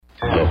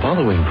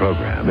following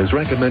program is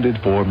recommended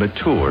for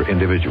mature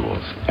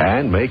individuals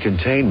and may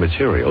contain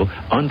material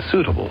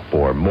unsuitable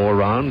for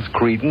morons,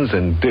 cretins,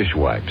 and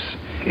dishwipes.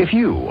 If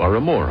you are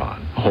a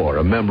moron or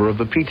a member of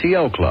the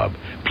PTL Club,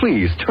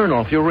 please turn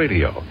off your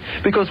radio,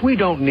 because we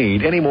don't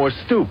need any more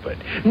stupid,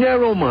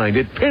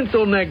 narrow-minded,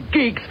 pencil-neck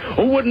geeks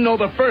who wouldn't know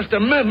the First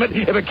Amendment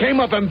if it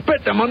came up and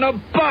bit them on the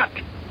butt.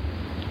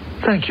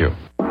 Thank you.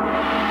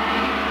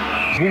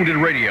 Wounded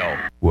Radio.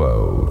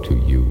 Woe to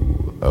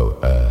you, O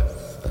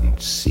earth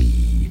and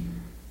sea,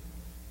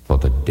 for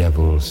the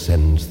devil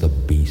sends the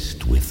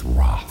beast with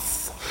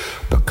wrath,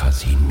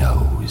 because he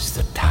knows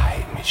the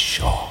time is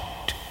short.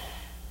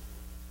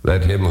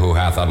 Let him who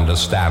hath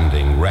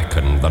understanding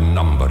reckon the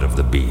number of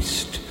the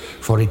beast,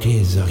 for it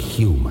is a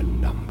human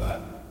number.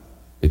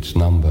 Its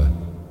number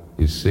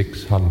is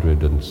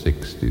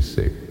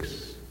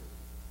 666.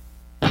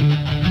 I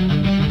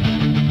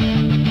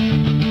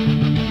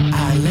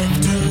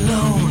left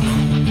alone.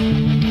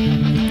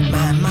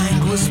 My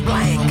mind was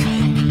blank.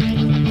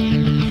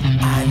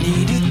 I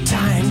needed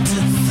time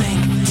to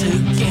think, to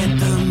get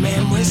the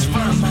memories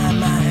from my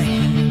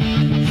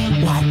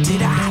mind. What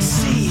did I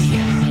see?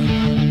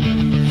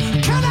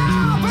 Can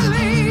I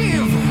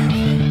believe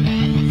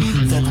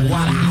that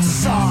what I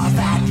saw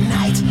that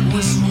night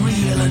was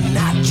real and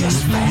not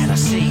just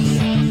fantasy?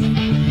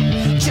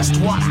 Just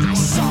what I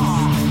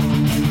saw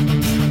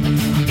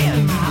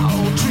in my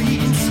old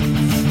dreams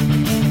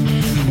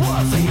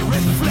were the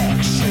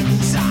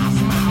reflections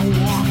of my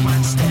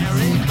Walkman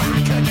staring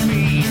back at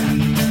me.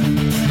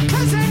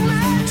 'Cause in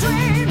my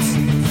dreams,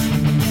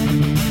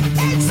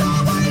 it's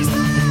always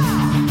there,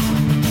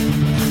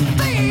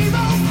 the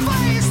evil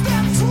face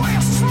that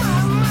twists my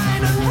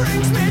mind and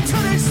brings me to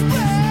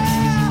despair.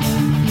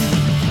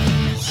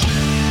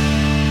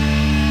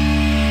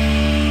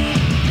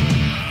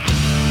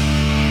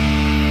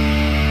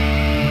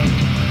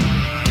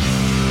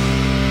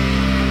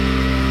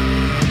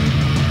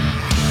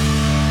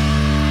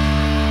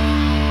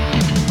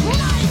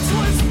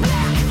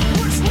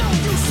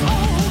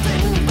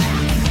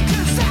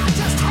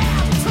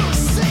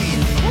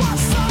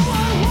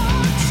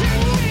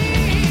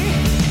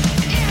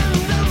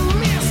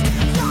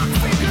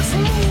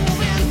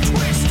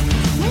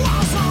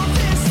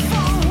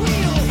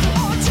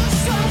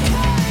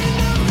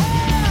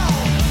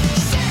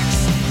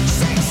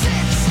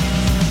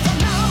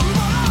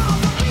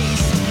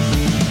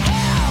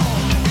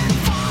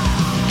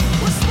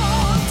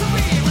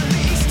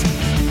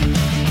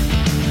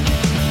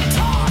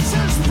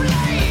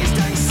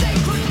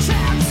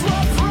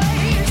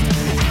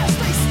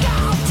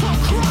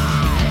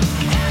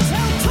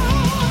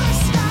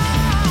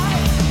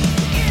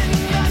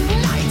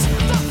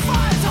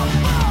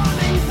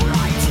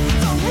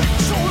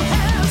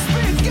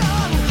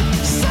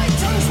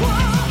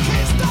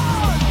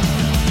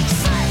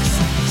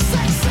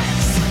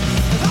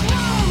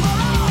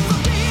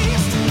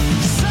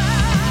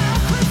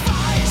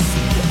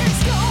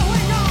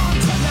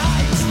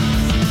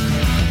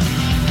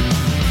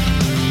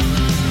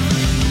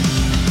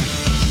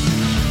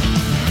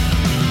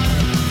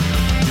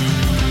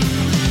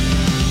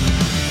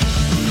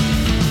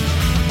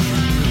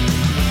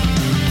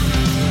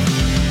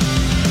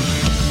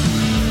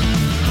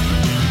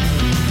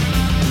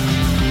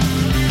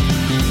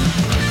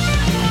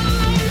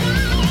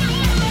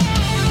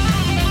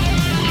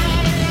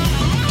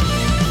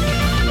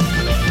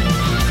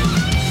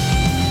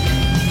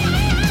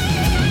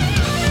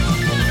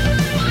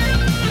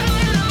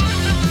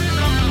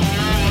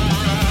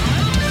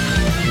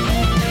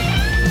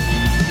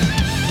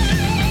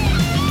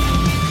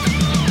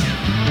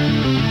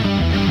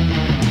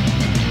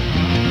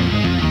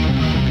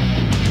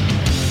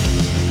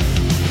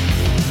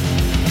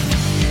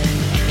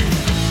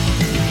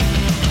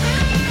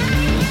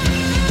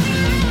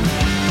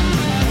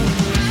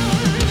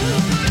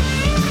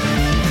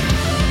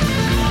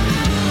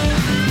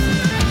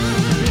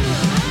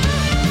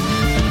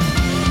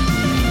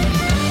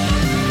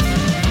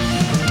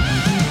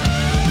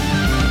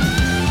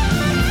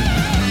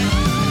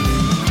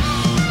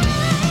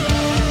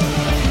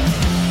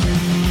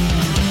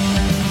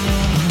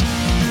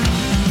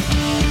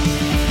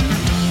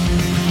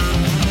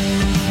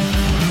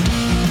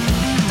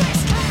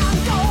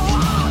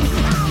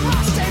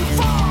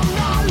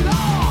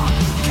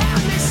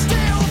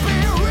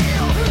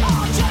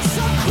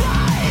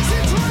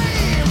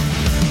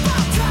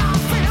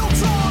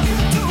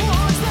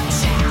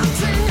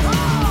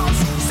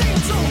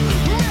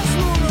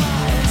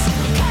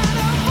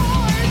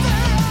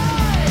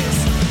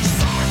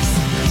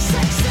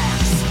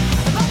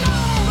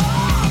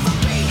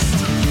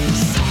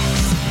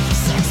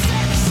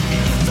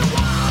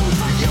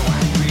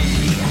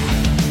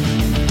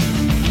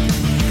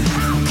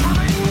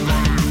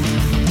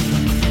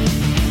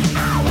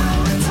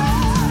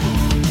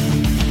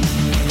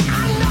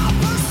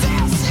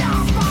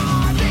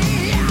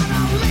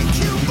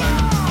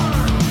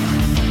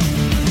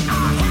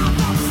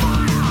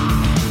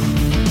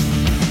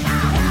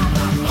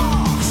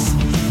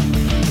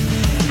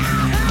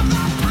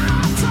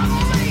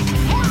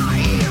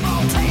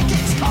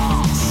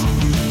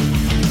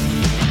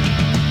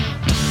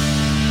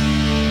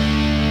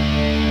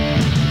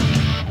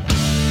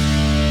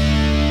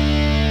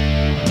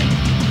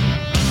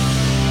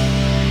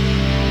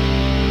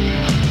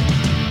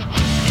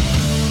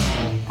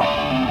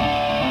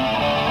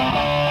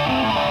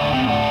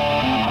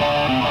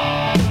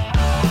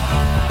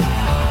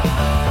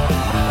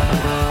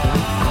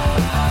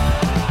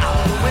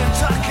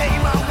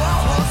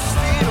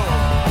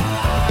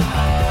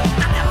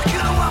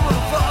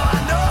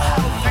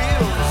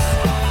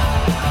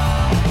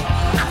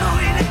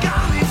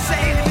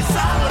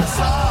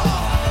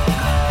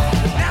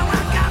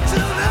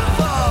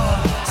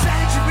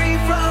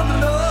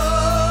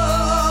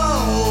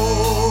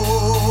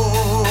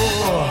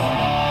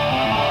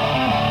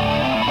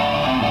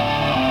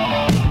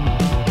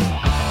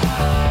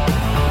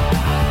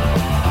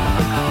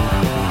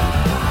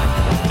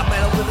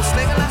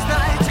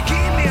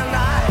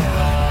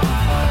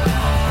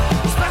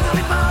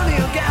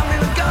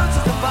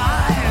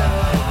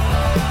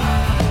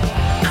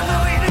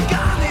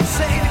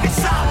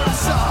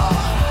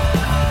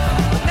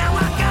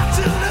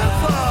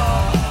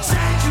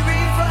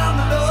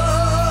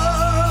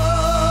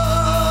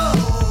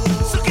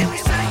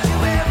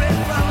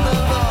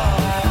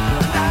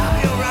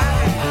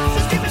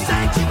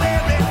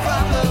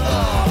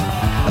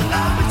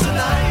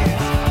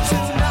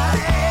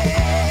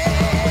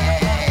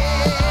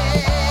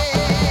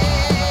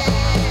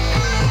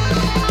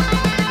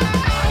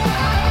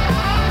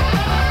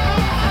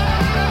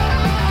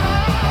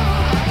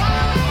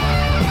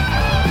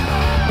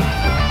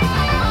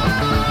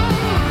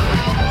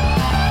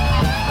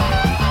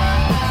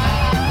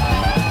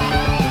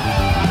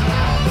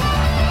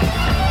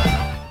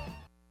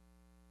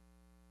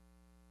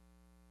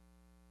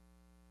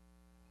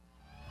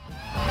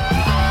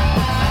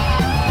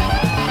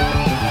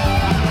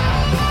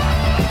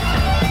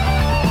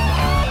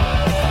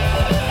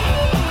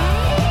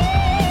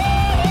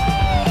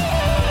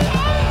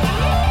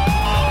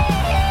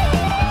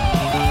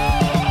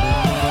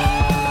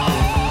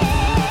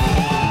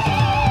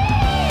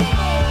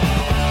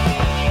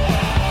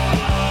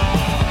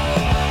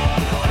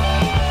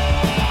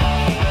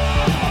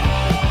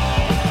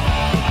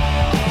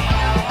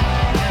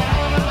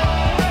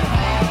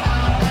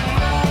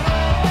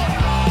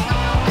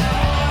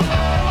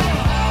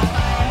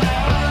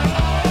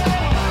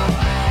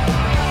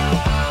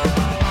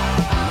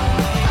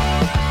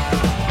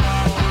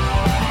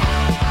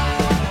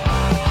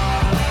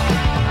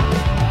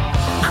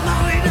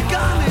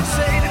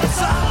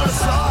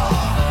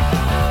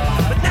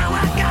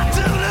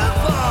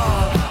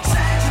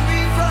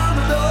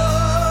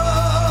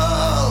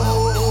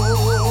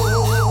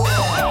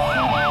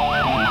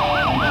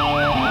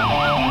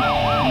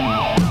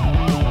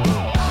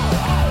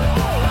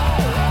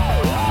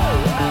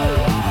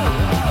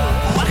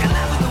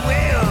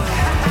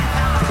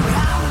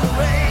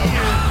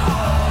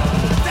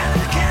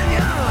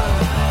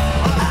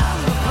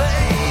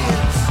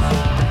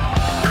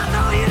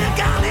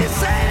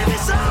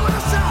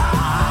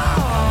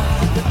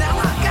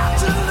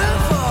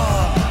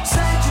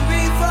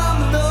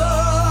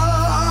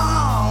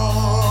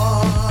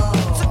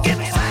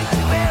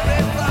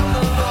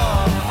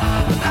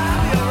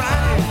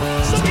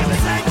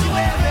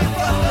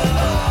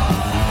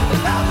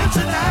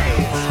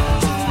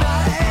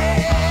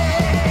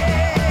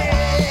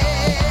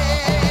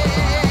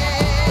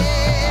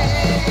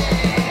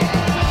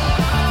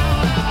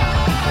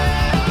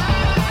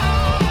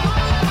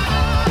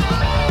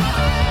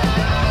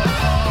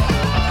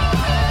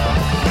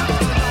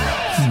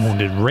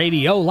 Wounded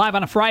Radio, live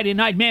on a Friday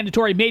night.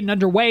 Mandatory Maiden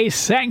underway.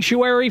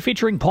 Sanctuary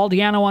featuring Paul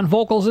Di'Anno on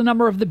vocals, a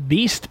number of The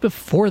Beast.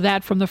 Before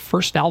that, from the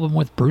first album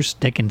with Bruce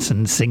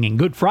Dickinson singing.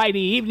 Good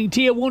Friday evening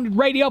to you, Wounded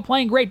Radio,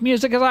 playing great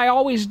music as I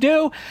always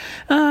do.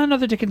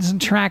 Another Dickinson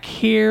track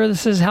here.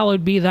 This is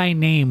Hallowed Be Thy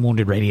Name,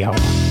 Wounded Radio.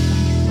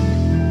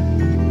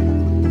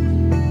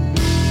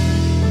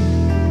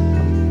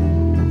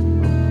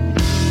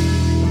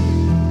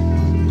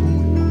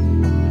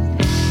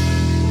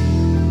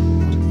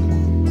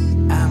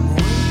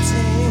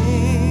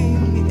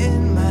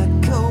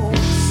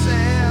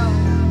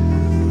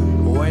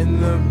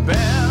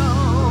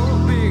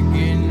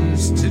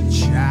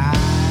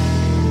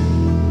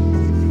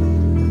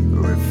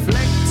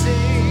 Reflecting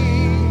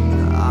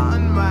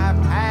on my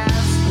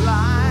past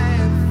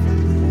life,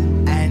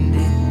 and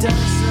it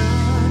doesn't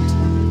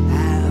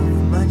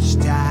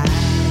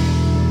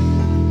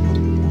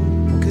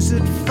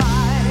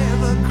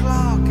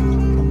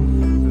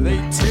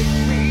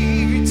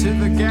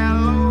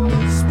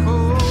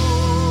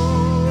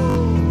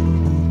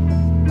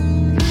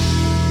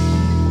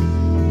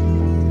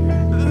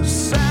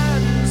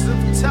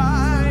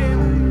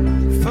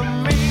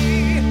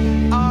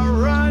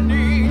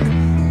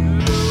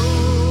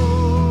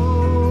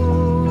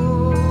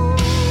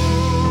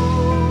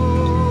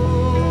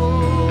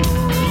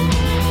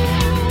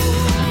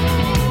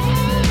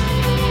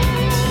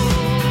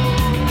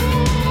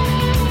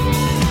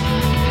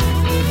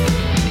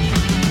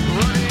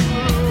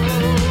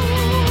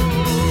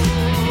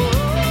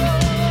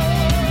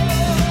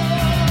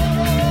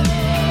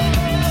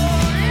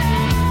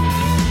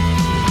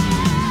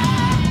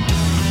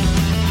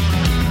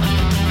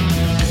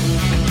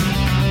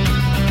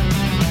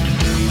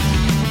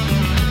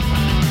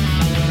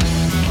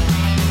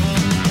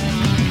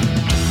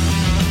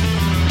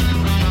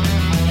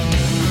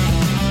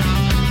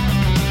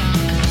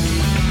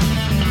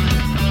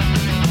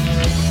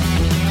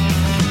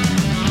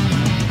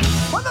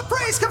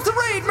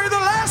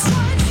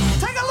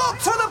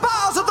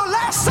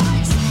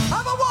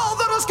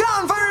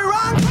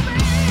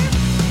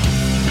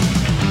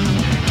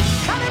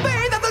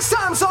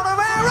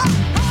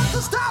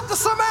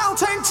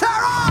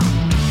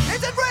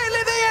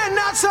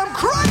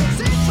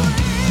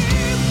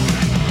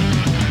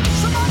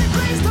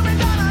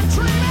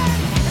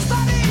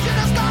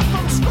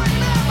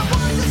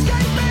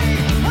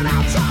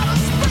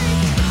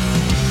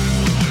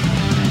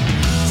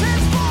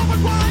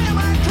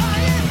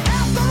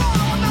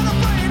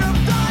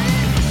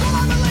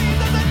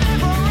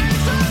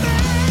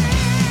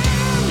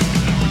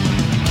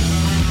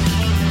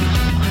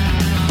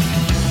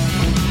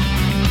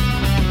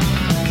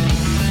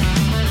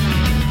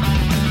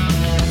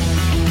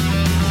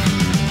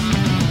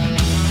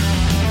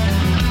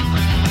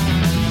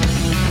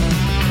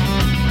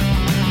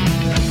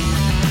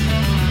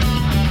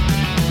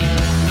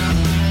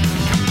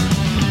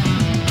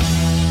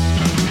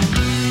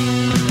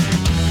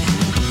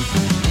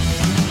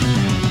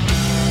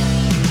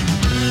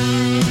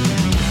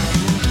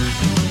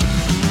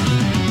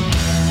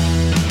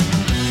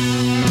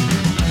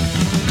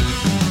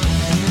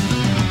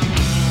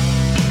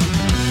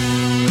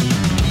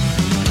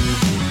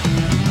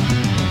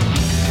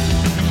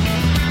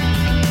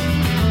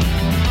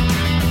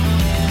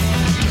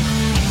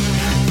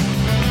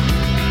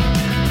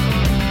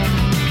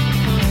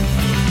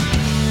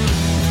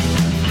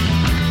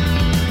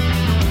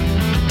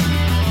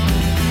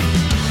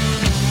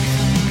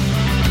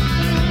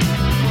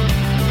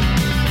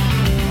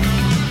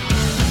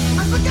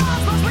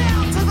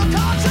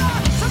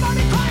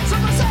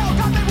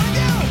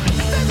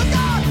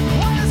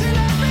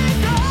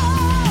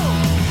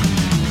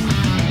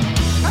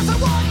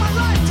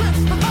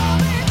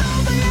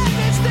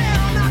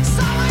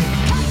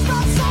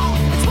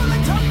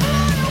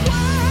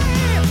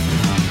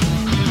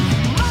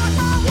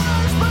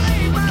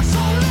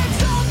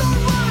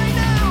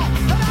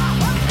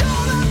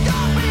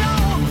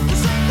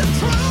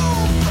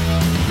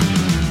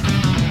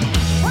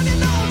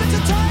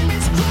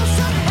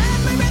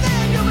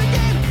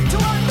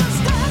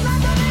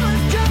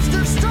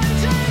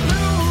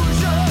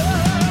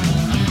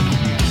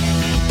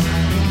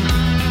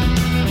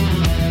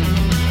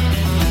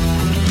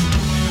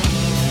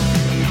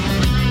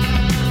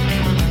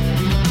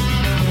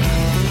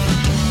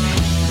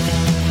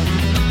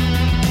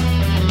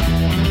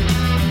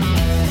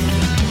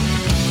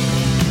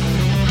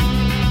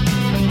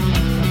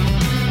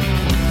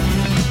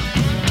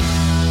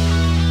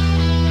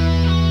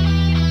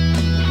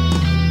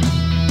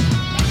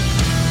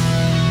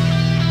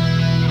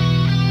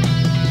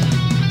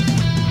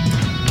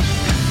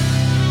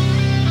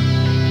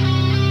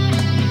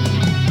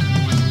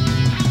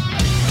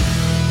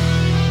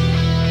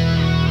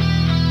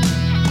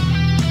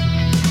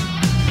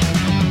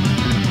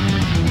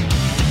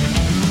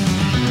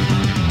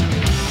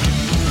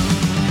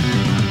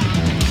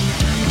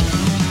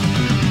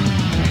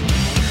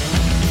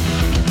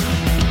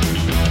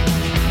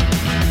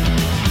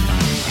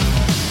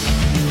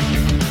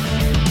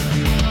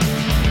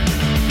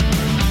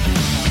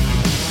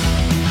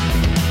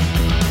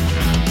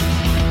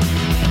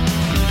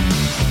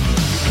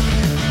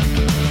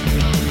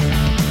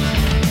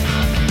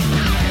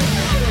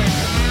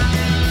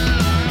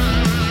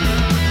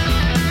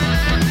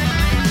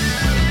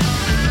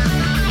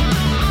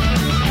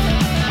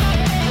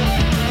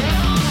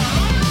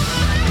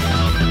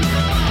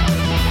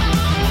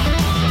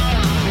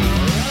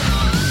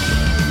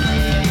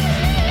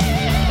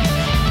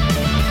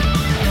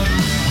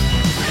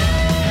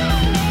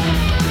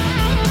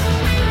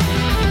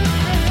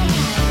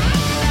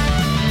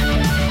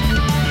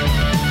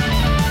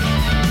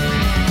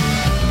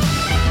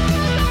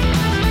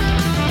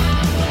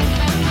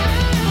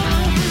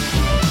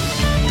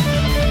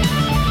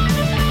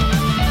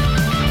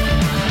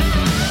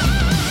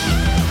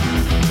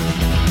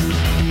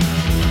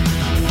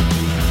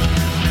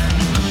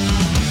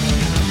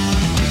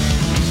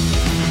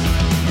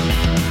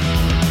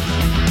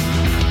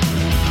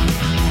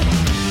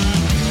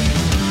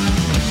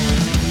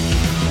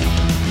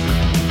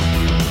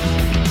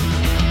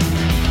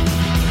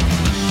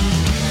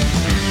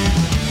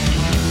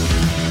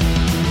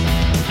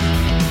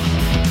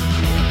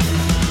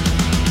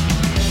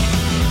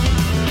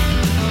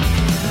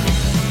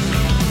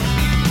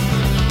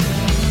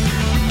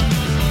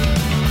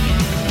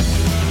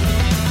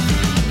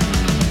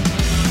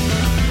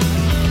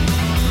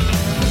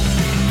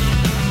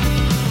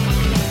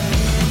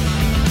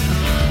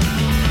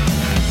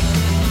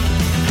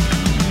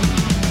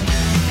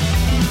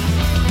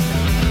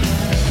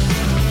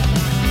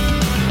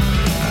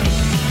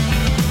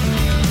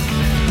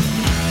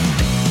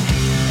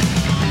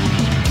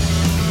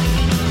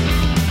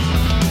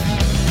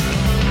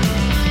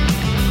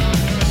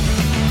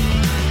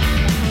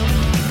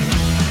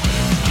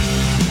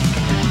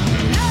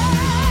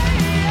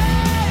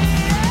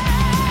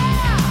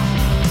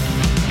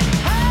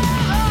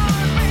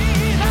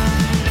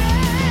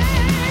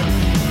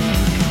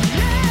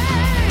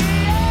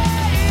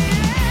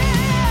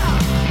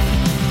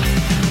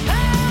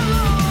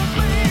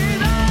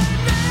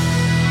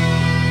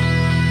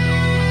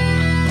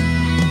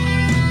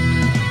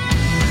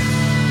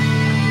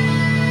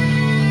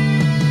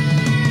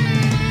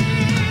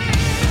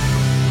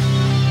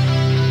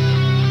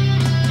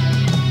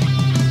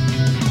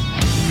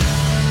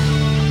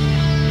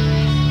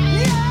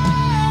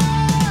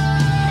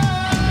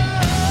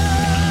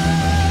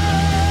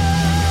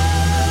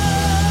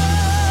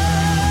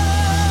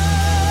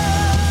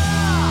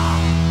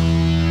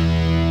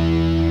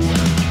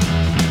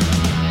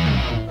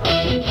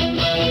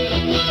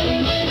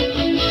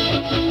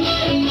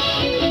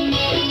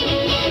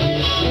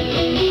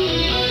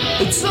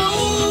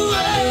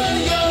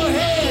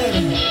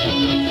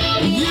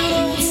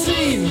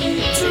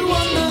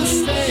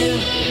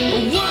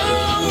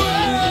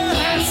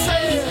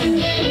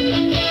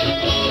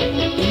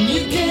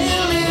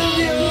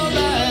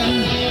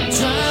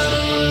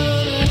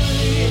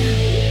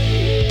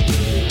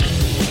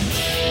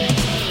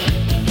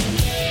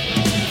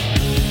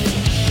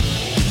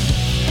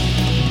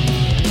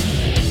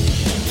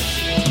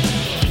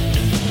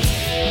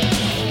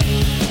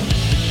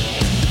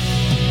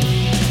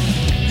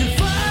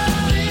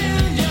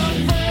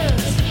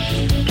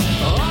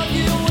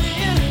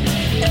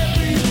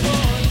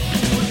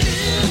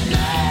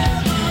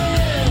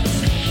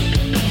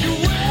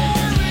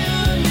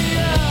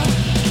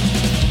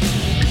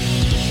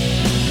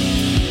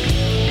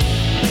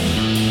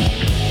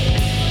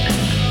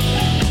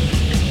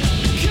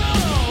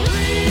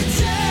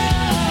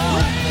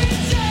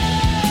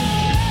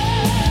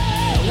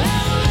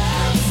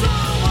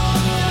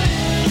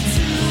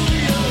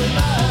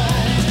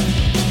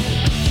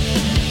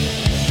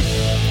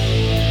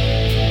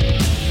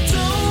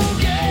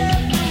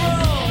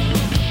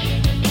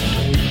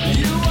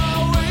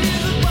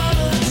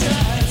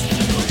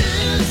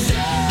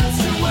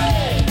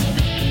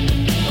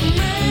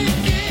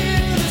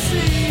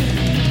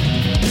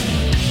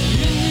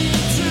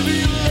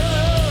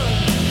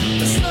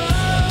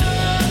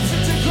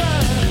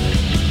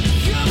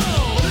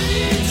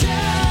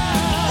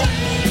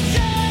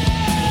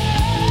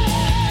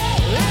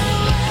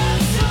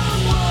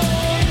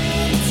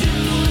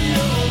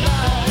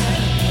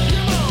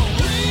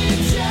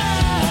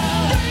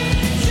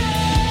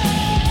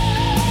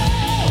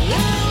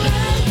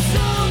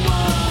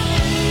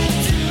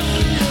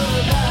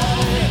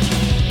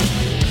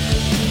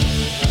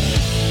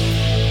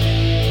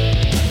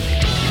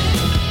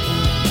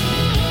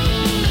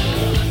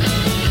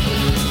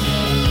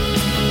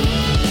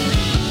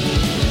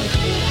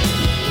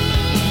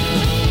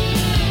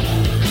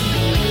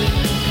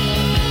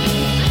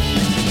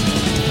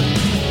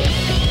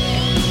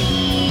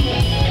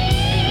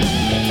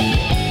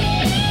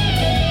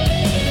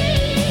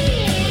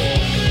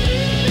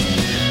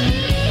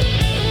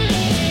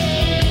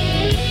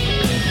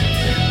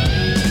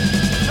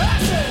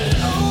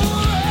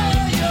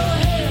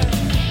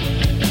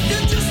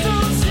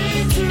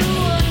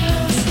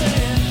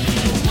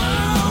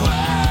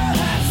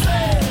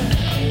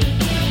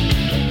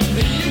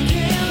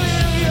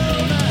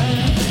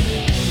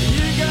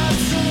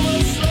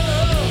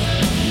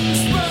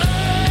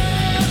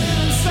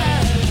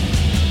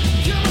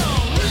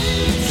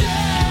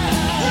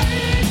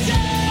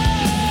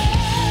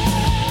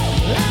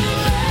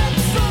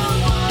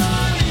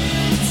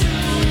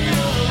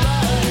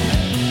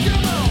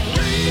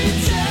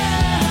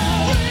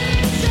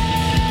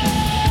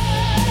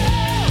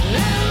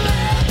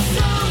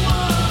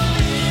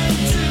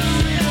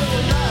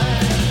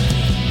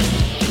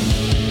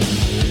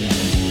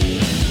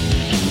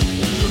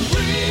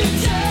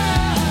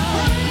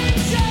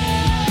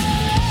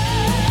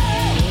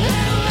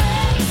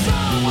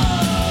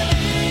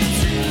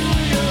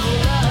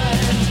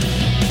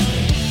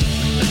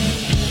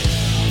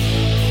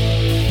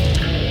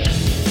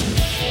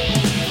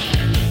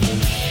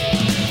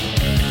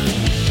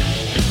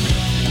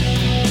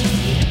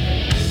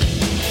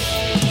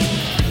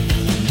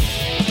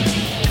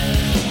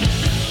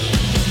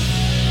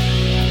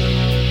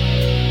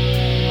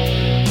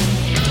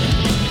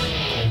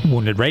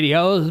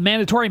Radio. The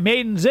Mandatory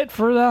Maiden's it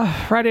for the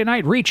Friday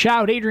night. Reach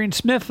Out. Adrian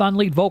Smith on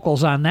lead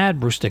vocals on that.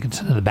 Bruce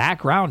Dickinson in the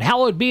background.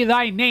 Hallowed Be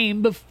Thy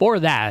Name before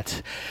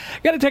that.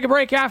 Got to take a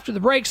break. After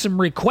the break,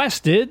 some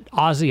requested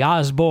Ozzy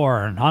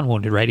Osbourne on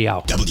Wounded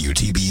Radio.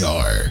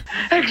 WTBR.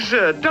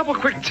 Exit, double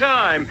quick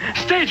time,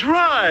 stage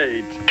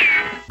right.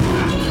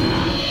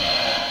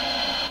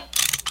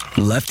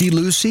 Lefty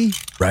loosey,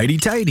 righty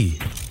tighty.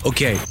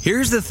 Okay,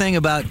 here's the thing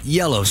about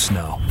yellow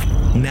snow.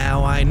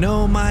 Now I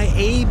know my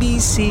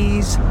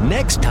ABCs.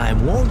 Next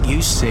time, won't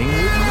you sing with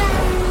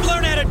me?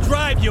 Learn how to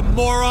drive, you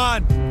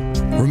moron!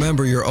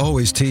 Remember, you're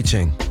always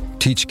teaching.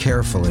 Teach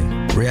carefully.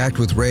 React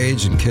with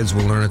rage, and kids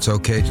will learn it's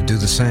okay to do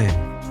the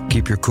same.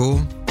 Keep your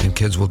cool, and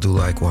kids will do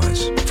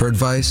likewise. For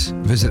advice,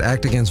 visit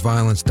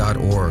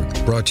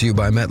actagainstviolence.org. Brought to you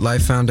by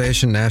MetLife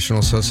Foundation, National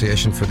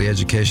Association for the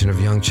Education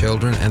of Young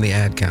Children, and the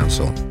Ad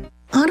Council.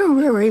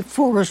 Honorary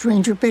Forest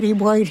Ranger Betty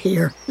White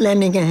here,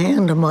 lending a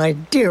hand to my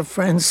dear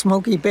friend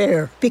Smokey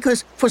Bear.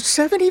 Because for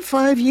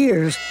 75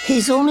 years,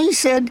 he's only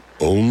said,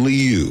 Only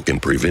you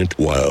can prevent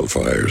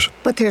wildfires.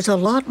 But there's a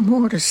lot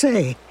more to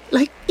say.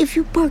 Like, if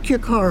you park your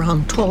car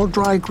on tall,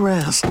 dry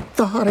grass,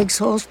 the hot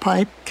exhaust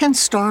pipe can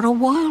start a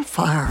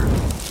wildfire.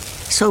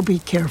 So be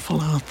careful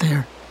out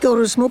there. Go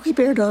to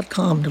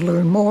SmokeyBear.com to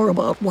learn more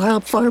about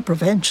wildfire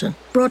prevention.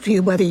 Brought to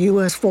you by the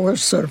U.S.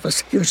 Forest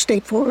Service, your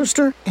state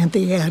forester, and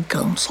the Ad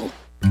Council.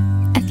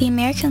 At the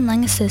American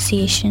Lung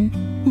Association,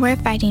 we're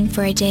fighting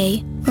for a day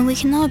when we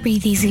can all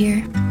breathe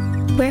easier.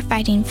 We're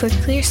fighting for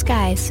clear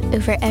skies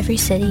over every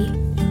city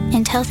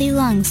and healthy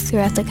lungs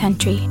throughout the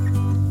country.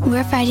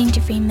 We're fighting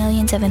to free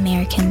millions of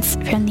Americans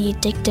from the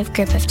addictive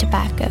grip of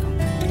tobacco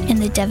and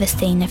the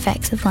devastating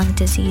effects of lung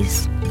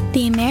disease.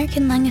 The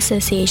American Lung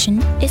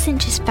Association isn't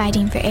just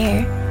fighting for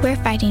air, we're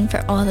fighting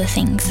for all the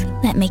things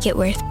that make it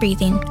worth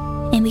breathing,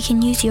 and we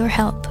can use your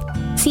help.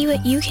 See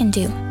what you can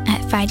do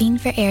at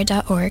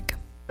fightingforair.org.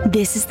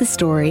 This is the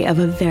story of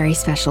a very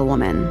special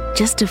woman.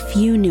 Just a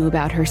few knew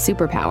about her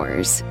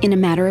superpowers. In a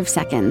matter of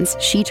seconds,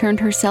 she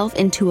turned herself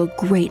into a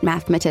great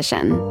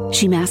mathematician.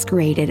 She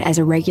masqueraded as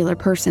a regular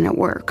person at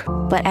work,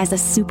 but as a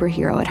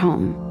superhero at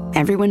home.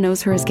 Everyone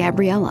knows her as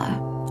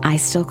Gabriella. I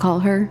still call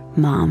her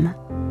Mom.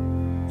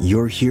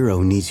 Your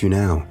hero needs you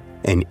now,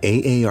 and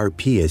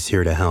AARP is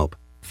here to help.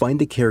 Find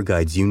the care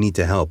guides you need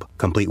to help,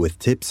 complete with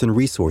tips and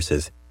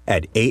resources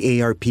at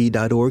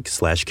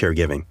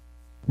aarp.org/caregiving.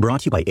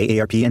 Brought to you by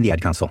AARP and the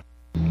Ad Council.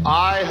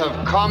 I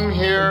have come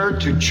here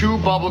to chew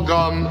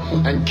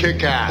bubblegum and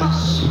kick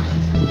ass,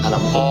 and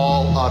I'm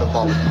all out of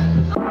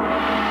bubblegum.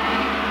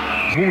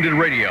 Wounded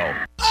Radio.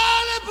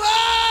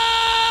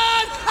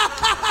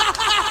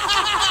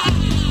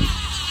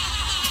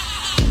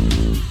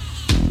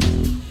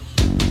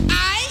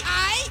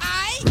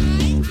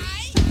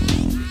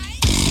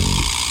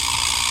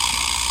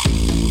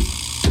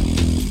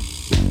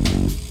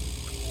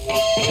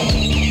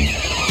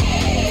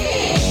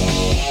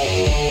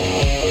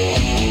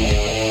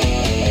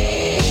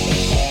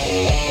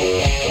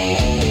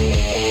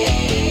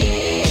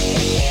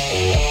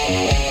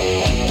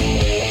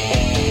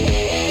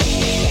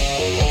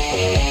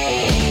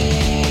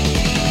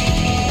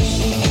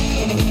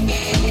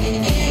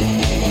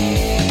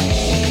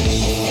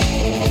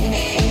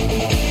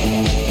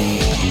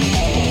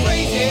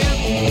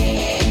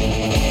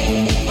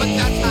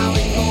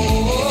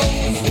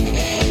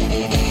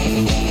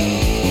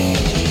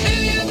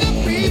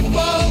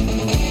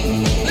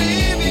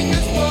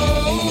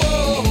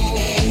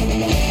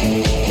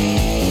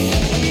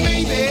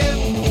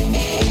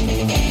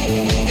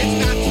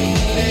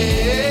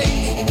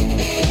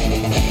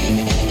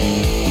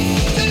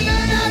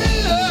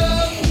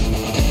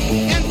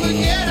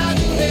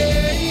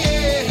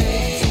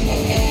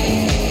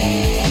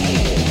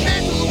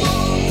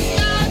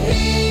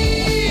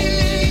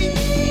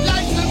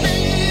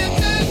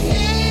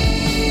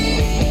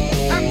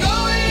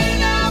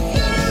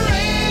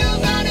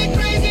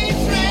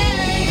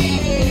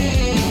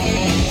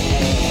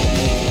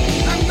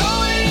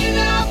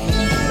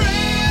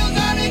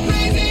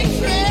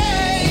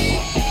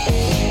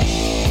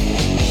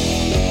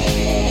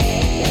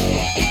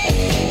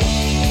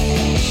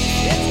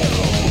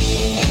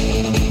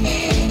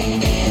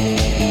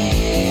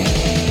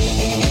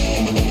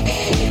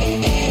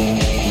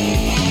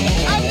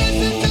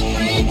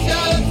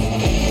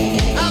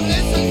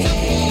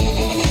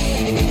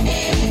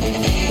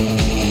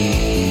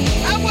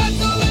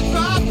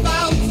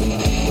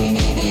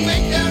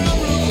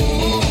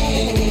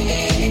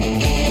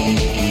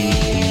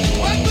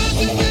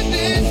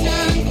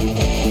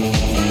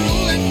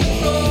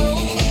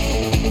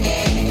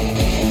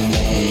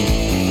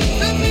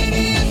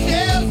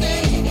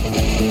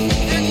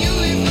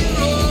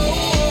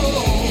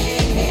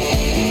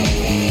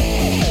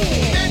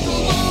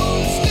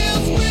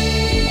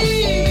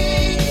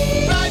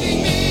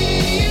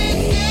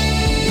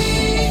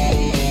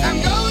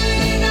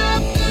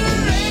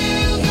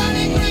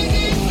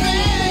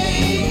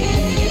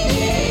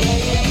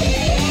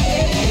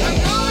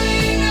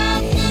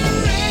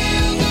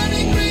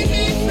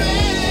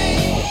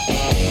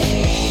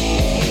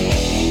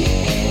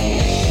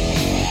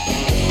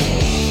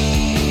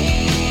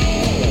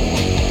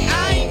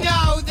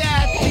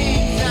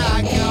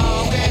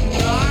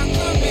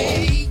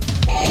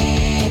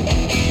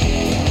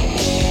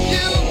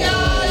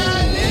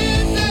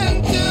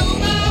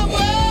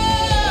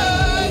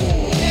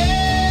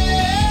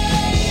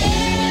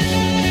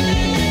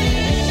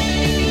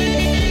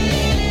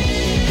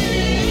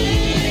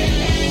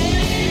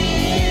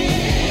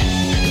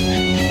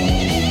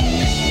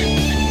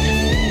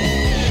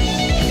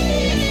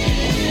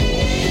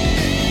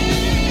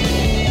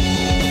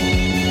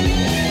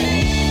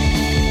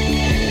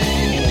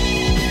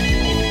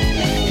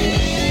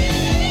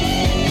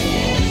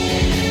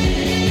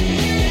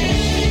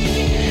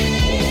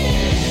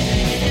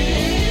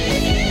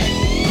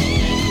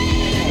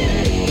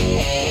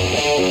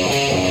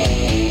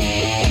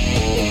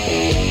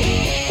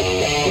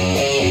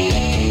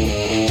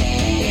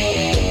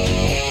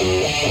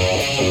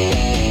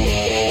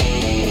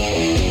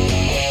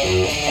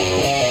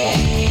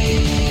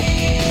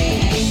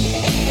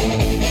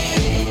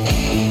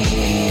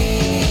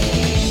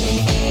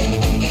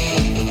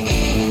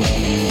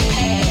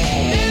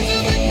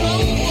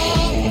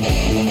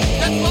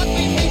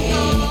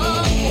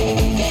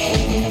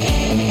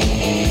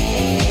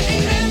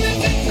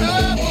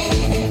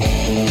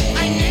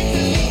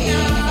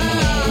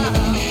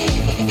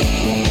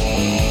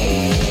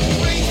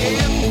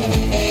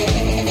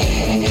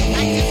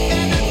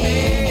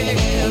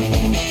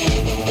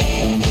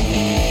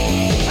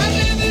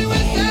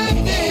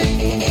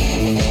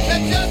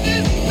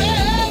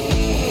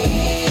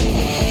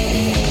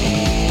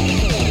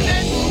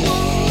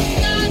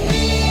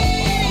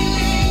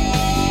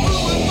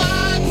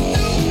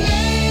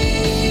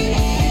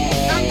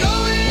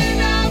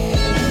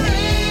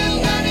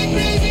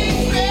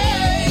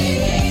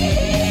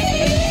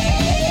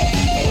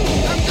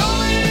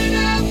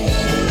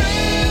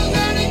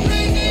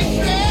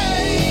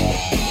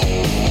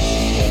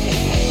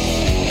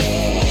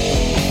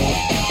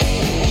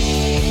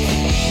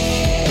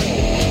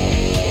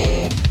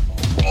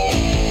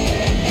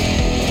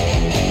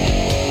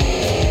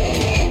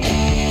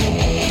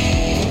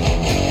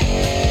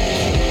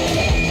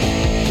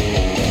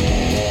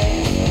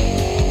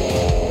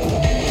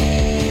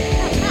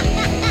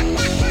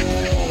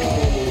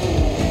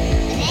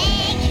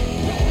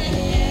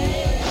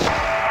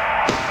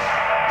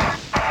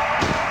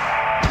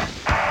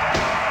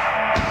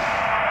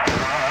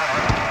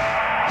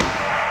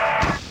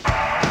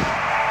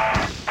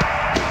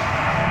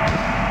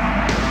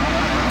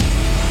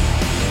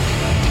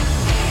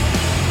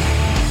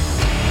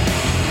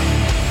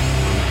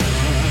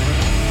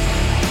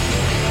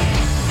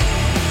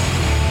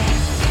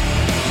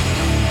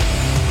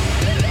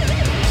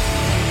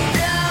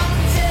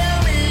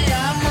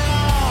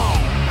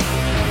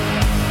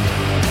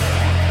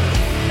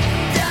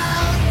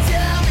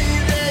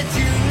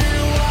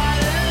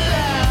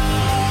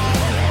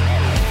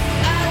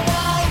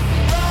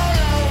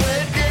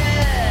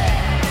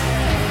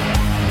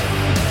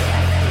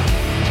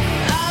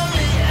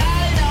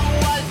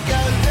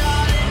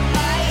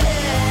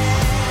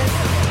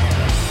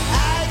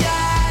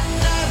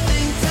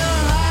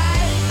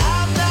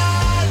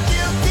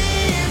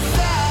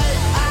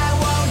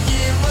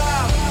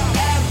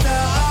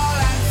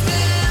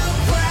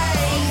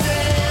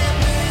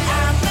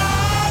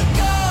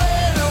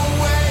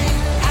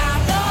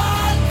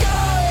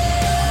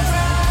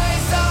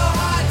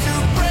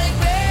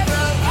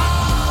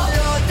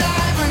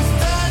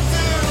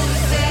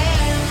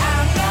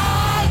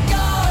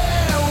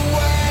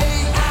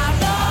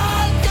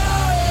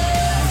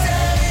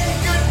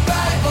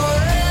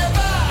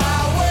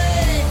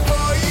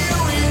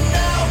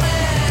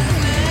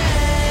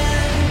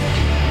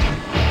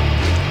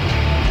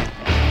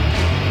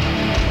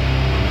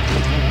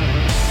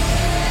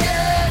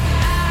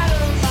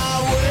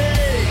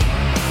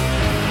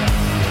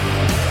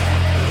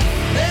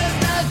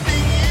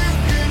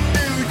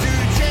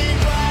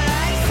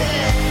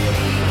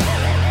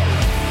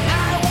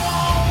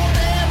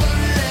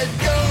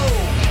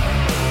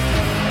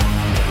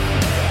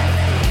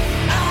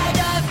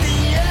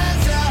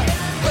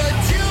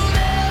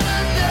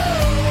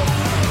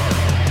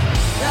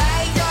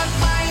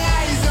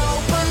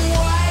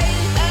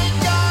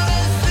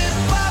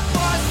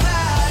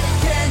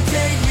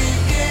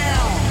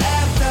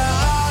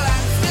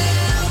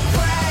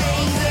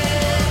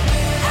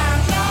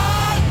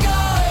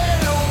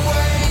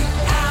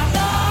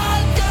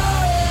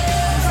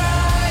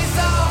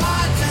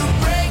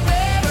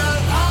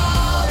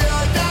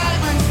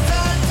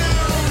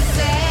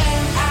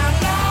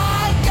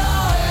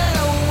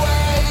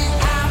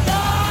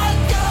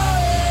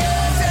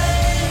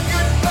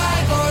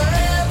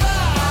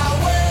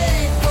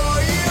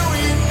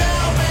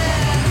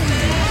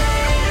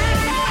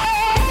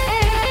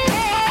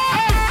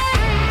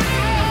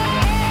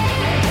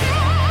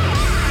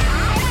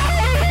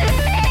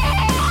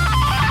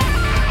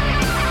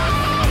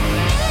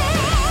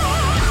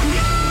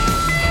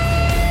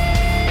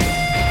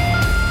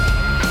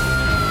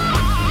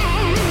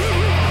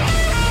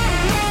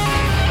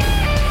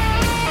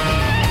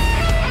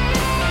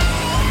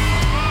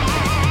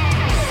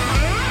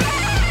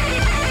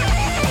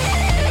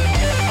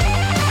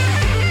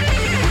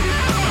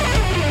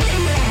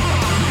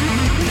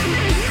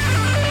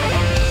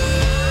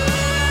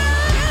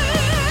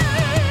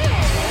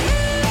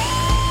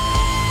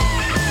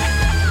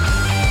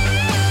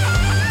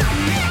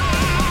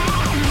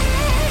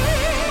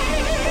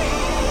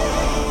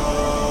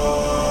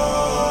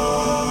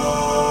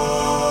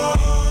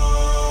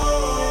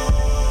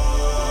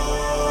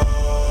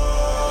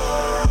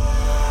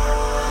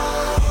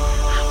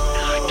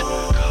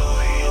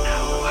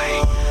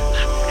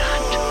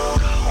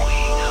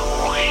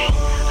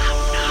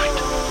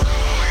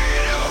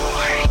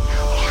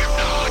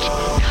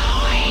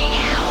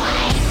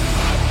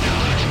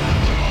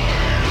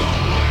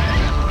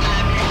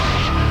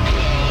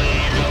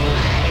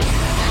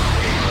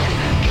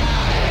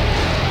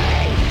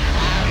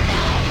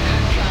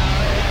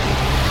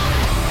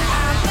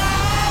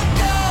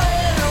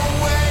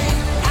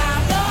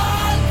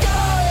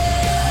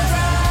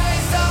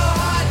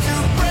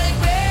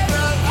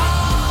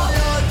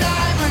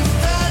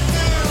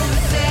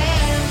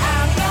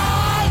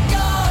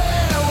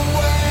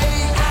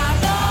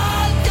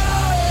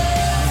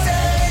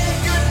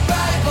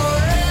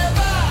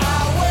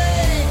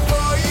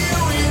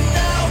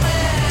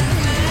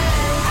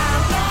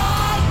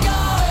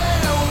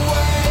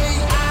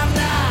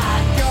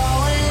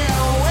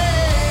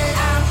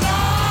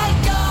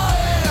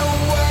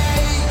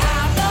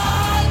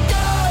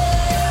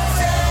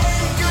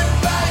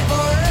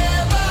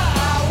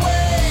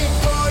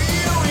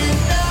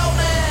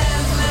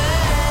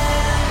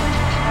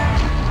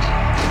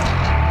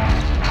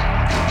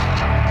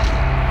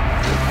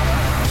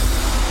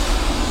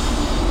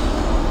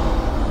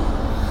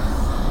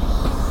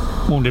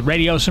 Wounded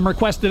Radio, some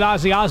requested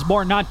Ozzy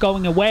Osbourne, Not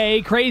Going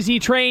Away, Crazy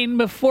Train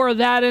before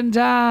that, and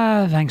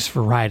thanks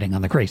for riding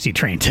on the Crazy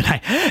Train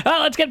tonight.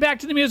 Let's get back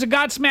to the music.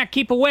 Godsmack,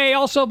 Keep Away,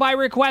 also by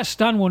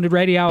request on Wounded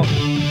Radio.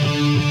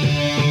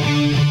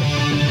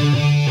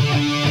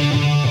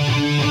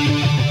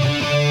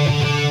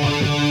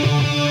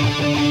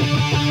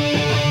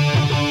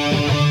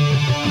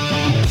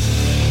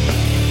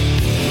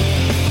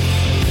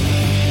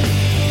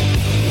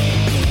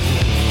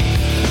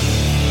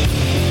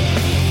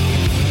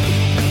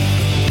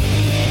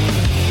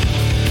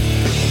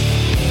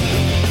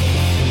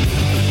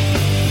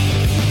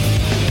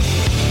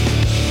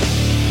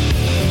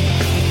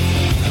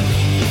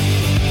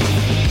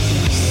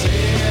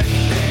 Sit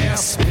there.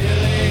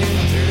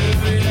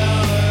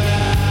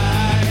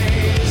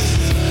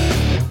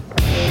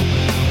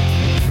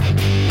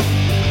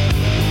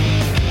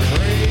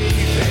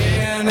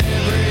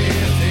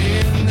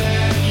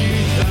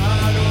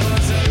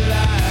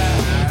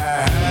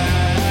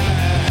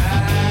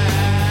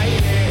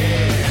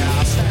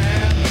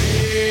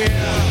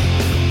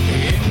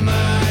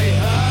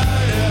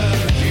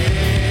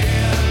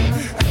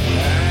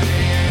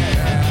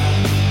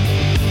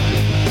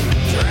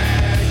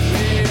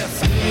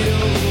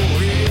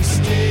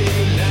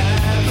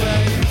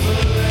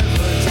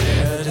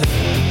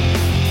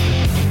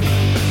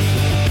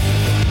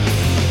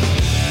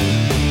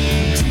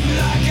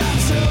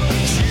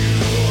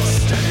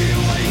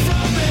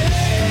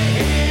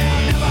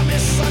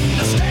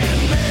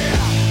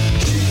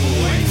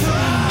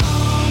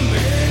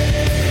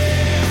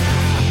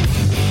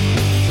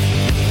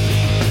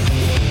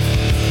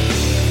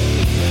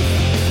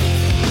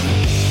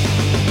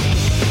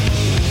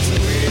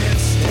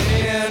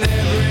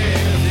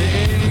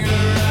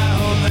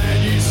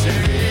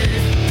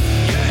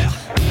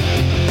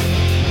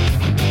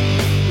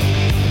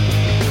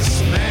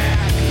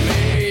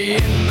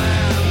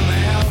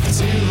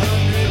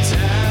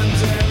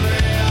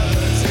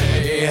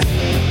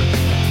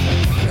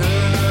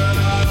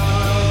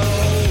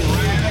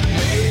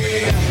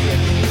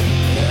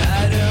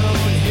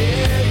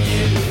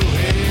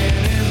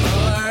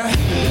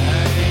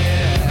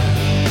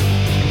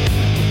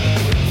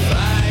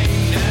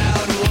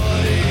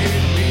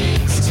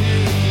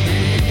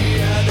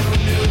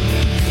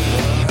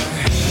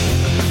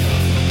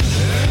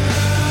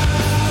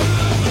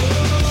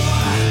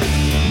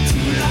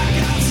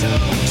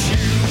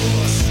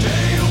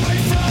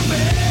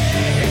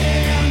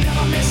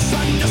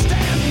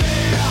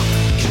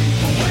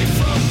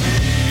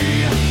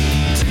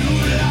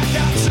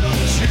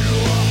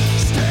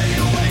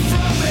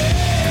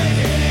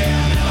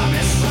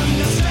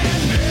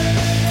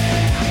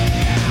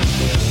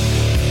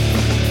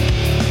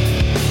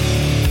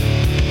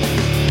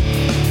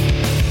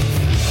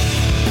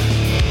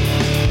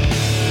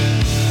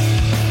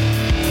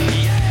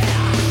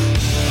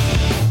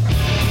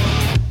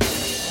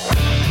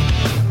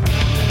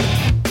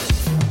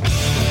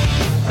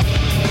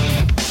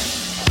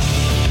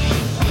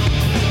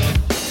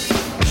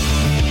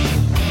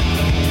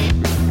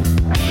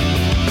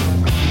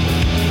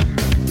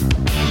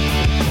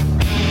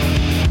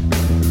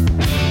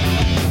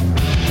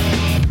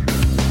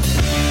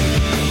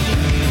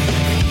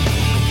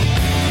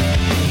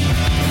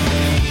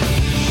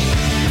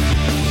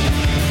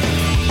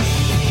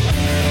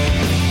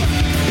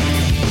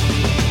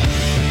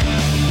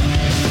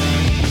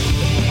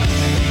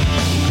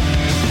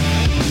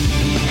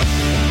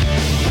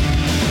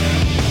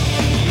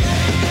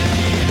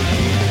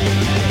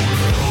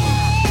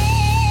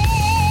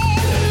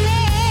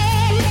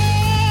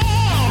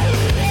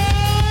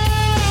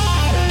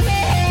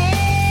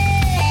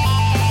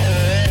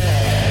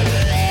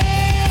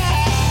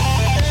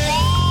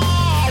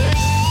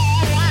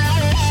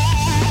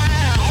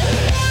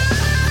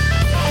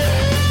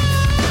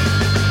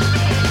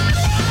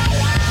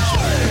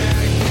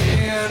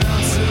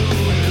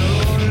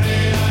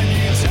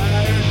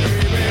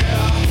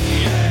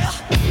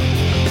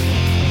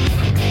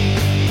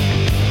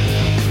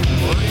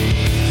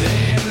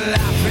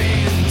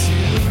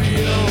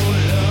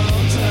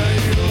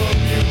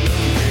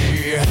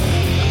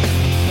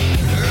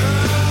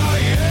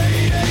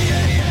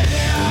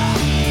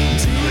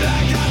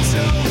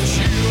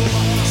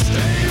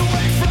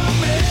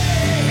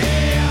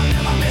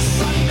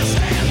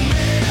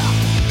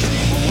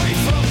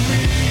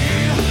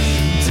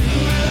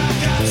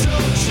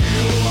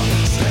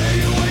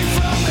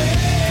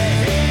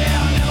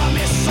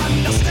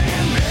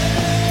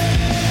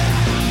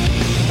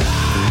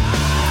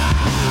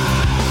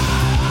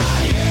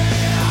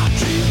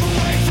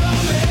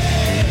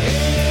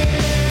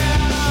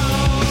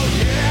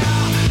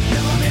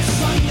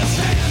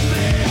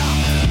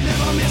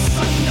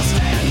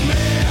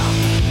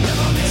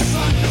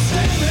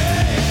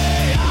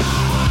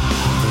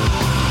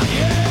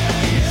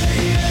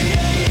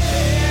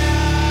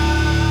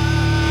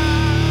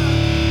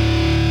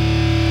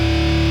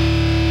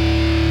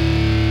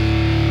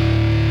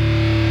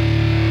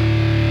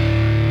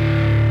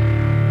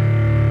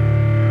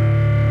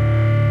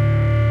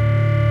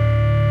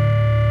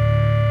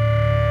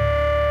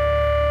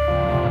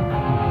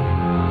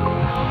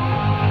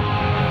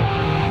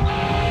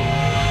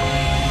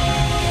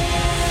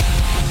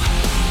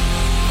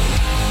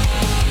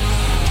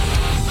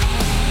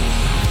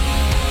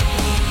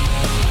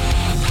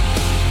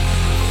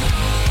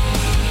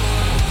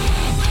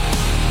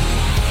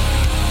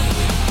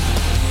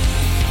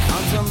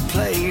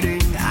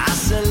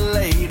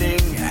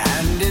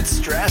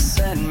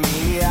 send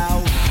me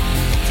out?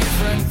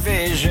 Different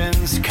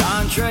visions,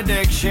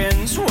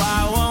 contradictions.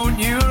 Why won't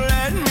you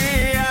let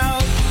me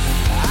out?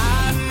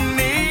 I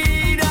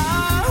need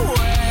a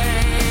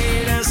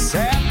way to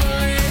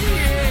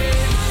separate,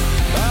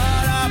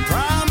 but I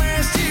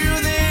promised you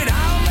that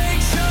I'll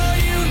make sure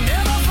you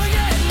never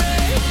forget me.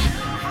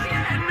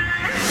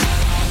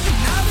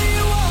 Now that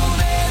you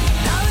want it,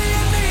 now that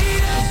you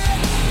need it,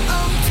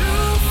 I'm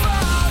too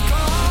far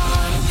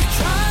gone. You're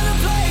trying to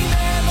play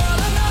me, but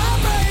I'm not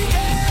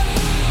breaking.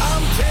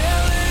 I'm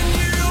telling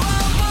you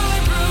I'm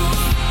bulletproof.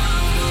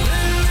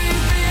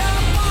 Believe me,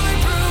 I'm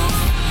bulletproof.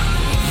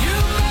 You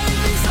made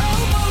me so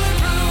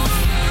bulletproof,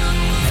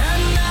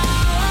 and now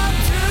I'm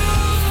too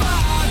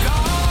far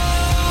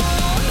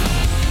gone.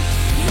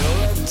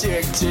 You're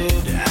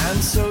addicted and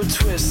so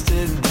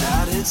twisted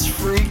that it's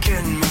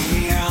freaking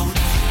me out.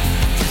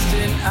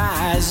 Distant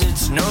eyes,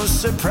 it's no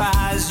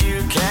surprise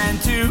you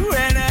can't do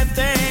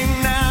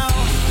anything now.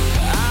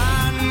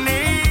 I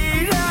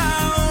need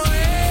a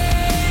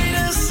way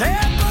to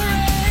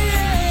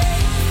separate,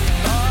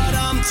 but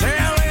I'm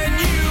telling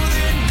you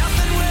that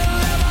nothing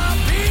will ever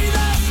be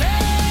the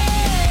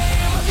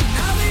same.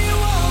 Now that you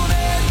want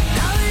it,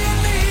 now that you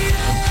need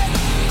it,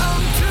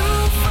 I'm too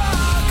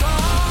far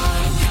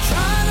gone. You're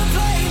trying to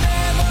play me,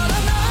 but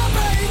I'm not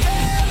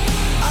breaking.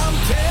 I'm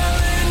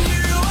telling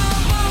you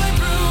I'm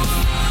bulletproof.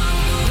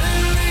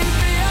 Believe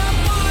me, I'm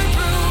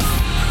bulletproof.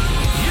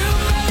 You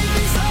made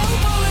me so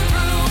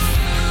bulletproof,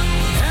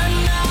 and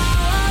now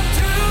I'm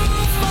too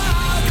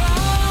far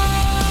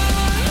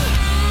gone.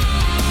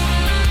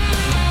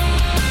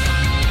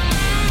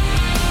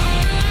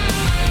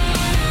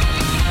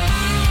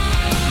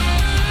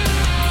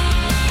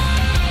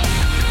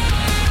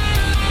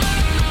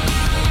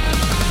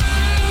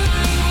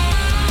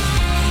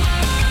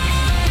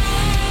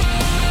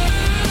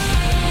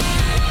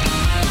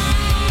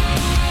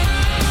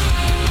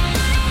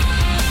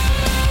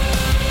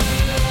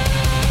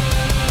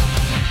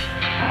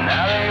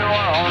 Now that you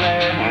want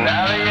it,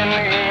 now that you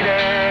need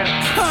it,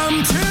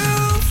 I'm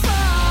too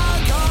far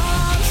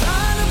gone.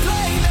 Trying to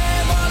play me,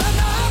 but I'm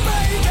not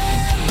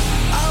breaking.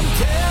 I'm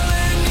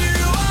telling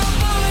you I'm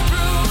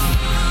bulletproof.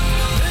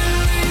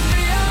 Believe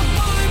me, I'm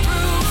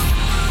bulletproof.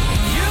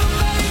 You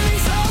made me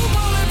so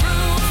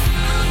bulletproof,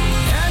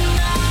 and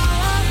now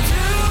I'm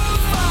too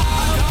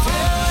far gone. I'm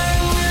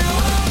telling you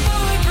I'm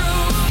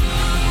bulletproof.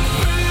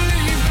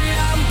 Believe me,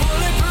 I'm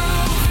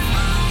bulletproof.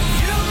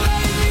 You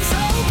made me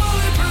so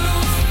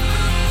bulletproof,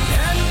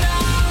 and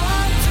now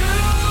I'm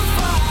too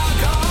far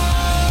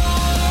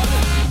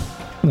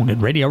gone.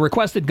 Wounded Radio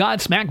requested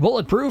Godsmack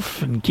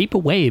Bulletproof and Keep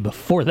Away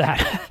before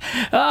that.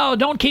 Oh,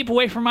 don't keep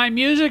away from my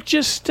music,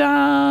 just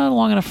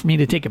long enough for me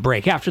to take a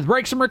break. After the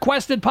break, some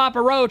requested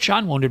Papa Roach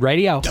on Wounded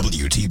Radio.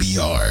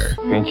 WTBR.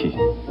 Pinky,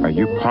 are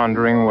you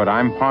pondering what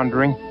I'm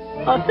pondering?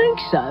 I think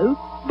so.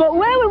 But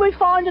where would we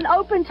find an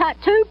open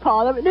tattoo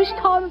parlor at this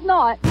time of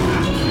night?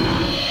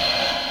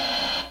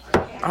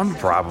 I'm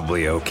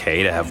probably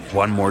okay to have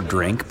one more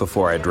drink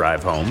before I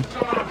drive home.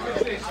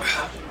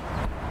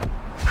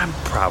 I'm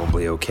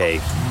probably okay.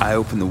 I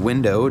open the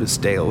window to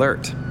stay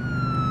alert.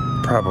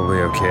 Probably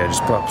okay. I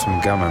just popped some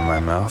gum in my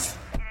mouth.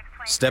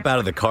 Step out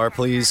of the car,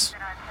 please.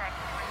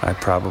 I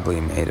probably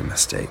made a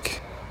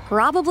mistake.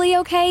 Probably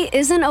okay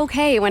isn't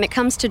okay when it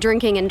comes to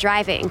drinking and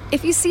driving.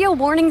 If you see a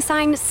warning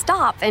sign,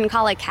 stop and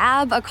call a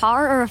cab, a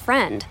car, or a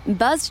friend.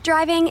 Buzzed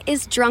driving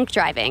is drunk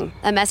driving.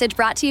 A message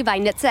brought to you by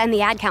NHTSA and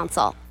the Ad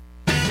Council.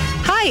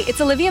 Hi,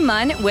 it's Olivia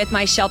Munn with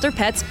my shelter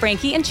pets,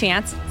 Frankie and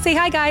Chance. Say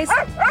hi, guys.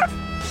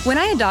 When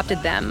I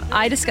adopted them,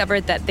 I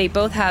discovered that they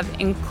both have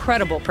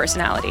incredible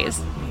personalities.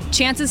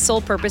 Chance's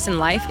sole purpose in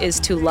life is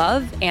to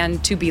love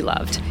and to be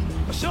loved.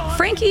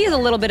 Frankie is a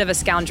little bit of a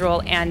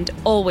scoundrel and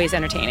always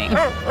entertaining.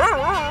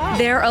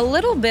 They're a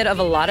little bit of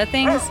a lot of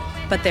things,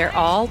 but they're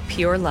all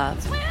pure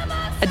love.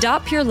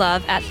 Adopt pure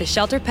love at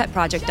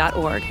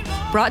theshelterpetproject.org.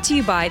 Brought to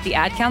you by the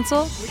Ad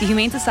Council, the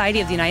Humane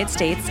Society of the United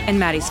States, and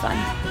Maddie's Fund.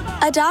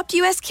 Adopt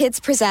US Kids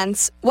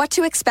presents What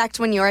to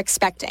Expect When You're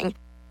Expecting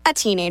a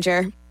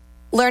Teenager.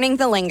 Learning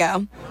the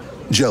lingo.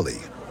 Jelly.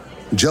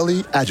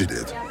 Jelly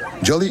adjective.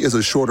 Jelly is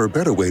a shorter,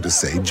 better way to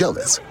say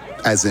jealous.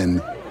 As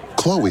in,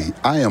 Chloe,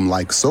 I am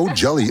like so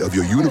jelly of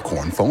your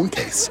unicorn phone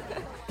case.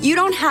 You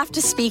don't have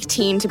to speak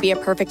teen to be a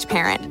perfect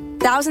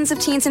parent. Thousands of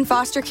teens in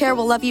foster care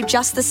will love you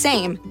just the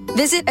same.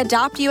 Visit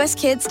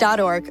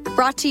adoptuskids.org.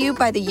 Brought to you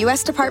by the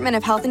U.S. Department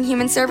of Health and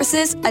Human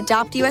Services,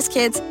 Adopt US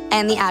Kids,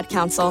 and the Ad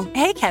Council.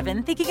 Hey,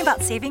 Kevin, thinking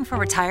about saving for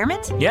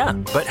retirement? Yeah,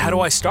 but how do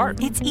I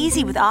start? It's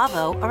easy with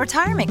Avo, a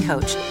retirement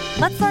coach.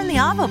 Let's learn the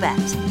Avo bet.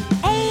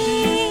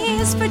 A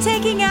is for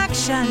taking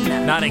action.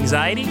 Not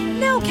anxiety?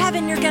 No,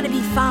 Kevin, you're gonna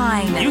be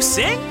fine. You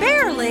sing?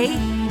 Barely.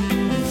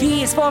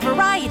 V is for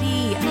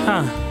variety.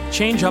 Huh.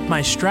 Change up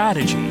my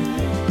strategy.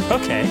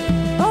 Okay.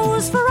 O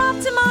is for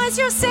optimize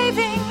your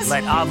savings.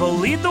 Let Avo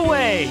lead the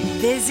way.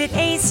 Visit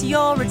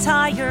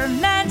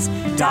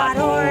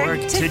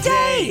aceyourretirement.org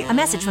today. A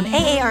message from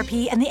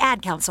AARP and the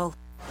Ad Council.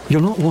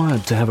 You're not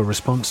wired to have a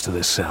response to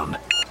this sound.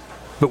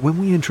 But when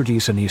we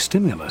introduce a new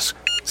stimulus,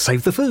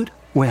 save the food,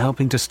 we're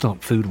helping to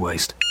stop food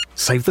waste.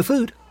 Save the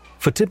food.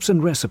 For tips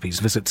and recipes,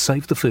 visit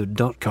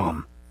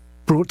savethefood.com.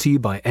 Brought to you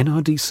by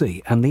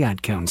NRDC and the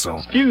Ad Council.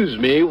 Excuse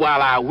me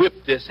while I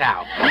whip this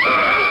out.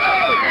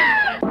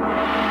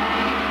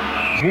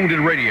 Wounded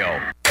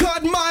Radio.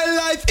 Cut my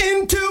life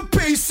into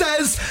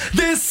pieces.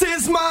 This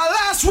is my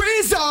last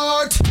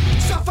resort.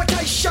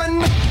 Suffocation,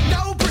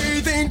 no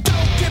breathing.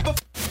 Don't give a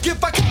f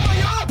if I cut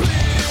my arm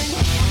bleeding.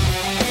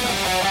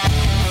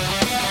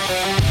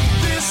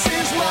 This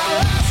is my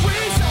last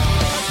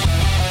resort.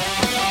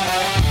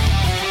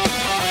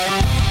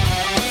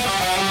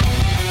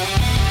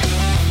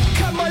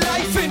 Cut my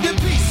life into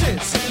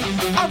pieces.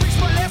 I reach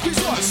my last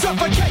resort.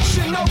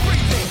 Suffocation, no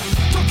breathing.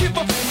 Don't give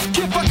a f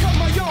if I cut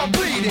my arm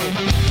bleeding.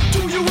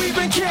 Do you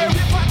even care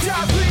if I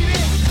die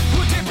bleeding?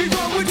 Would it be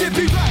wrong? Would it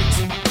be right?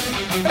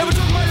 Ever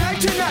took my life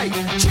tonight?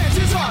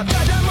 Chances are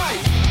that I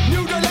might.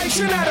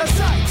 Mutilation out of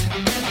sight.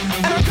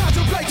 And I'm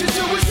contemplating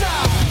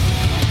suicide.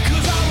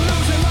 Cause I'm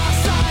losing my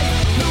sight,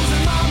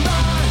 losing my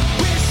mind.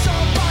 Wish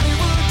somebody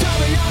would tell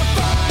me I'm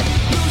fine.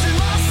 Losing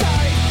my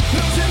sight,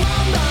 losing my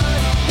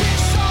mind.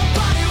 Wish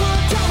somebody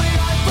would tell me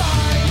I'm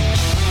fine.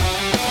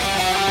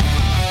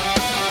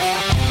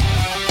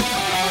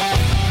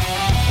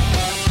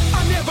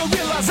 I never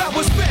realized I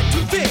was spread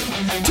too thin.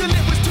 Till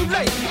it was too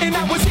late and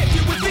I was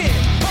empty within.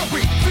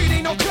 Hungry,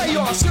 feeding on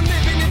chaos and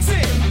living in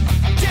sin.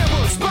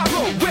 Devil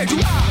spiral, where do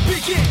I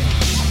begin?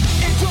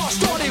 It all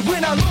started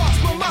when I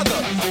lost my mother.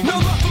 No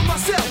love for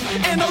myself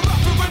and no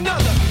love for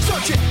another.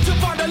 Searching to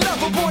find a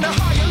love upon a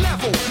higher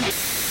level.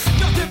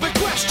 Nothing but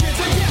questions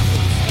and yeah.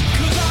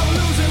 Cause I'm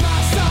losing my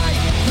sight,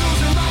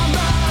 losing my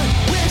mind.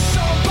 Wish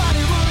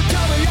somebody would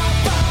tell me I'm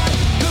fine.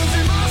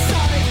 Losing my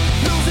sight,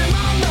 losing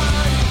my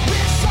mind.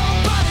 Wish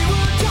somebody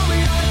would tell me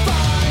I'm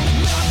fine.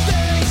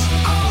 Nothing's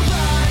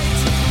alright,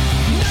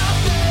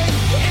 nothing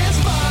is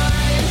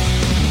fine.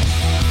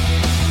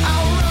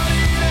 I'm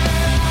running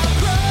and I'm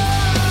crying.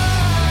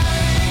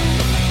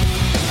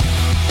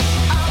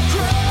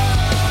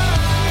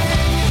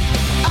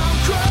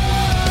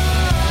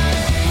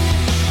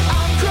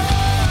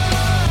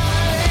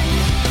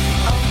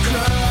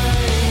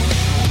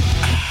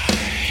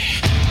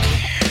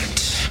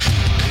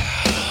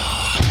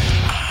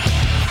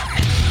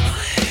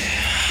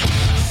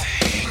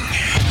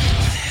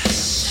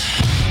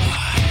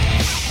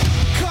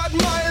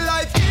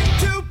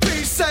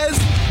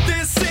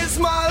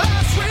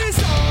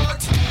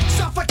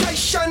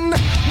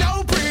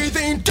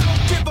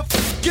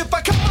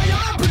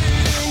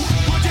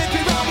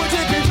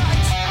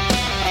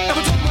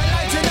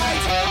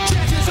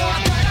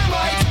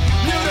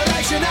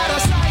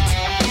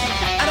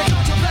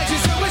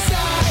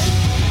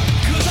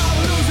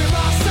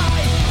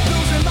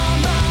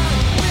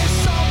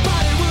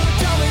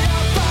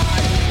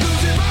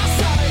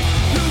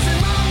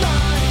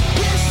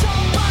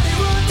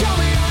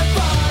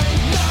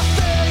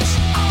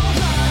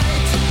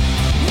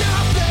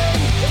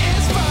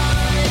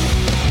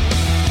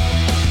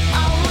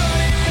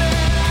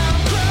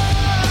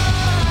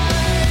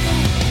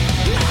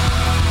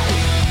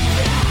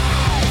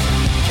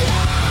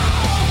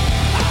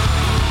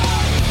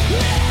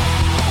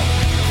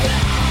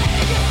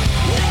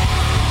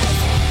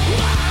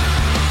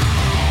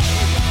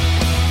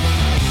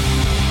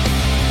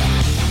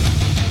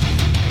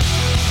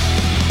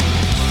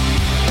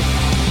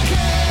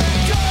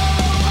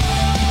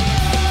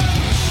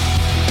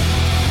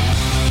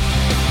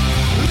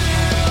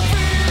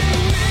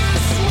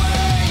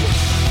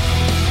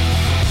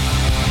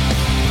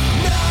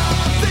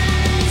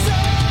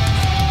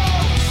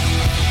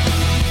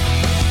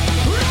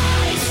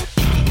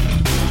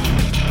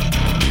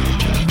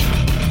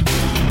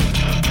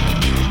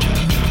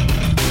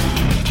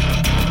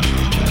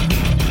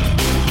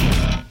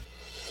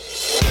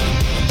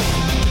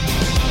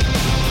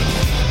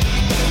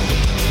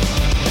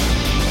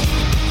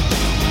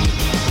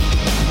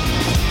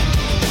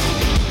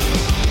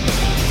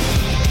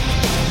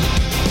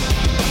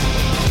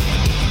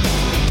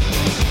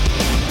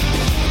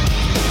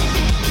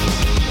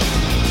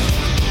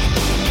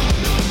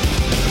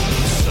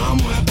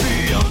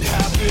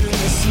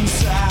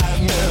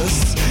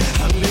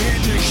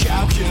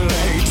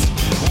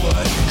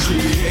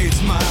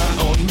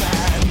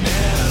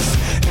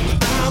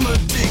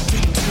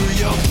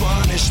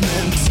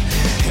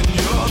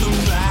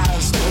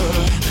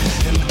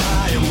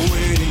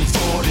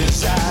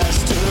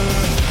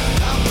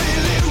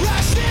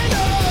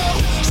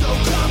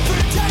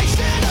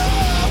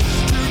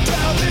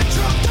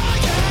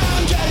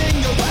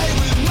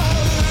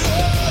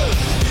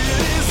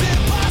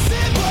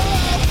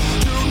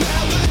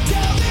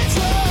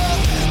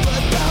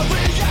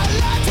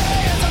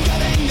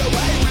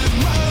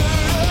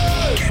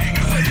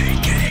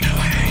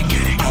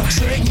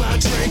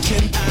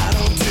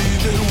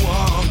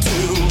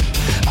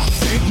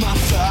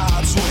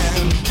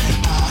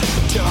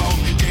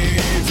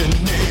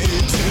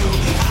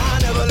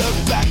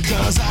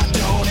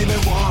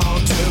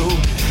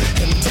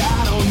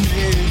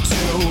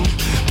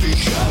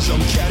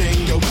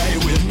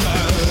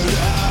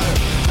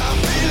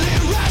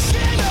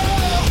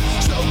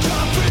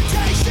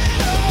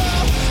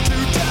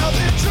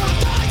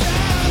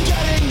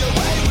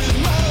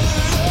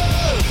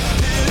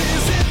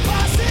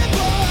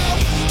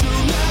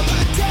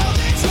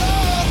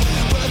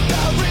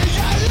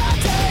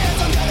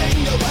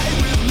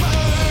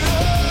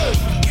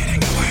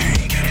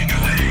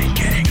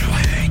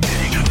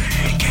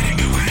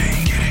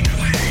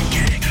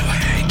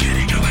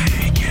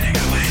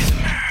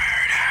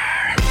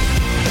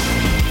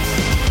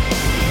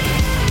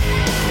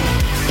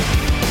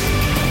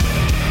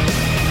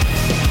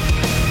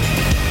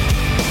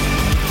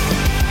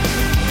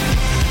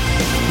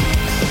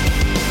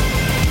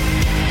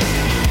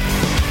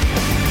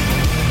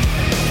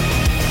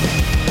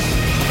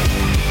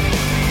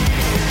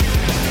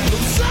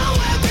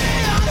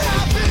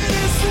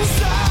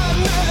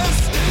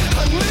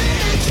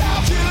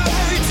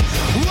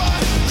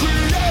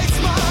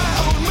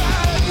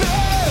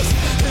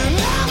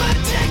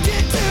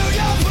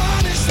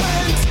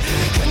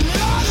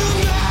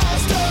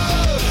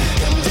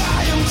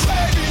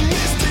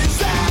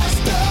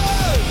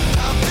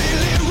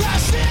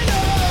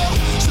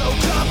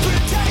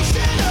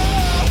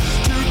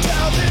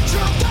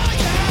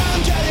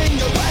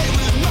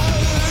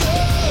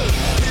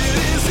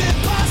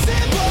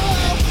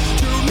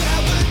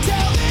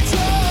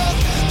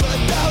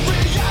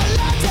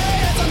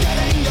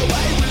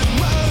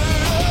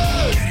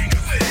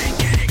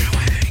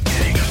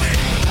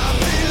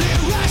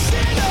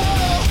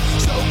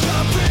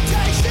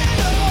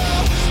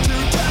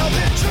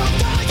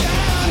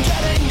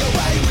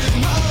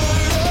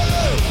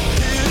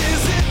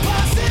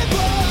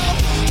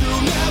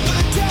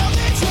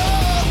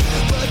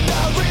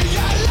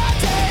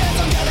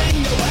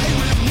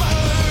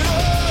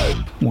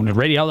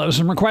 Radio. That was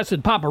some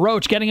requested Papa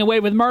Roach, Getting Away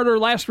with Murder,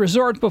 Last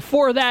Resort.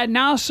 Before that,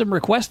 now some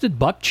requested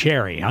Buck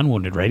Cherry on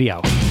Wounded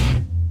Radio.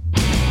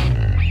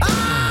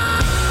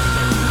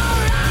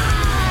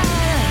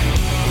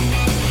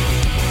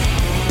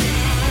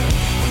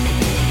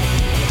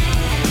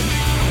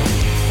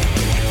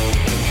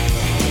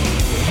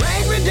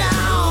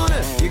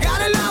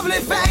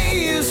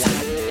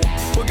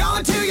 We're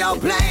going to your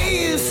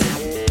place,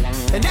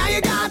 and now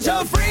you got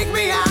to freak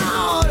me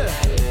out.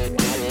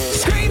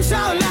 Scream so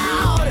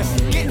loud,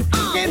 getting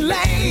fucking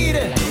laid.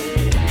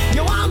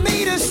 You want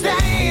me to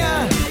stay,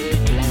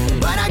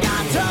 but I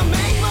got to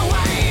make my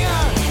way.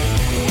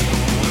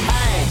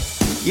 Hey,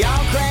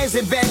 you're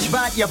crazy bitch,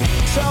 but you're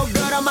so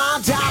good I'm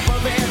on top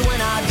of it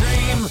when I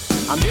dream.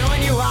 I'm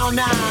doing you all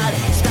night,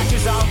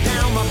 scratches all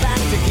down my back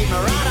to keep me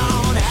right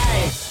on.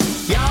 Hey,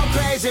 you're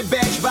crazy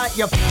bitch, but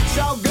you're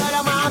so good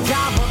I'm on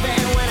top of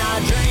it when I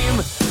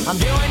dream. I'm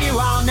doing you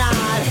all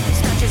night,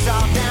 scratches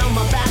all down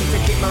my back to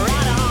keep me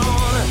right on.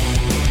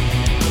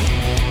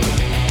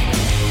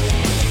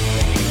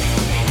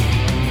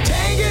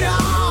 Take it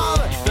all,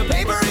 the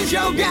paper is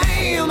your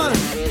game.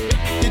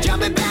 You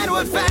jump in bed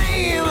with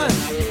fame,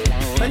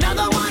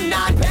 another one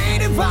not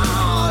paid in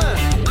full.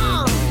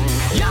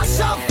 You're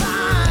so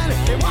fine,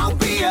 it won't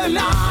be a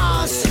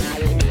loss.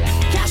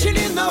 Cashing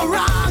in the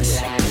rocks,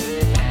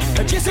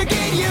 just to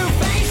get you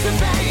face to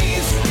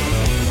face.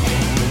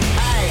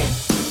 Hey,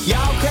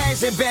 you're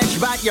crazy bitch,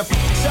 but you're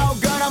so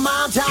good I'm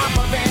on top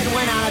of it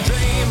when I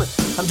dream.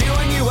 I'm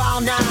doing you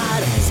all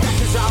night,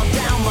 scratches all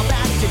down my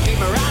back to keep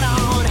me right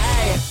on.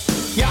 Hey,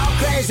 you're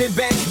crazy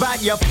bitch,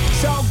 but you're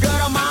so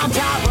good I'm on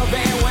top of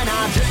it when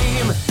I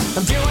dream.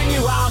 I'm doing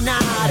you all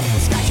night,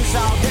 scratches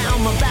all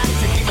down my back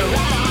to keep me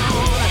right on.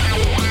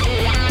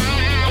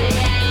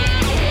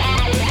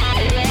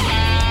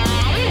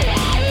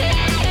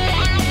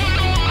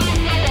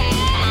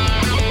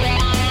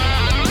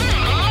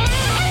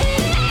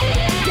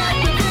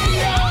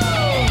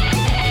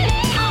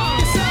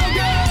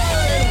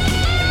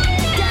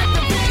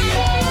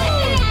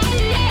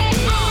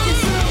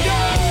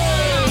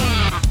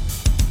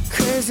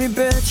 Crazy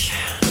bitch,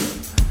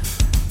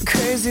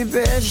 crazy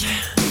bitch,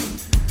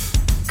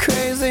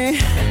 crazy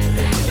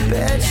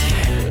bitch.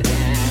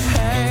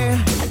 Hey,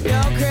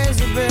 you're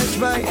crazy bitch,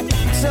 but you're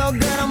so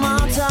good I'm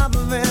on top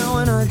of it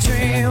when I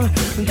dream.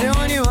 I'm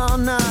doing you all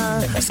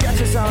night,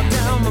 scratches all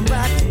down my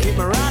back to keep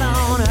me right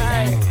on.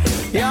 Hey,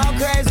 you're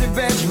crazy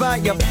bitch,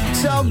 but you're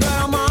so good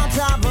I'm on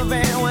top of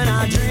it when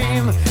I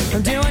dream.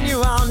 I'm doing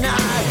you all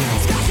night,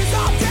 scratches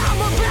all down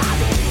my back.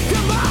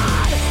 Come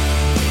on,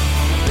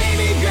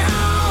 baby girl.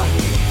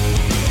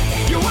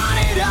 You want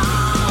it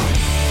all.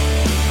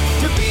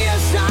 To be a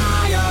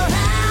star, you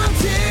have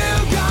to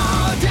go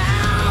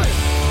down.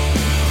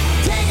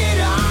 Take it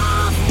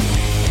off.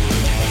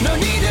 No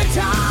need to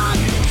talk.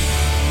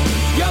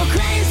 You're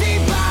crazy,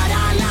 but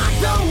I like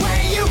the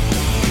way you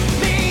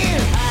be.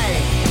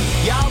 Hey,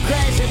 you're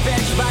crazy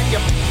bitch, but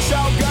you're so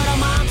good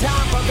I'm on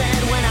top of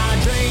it when I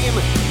dream.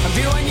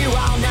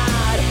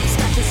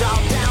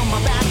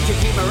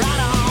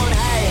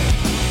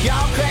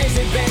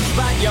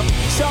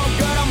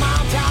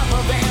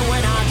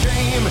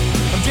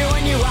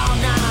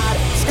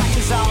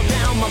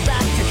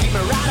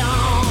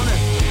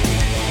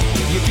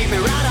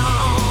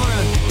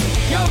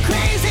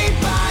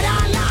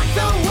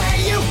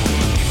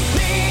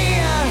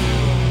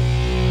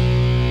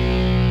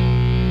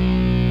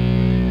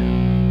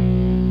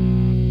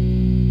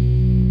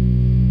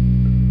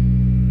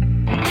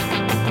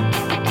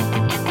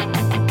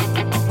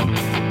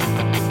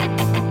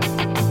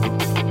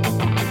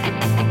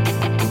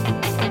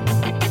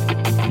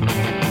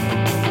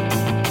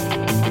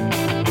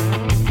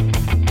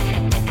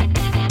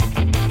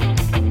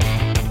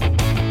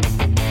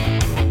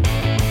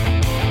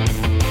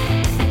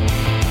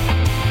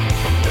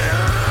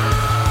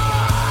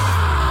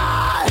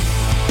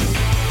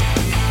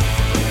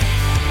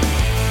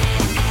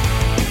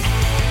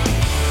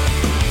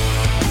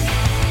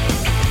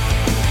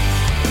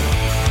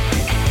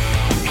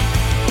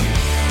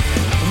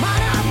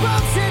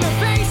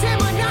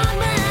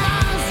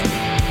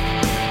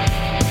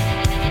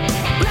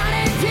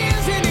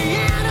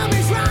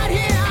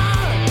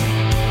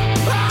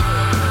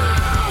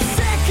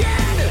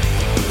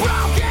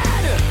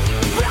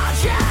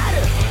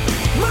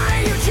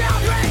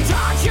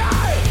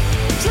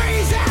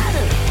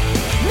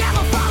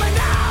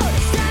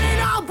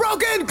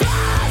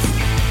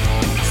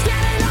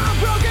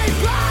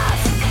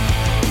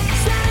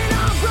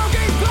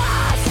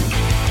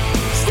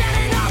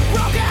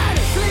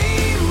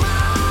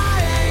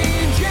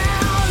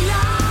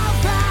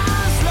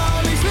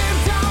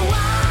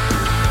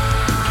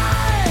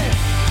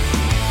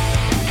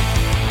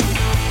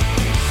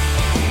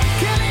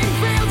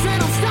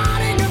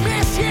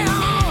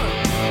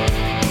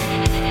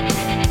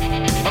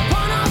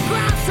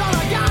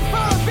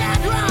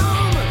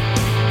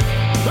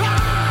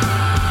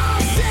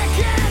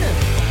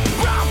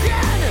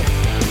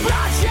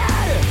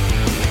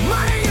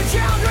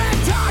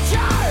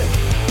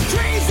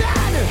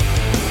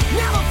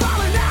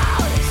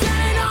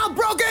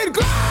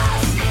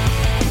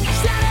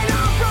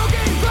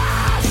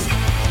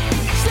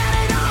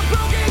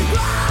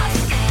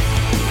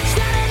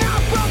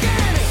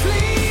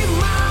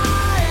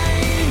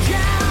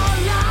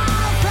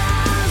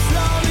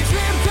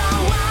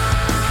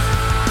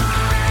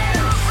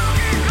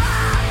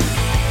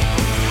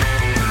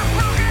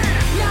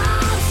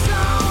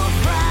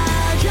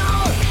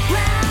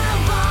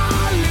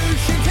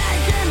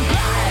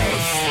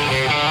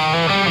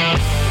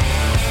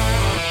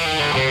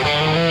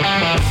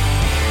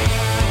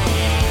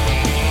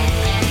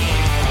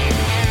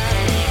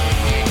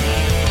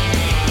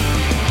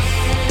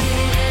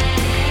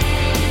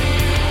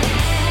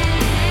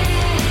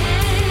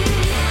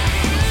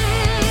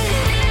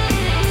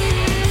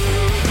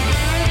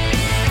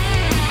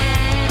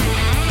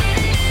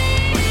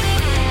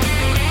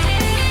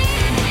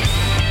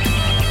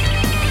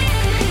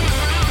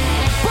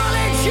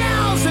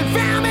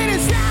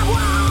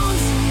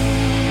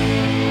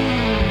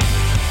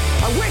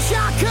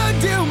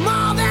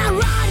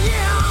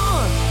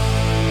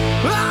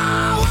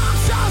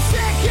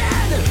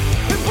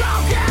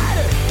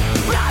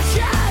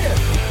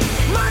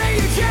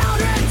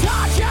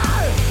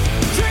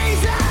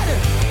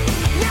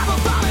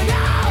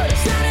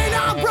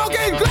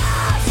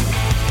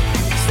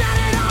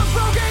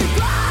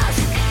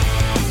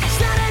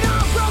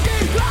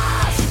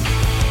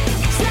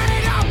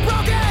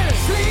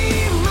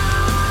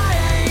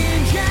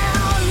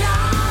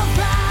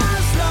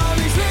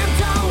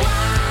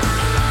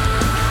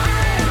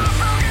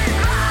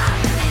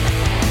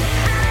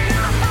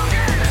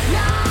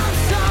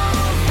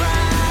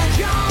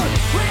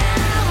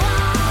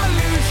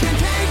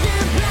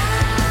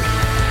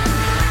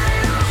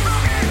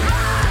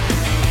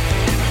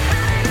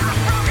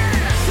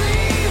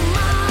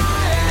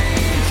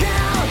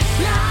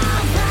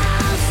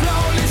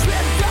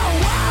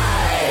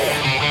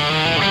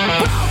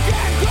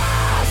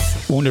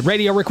 Wounded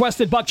Radio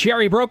requested Buck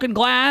Cherry, Broken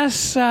Glass.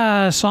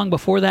 Song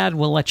before that,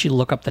 we'll let you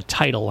look up the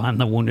title on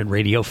the Wounded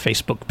Radio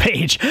Facebook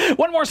page.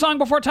 One more song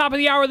before top of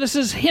the hour. This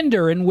is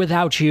Hinder and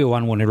Without You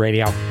on Wounded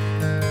Radio.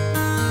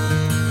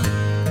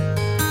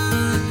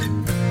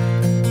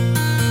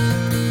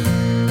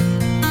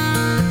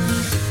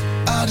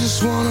 I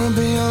just wanna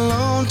be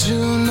alone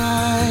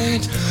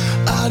tonight.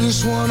 I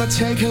just wanna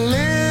take a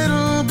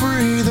little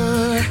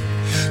breather.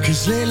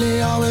 'Cause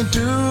lately all we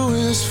do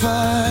is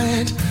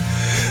fight.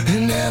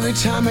 And every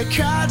time it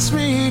cuts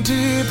me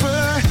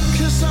deeper.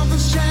 'Cause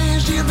something's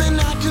changed, you've been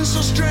acting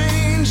so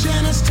strange.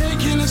 And it's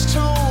taking its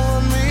toll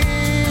on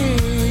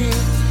me.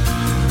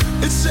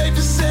 It's safe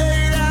to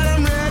say that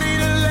I'm ready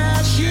to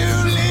let you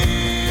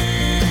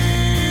leave.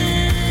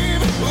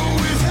 But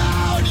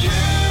without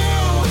you,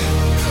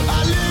 I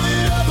live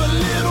it up a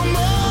little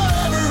more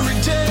every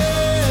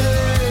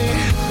day.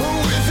 But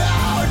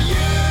without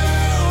you,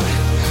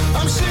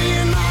 I'm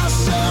seeing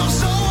myself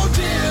so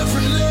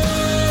differently.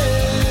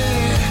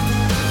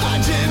 I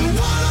didn't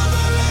wanna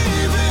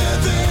believe it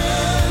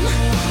then,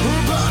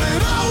 but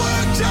it all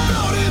worked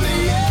out in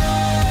the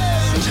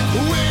end.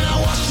 When I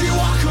watched you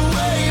walk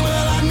away,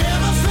 well, I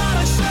never thought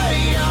I'd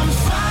say I'm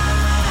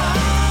fine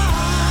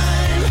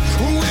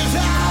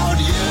without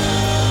you.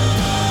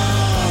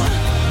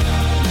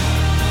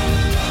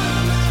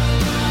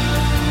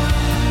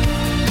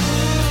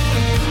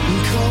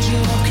 Called you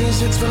up 'cause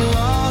it's been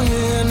long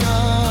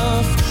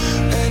enough,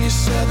 and you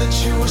said that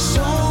you were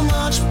so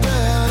much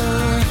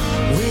better.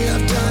 We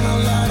have done a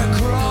lot of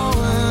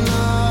growing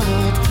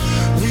up.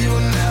 We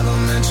were never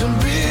meant to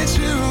be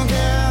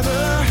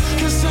together.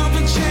 'Cause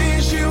something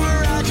changed, you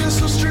were acting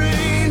so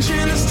strange,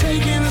 and it's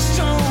taking its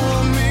toll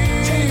on me.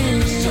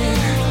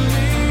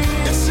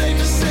 It's safe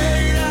to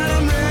say that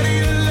I'm ready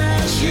to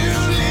let you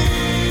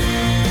leave.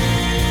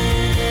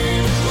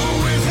 But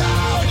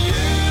without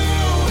you,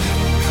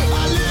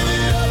 I live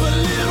it up a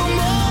little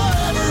more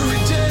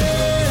every day.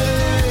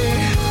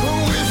 But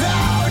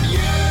without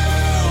you,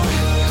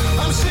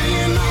 I'm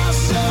seeing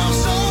myself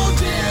so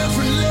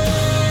differently.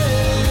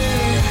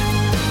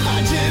 I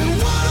didn't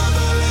wanna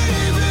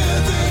believe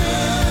it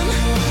then,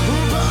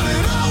 but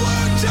it all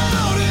worked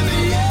out in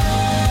the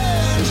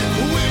end.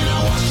 When I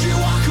watched you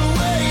walk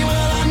away,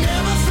 well, I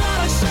never thought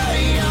I'd say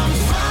I'm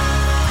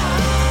fine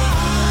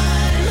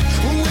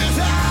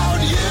without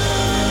you.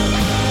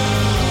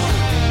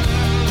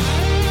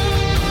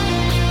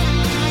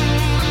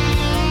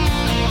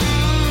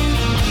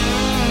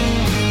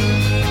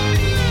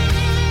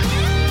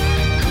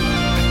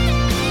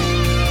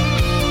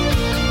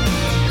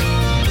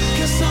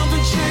 Cause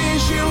something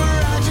changed, you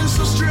were acting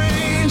so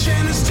strange,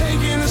 and it's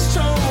taking its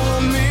toll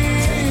on me.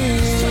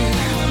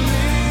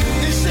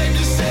 It's safe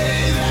to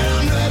say that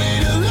I'm ready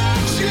to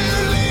let you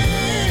leave.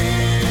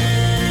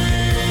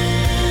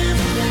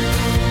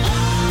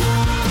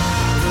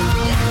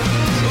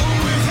 But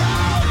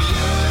without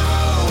you,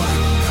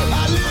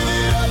 I live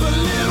it up a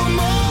little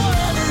more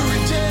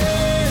every day.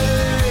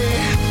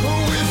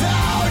 But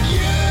without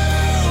you,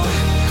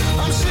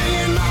 I'm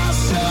seeing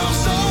myself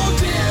so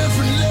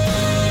differently.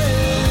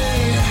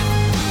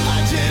 I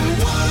didn't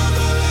wanna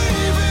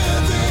believe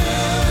it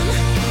then,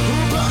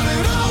 but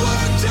it all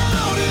worked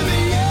out in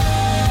the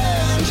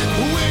end.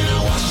 When I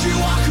watched you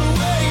walk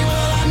away,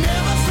 well, I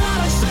never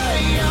thought I'd say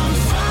I'm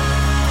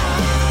fine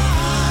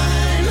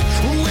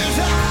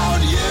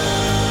without you.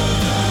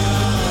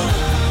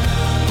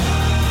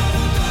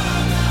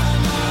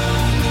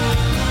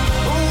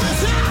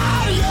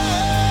 Without you.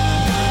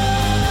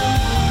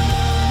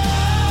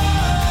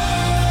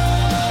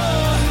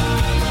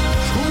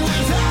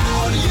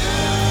 Without you.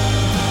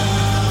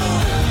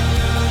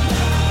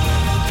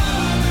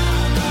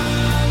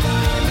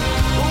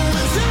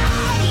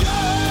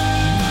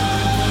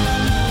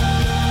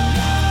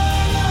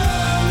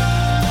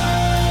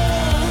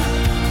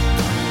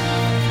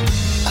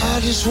 I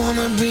just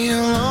wanna be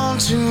alone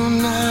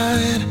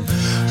tonight.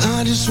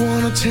 I just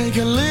wanna take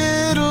a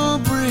little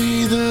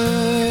breather.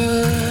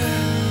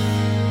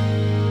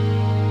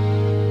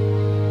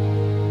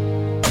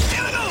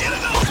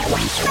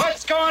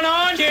 What's going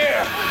on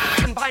here?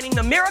 Combining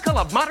the miracle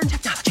of modern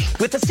technology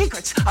with the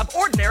secrets of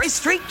ordinary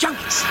street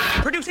junkies.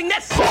 Producing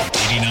this.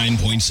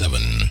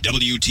 89.7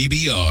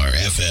 WTBR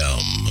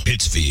FM,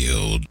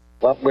 Pittsfield.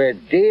 What we're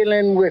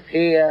dealing with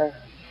here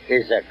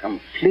is a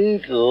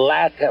complete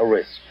lack of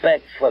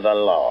respect for the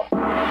law.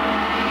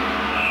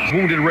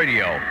 Wounded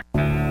Radio.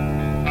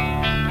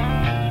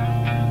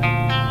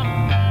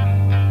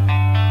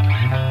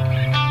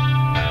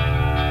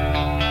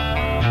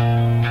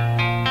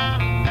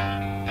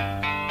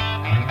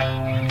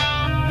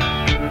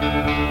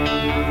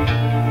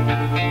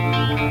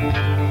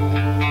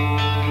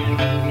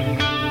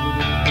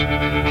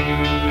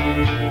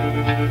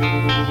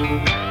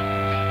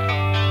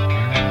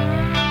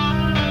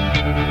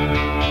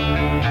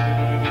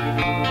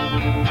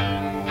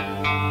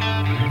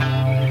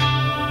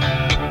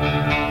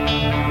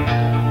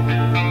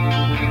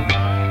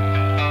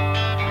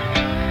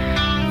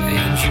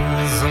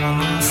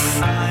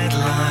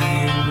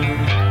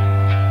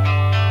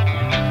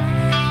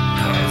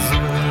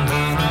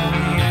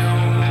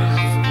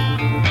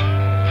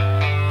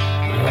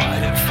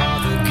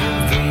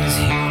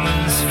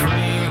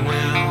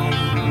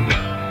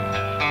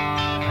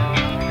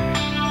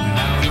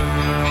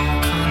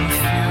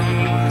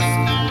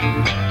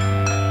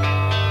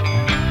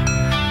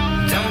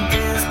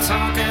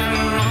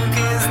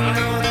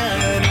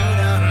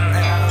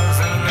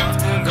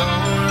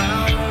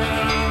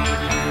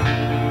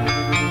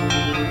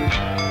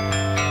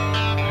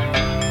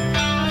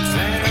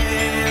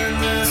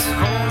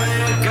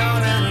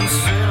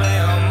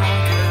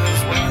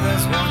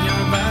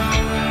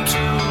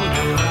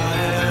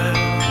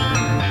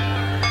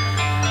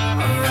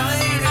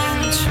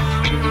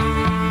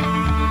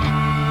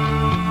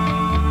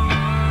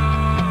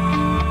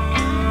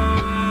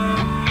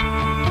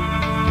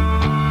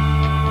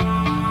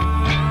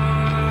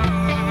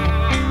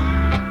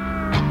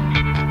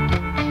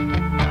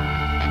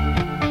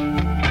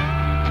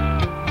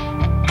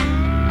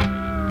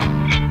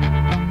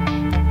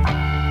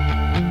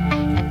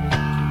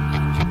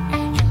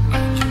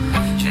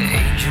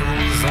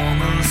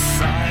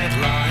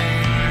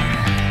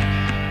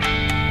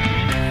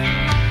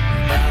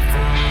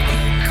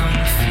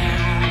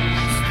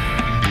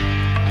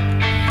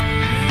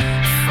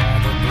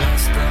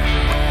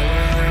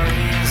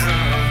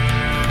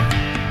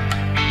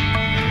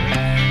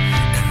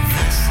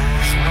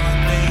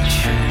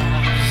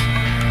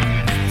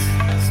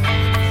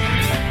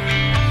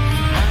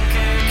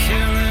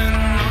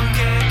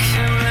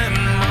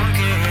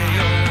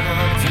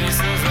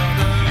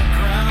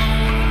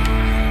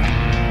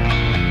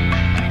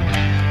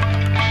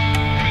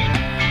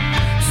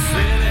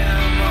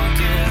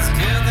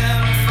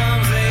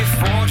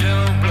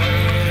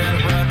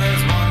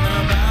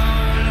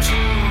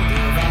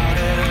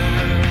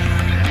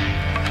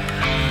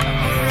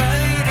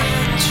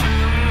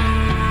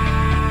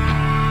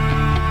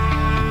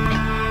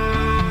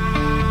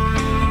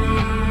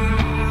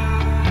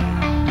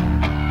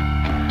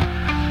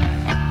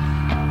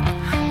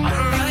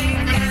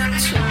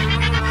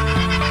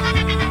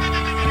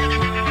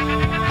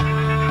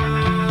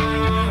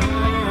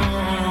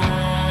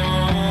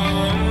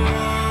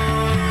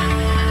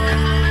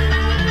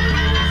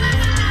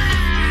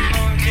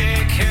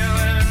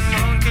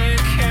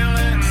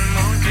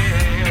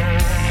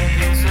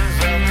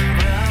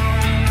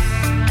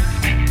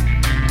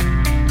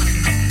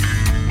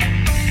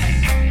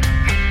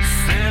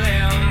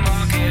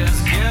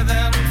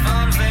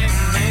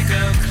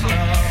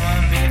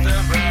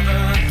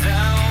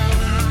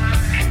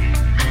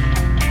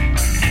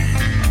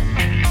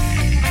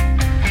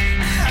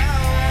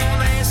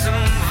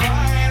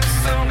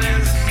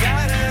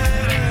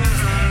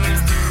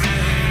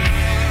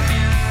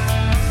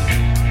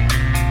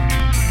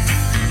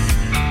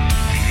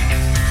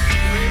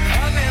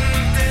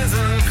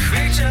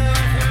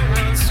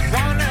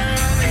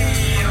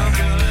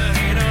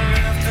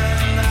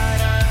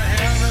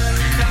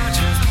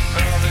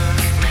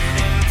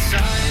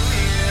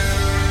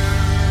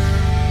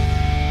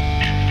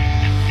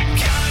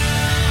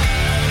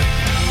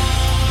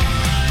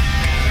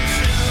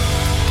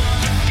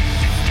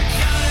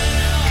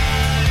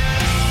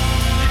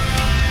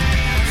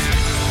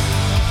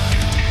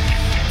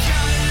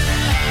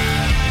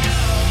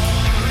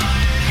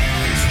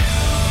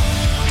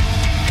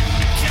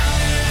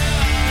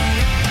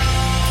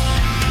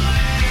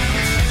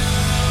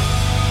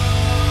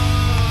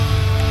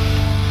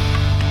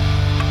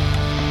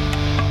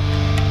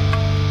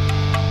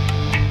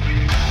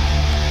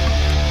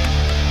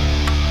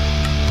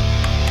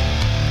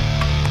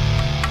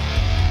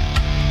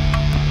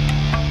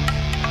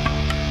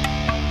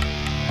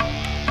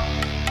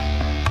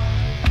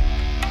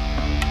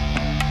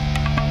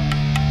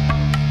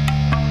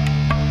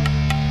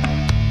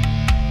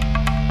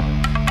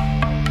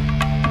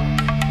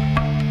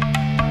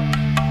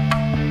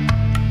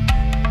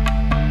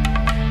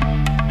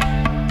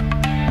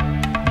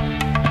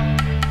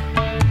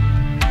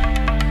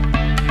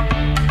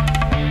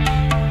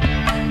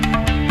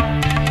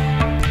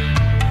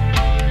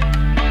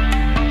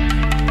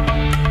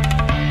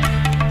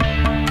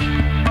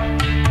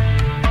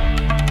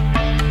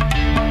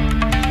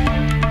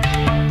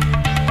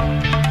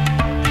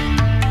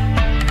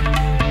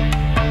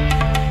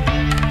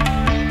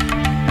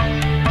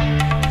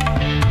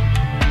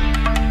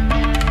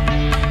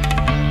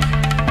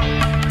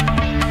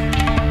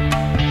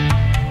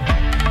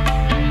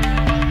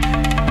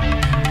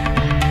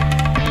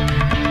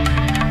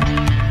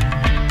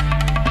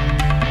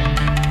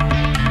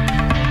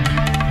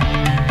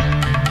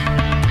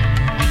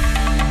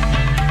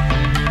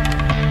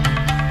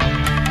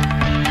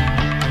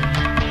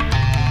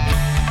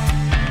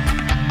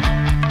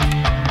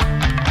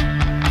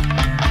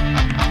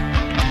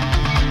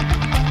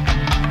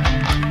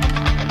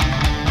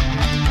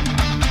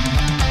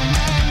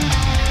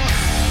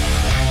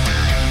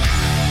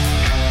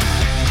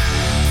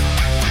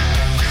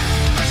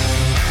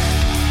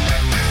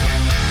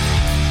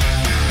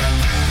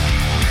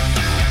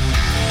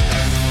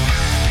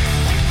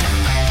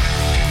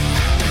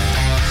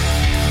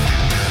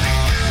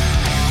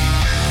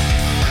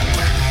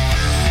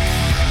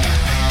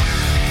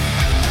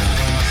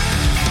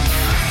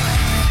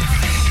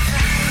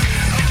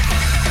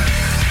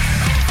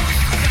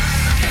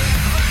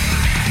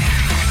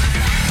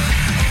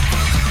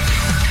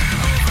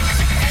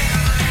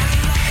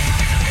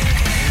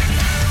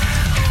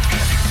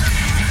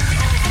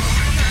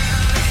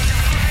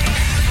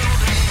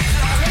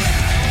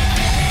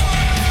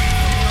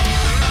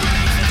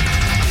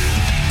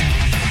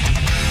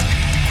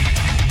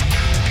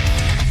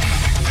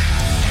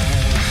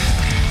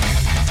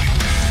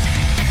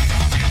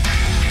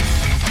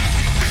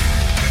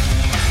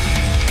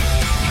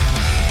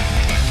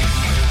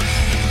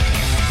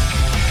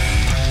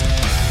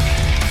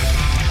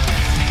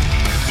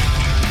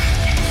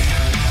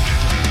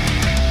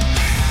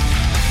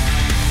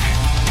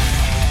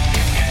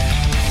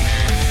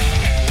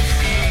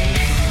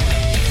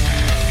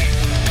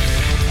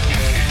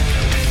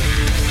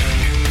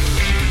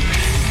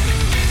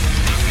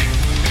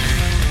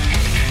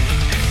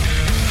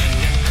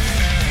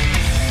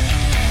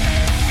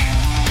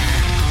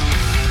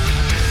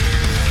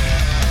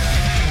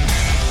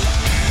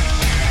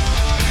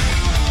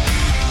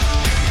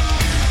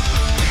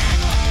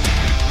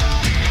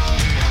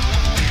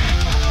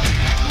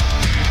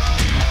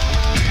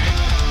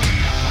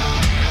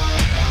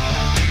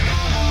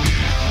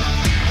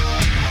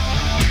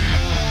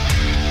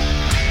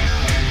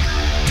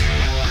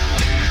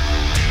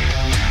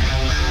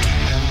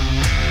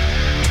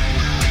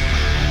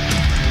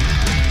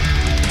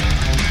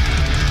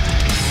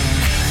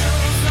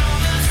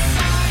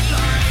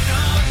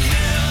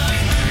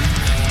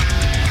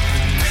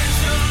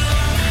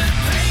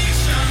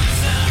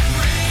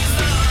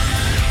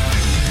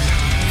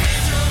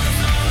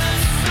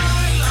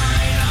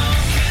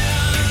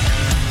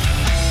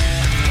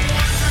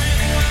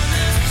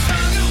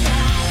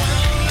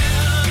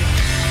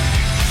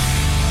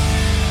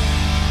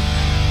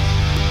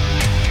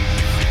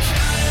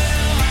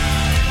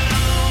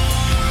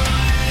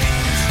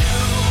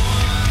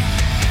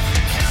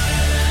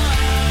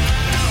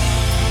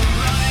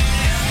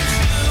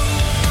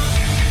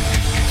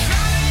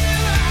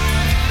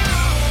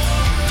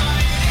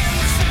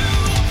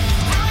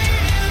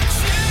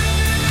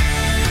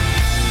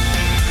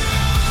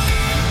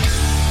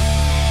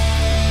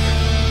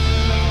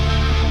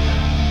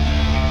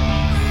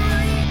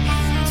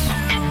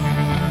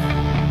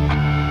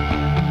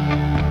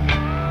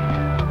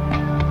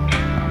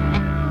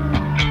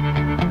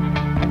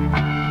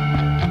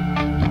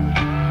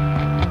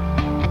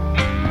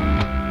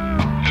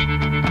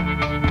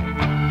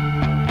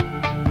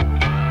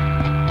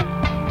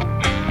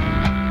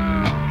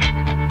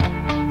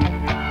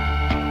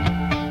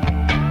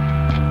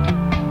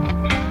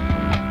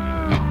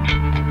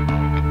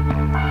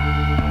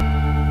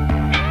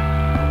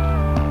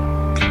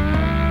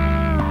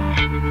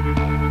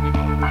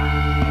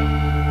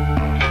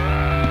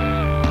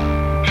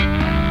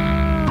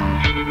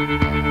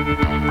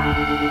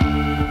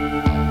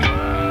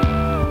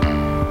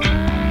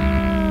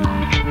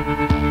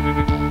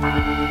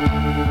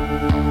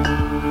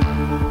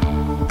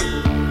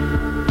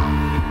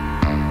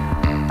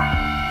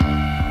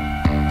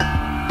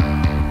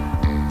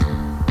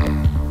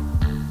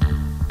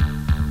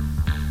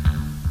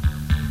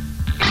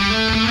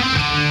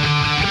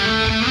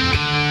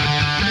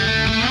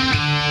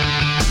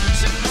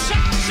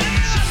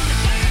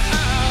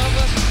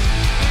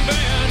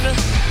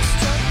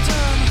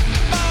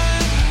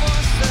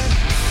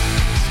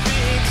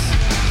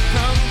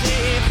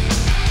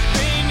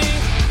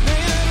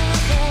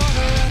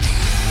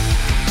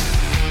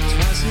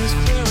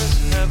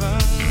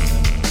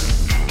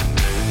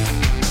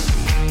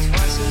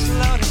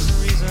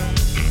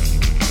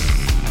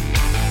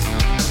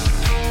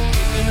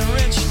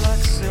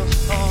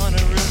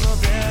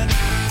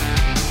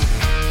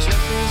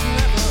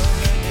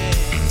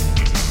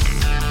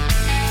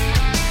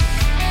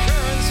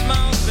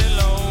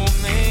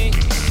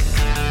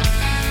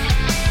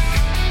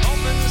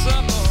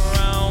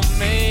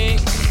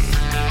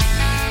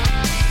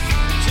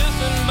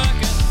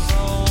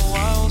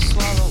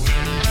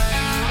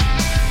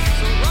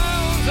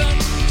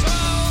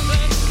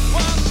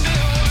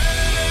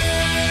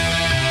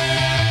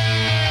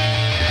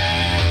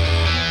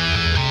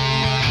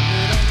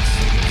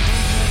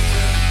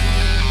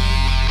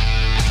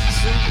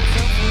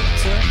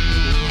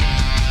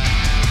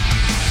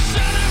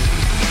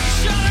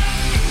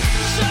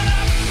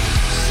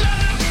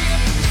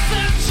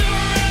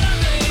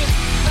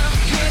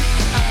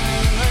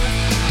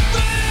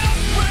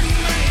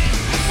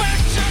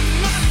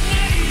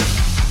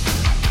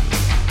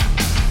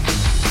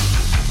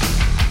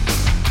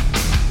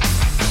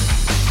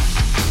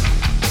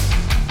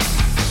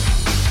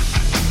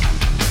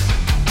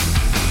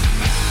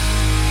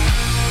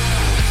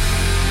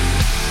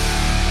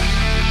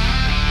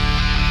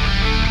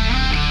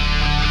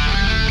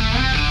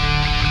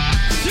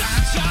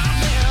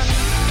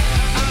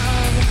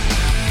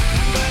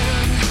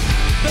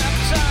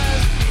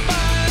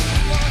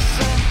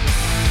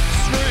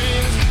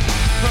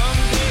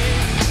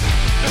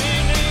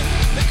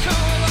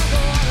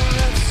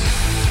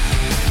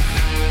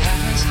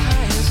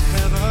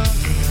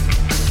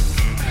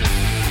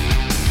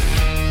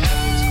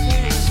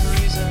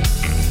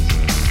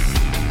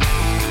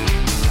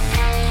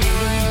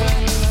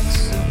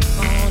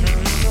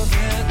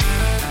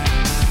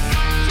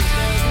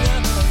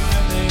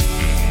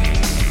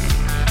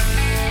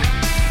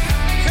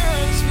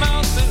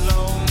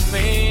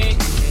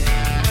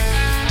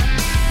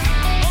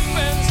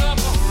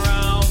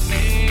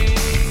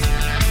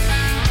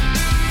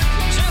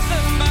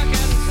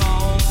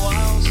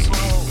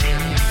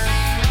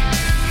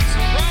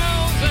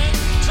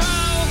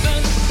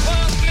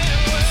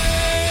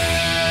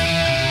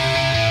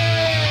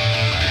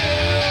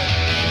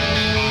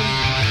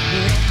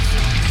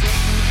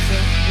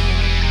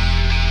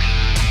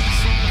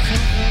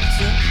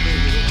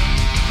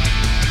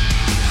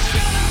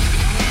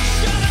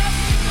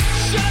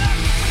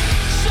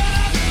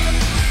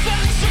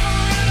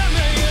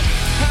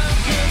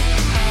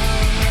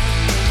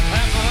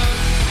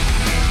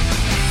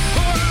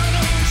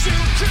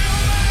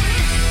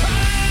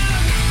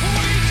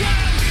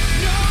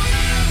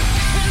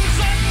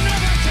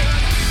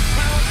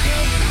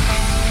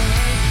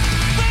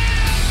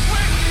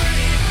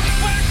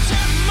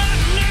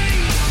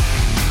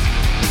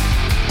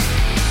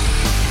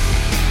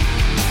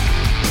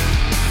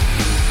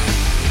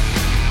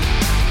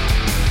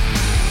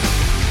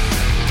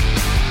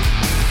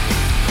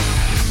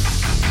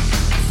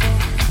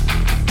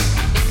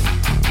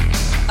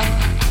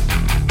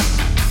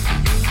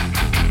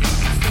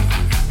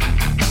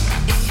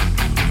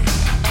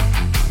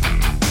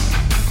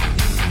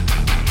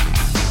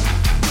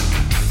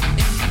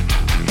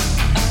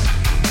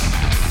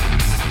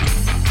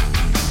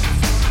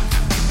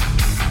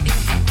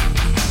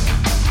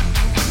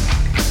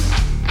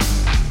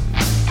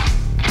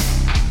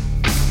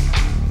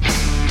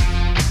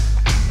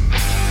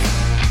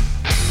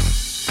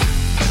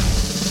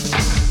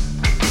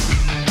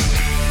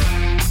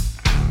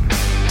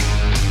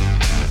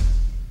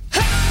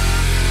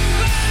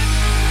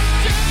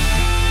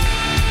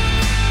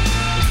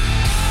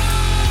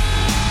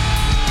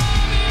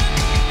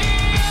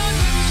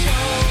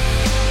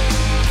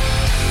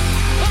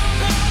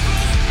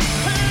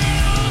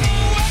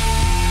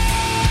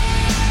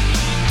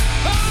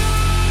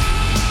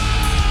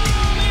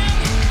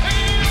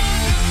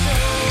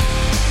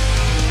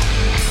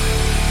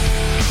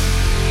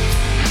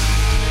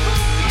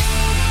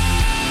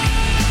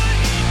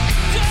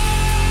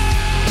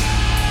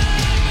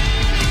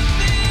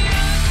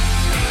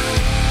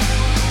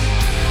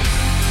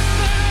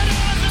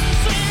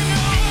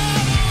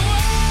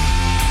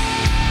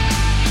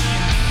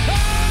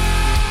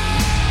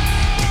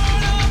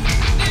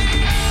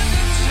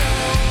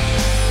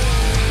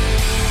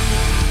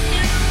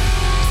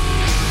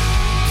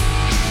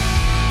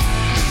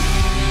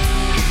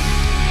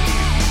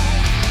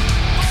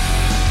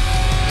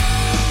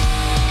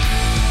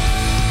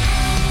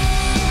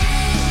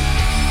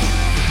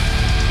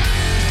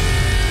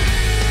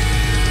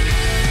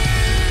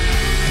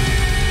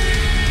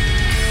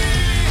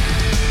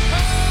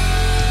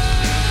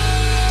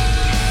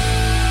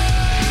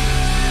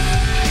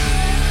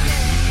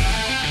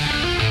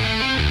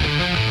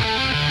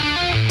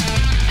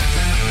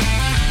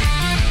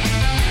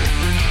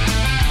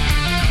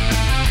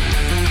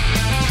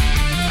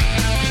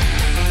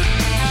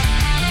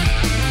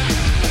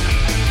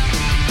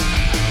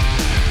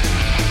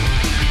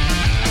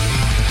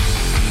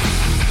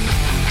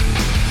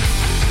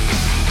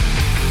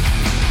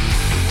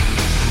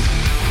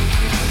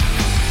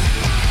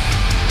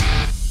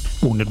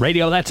 Wounded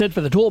Radio. That's it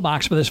for the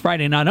Toolbox for this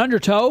Friday night.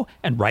 Undertow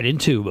and Right in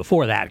Two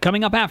before that.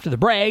 Coming up after the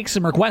break,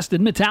 some requested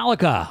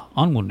Metallica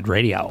on Wounded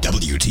Radio.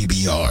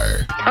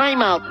 WTBR.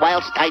 Time out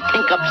whilst I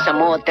think up some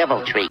more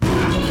deviltry.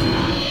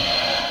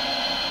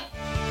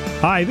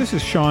 Hi, this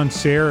is Sean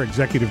Sayre,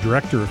 Executive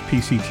Director of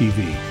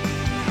PCTV.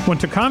 When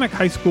Taconic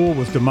High School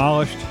was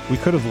demolished, we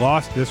could have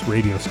lost this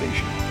radio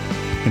station.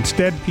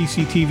 Instead,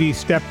 PCTV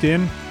stepped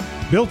in,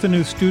 built a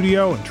new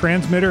studio and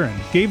transmitter,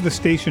 and gave the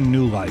station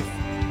new life.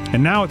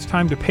 And now it's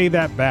time to pay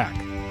that back.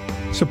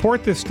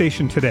 Support this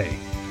station today.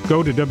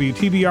 Go to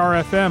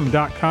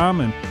WTBRFM.com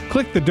and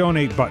click the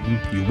donate button.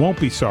 You won't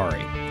be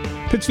sorry.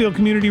 Pittsfield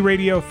Community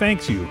Radio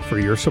thanks you for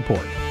your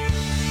support.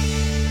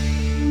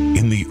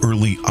 In the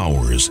early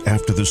hours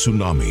after the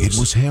tsunami, it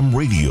was ham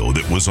radio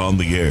that was on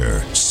the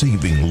air,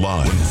 saving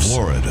lives. When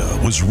Florida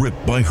was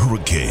ripped by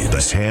hurricanes,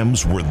 the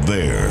hams were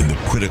there. In the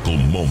critical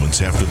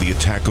moments after the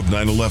attack of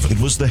 9/11, it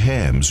was the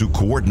hams who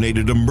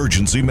coordinated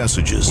emergency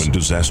messages. When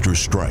disasters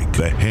strike,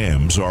 the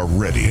hams are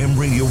ready. Ham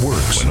radio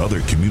works when other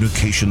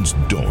communications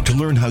don't. To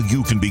learn how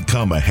you can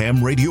become a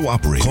ham radio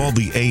operator, call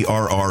the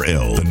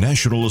ARRL, the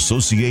National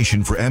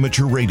Association for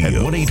Amateur Radio, at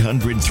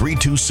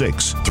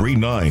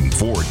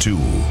 1-800-326-3942.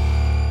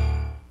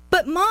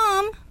 But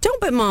Mom...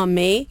 Don't but Mom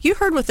me. You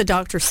heard what the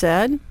doctor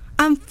said.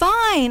 I'm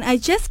fine. I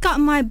just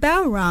got my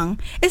bell rung.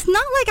 It's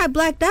not like I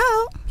blacked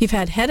out. You've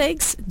had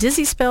headaches,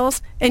 dizzy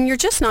spells, and you're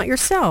just not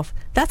yourself.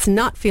 That's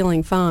not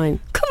feeling fine.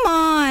 Come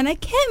on, I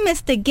can't miss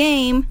the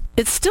game.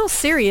 It's still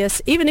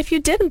serious, even if you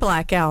didn't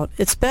black out.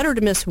 It's better to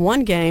miss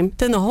one game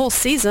than the whole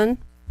season.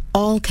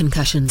 All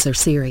concussions are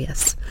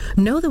serious.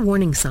 Know the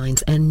warning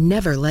signs and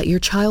never let your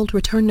child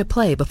return to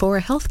play before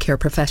a healthcare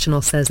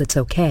professional says it's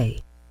okay.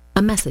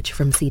 A message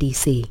from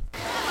CDC.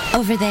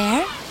 Over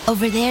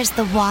there's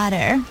the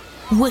water.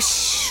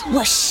 Whoosh,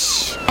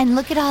 whoosh. And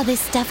look at all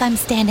this stuff I'm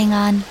standing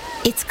on.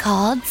 It's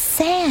called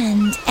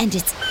sand, and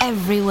it's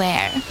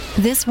everywhere.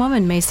 This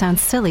woman may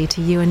sound silly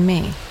to you and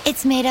me.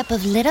 It's made up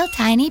of little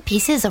tiny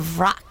pieces of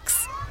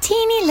rocks.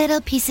 Teeny little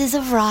pieces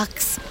of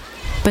rocks.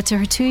 But to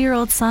her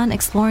 2-year-old son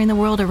exploring the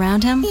world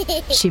around him,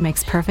 she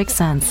makes perfect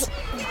sense.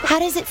 How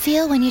does it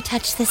feel when you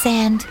touch the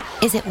sand?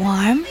 Is it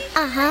warm?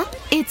 Uh-huh.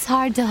 It's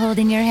hard to hold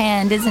in your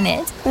hand, isn't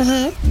it?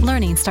 Mm-hmm.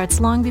 Learning starts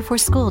long before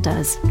school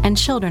does, and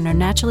children are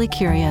naturally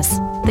curious.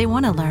 They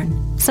want to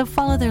learn, so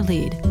follow their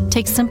lead.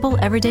 Take simple,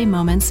 everyday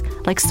moments,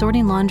 like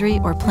sorting laundry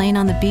or playing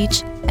on the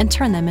beach, and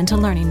turn them into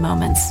learning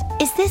moments.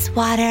 Is this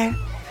water?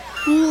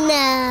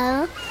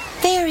 No.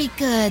 Very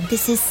good.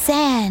 This is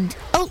sand.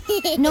 Oh,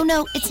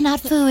 no, it's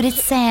not food.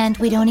 It's sand.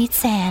 We don't eat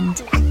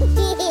sand.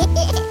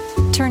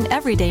 Turn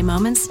everyday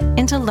moments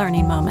into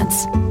learning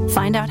moments.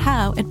 Find out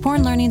how at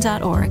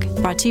bornlearning.org.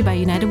 Brought to you by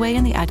United Way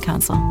and the Ad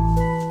Council.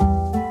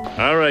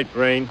 All right,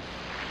 Brain.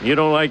 You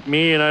don't like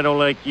me and I don't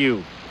like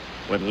you.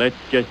 But let's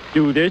just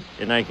do this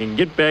and I can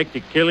get back to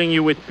killing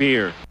you with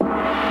beer.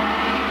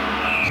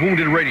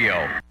 Wounded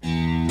Radio.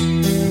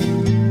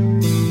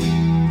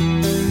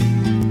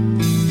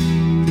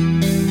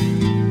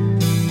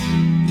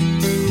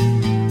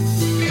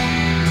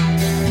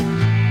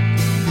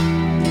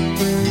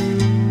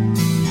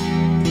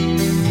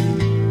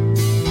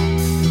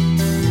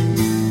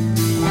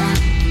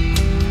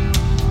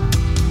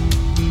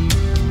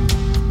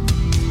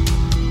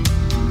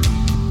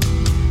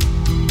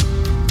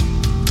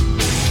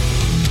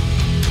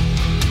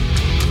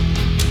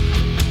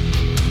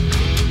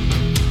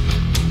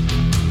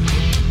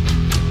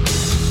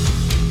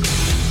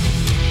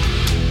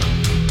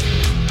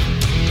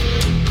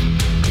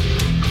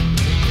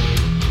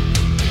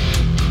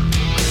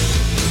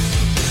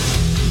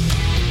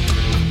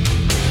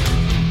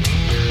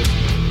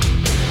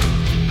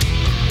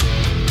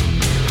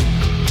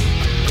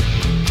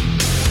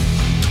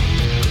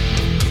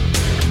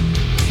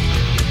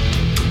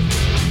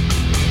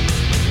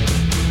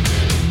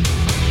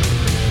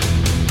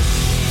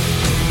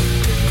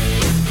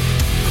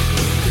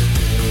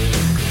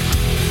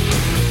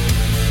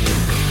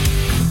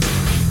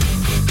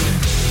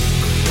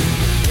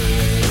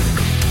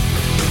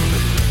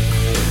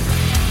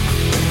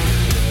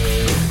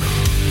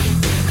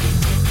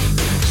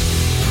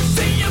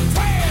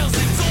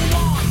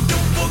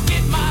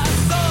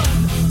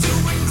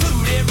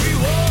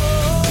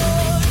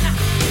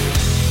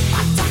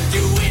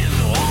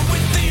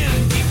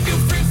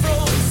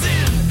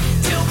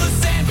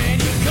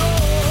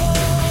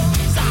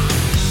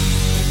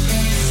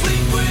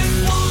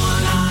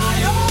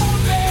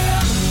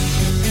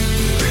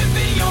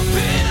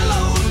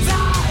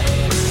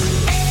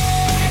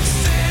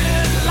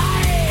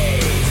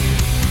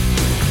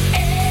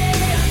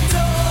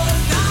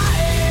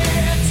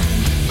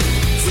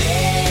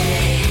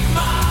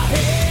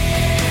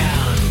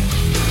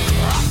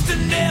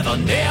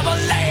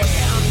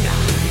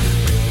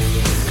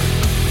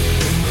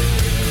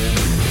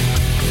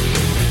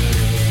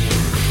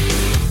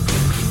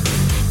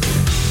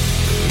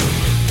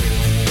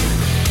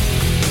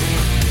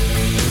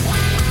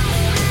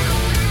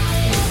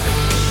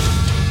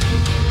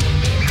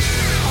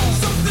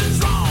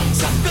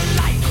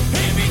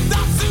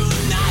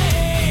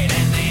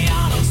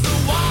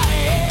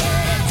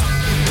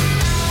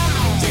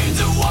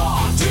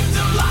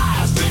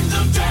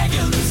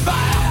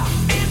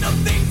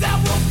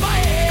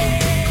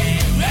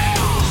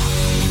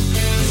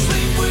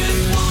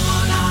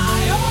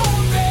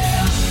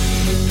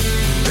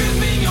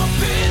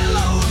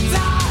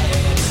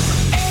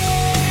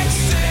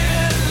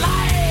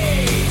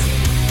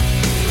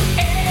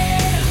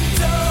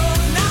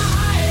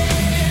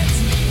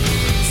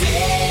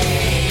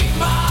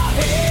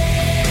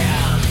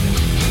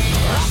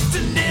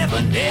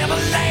 never, never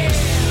land.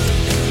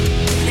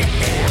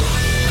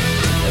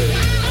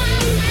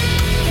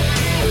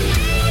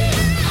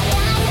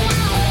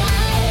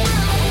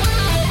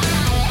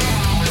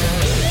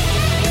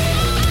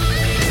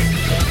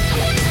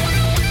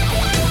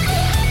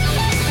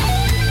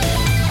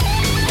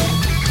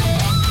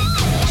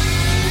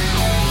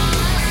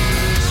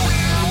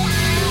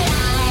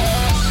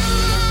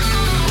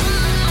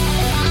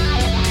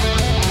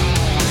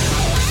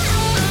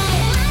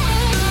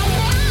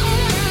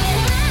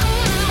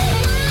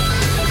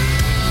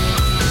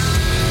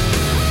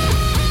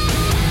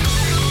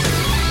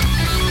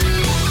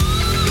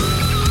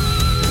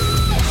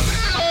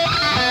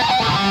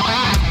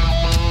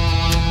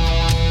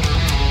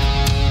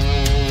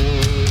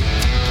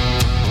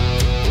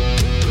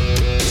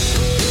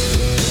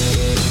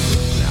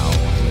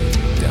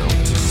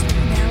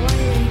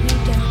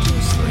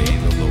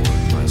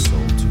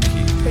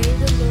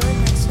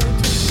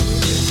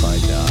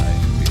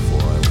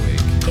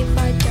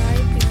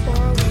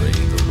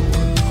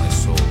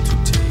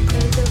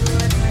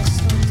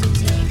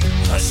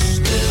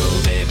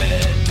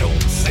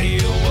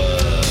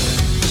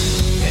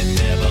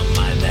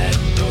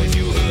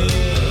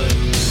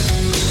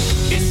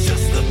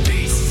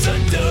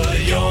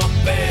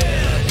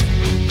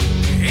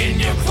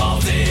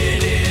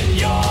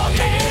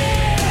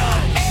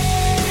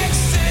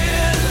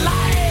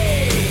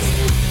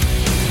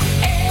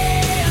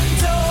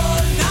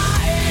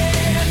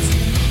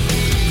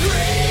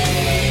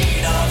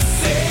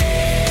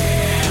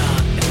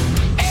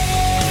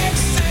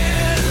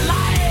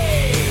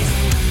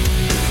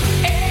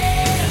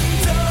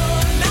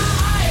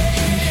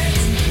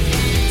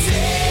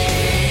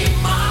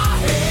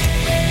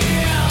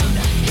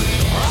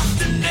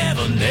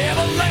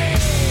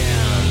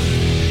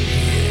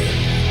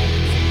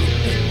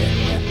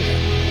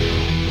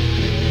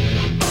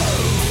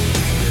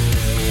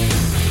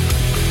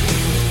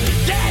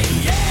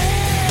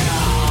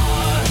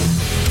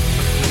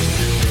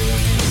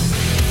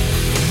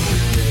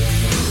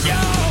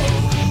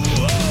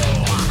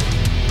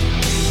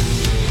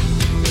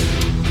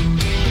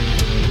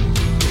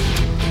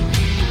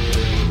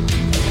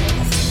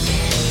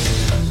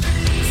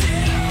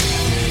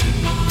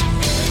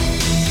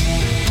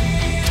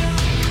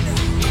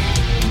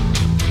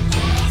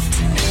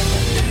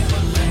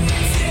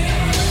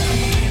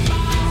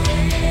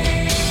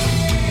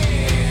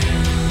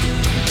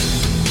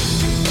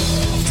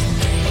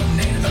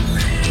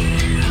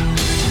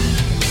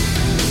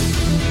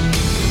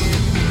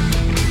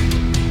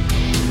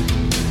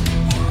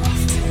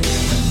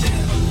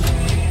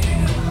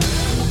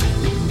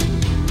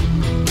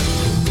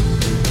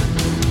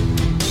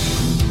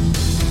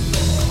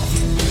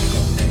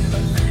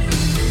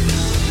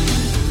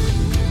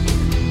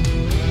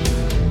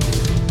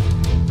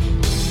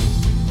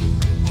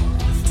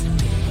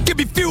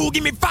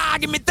 Give me fire,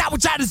 give me that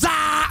which I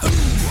desire.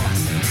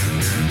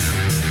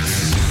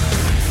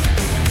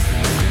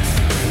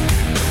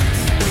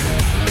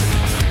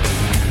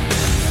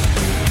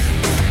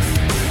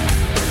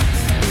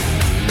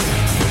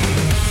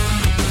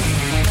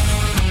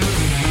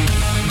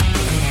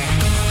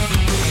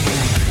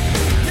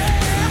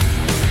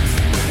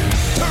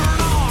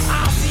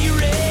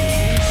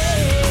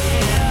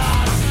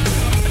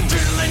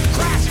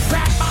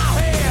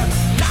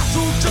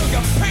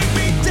 Paint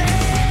me dead.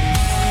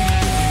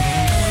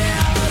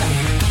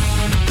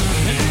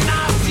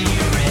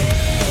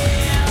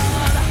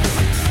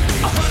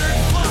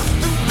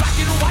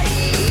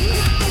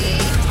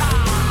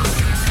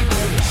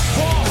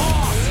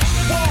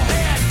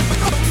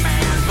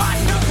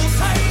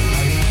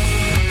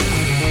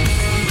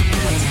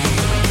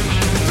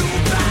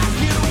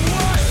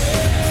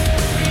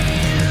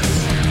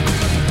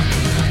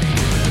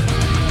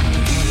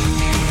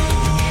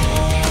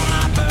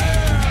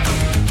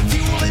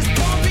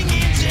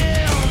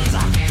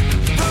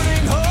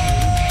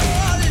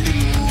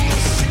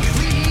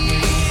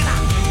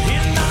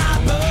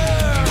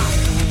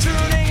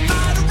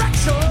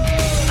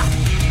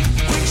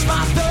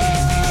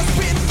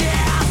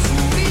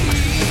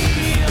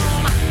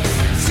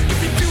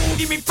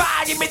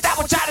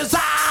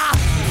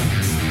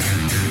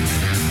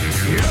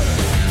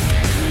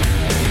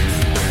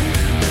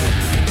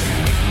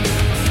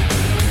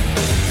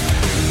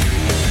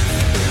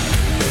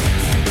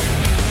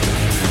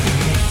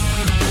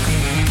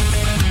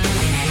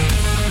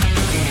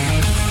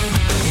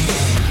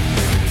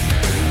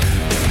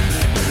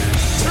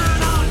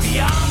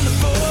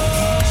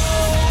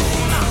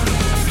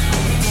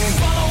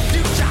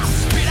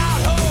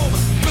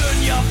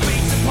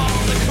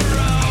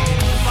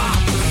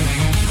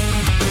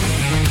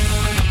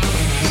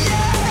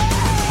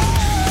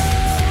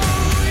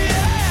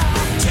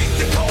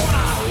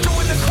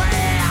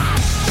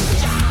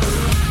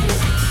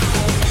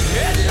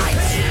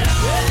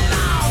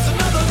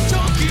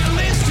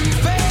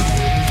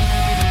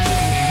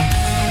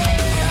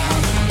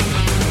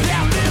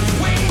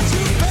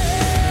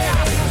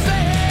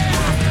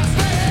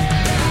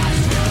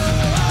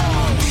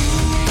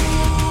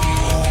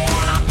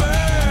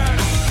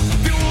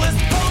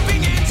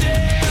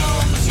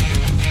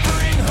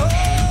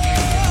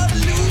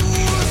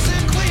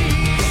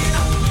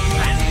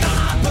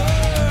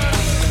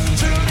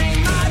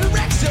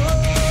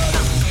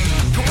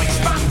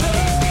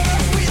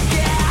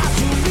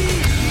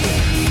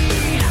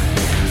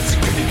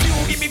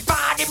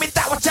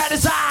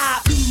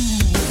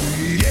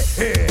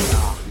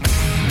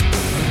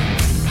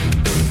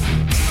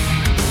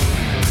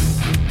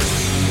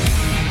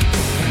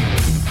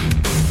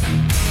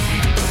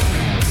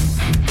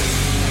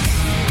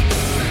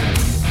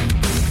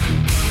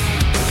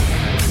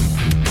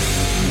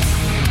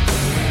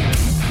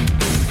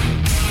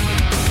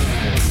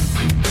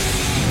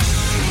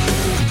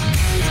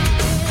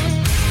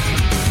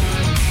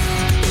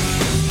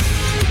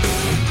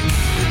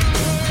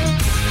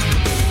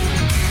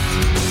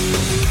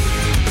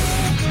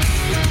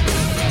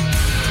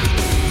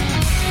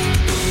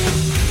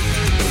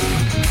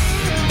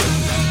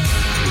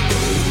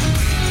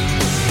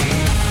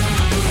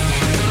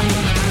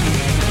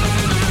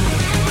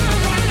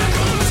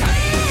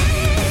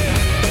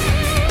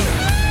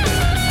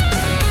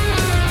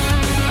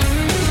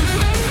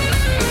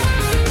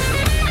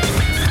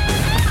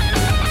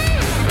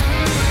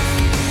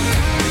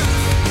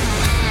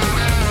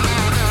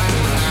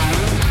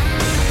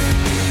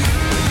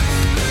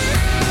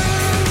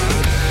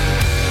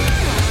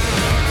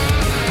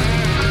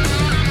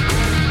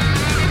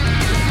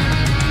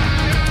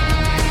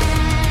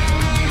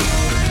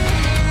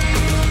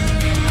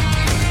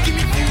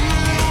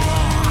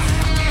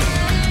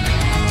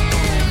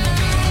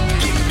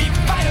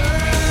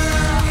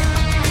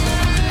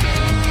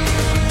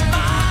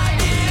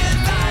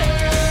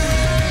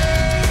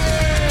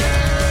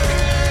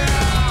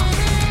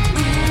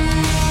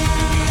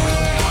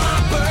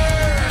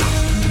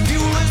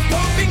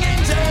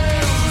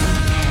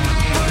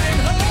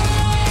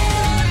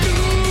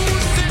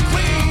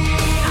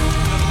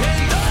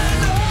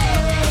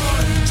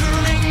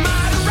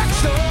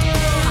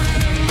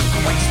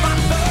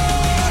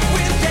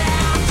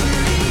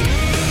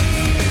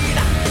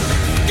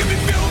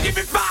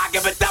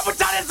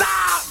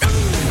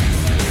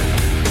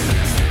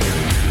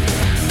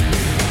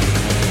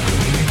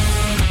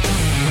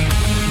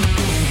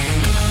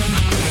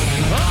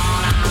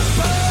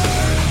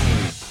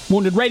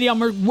 Wounded Radio.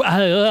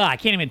 I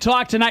can't even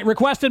talk tonight.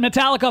 Requested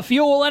Metallica,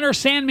 Fuel, Enter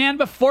Sandman.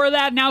 Before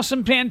that, now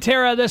some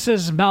Pantera. This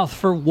is Mouth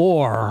for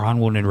War on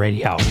Wounded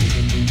Radio.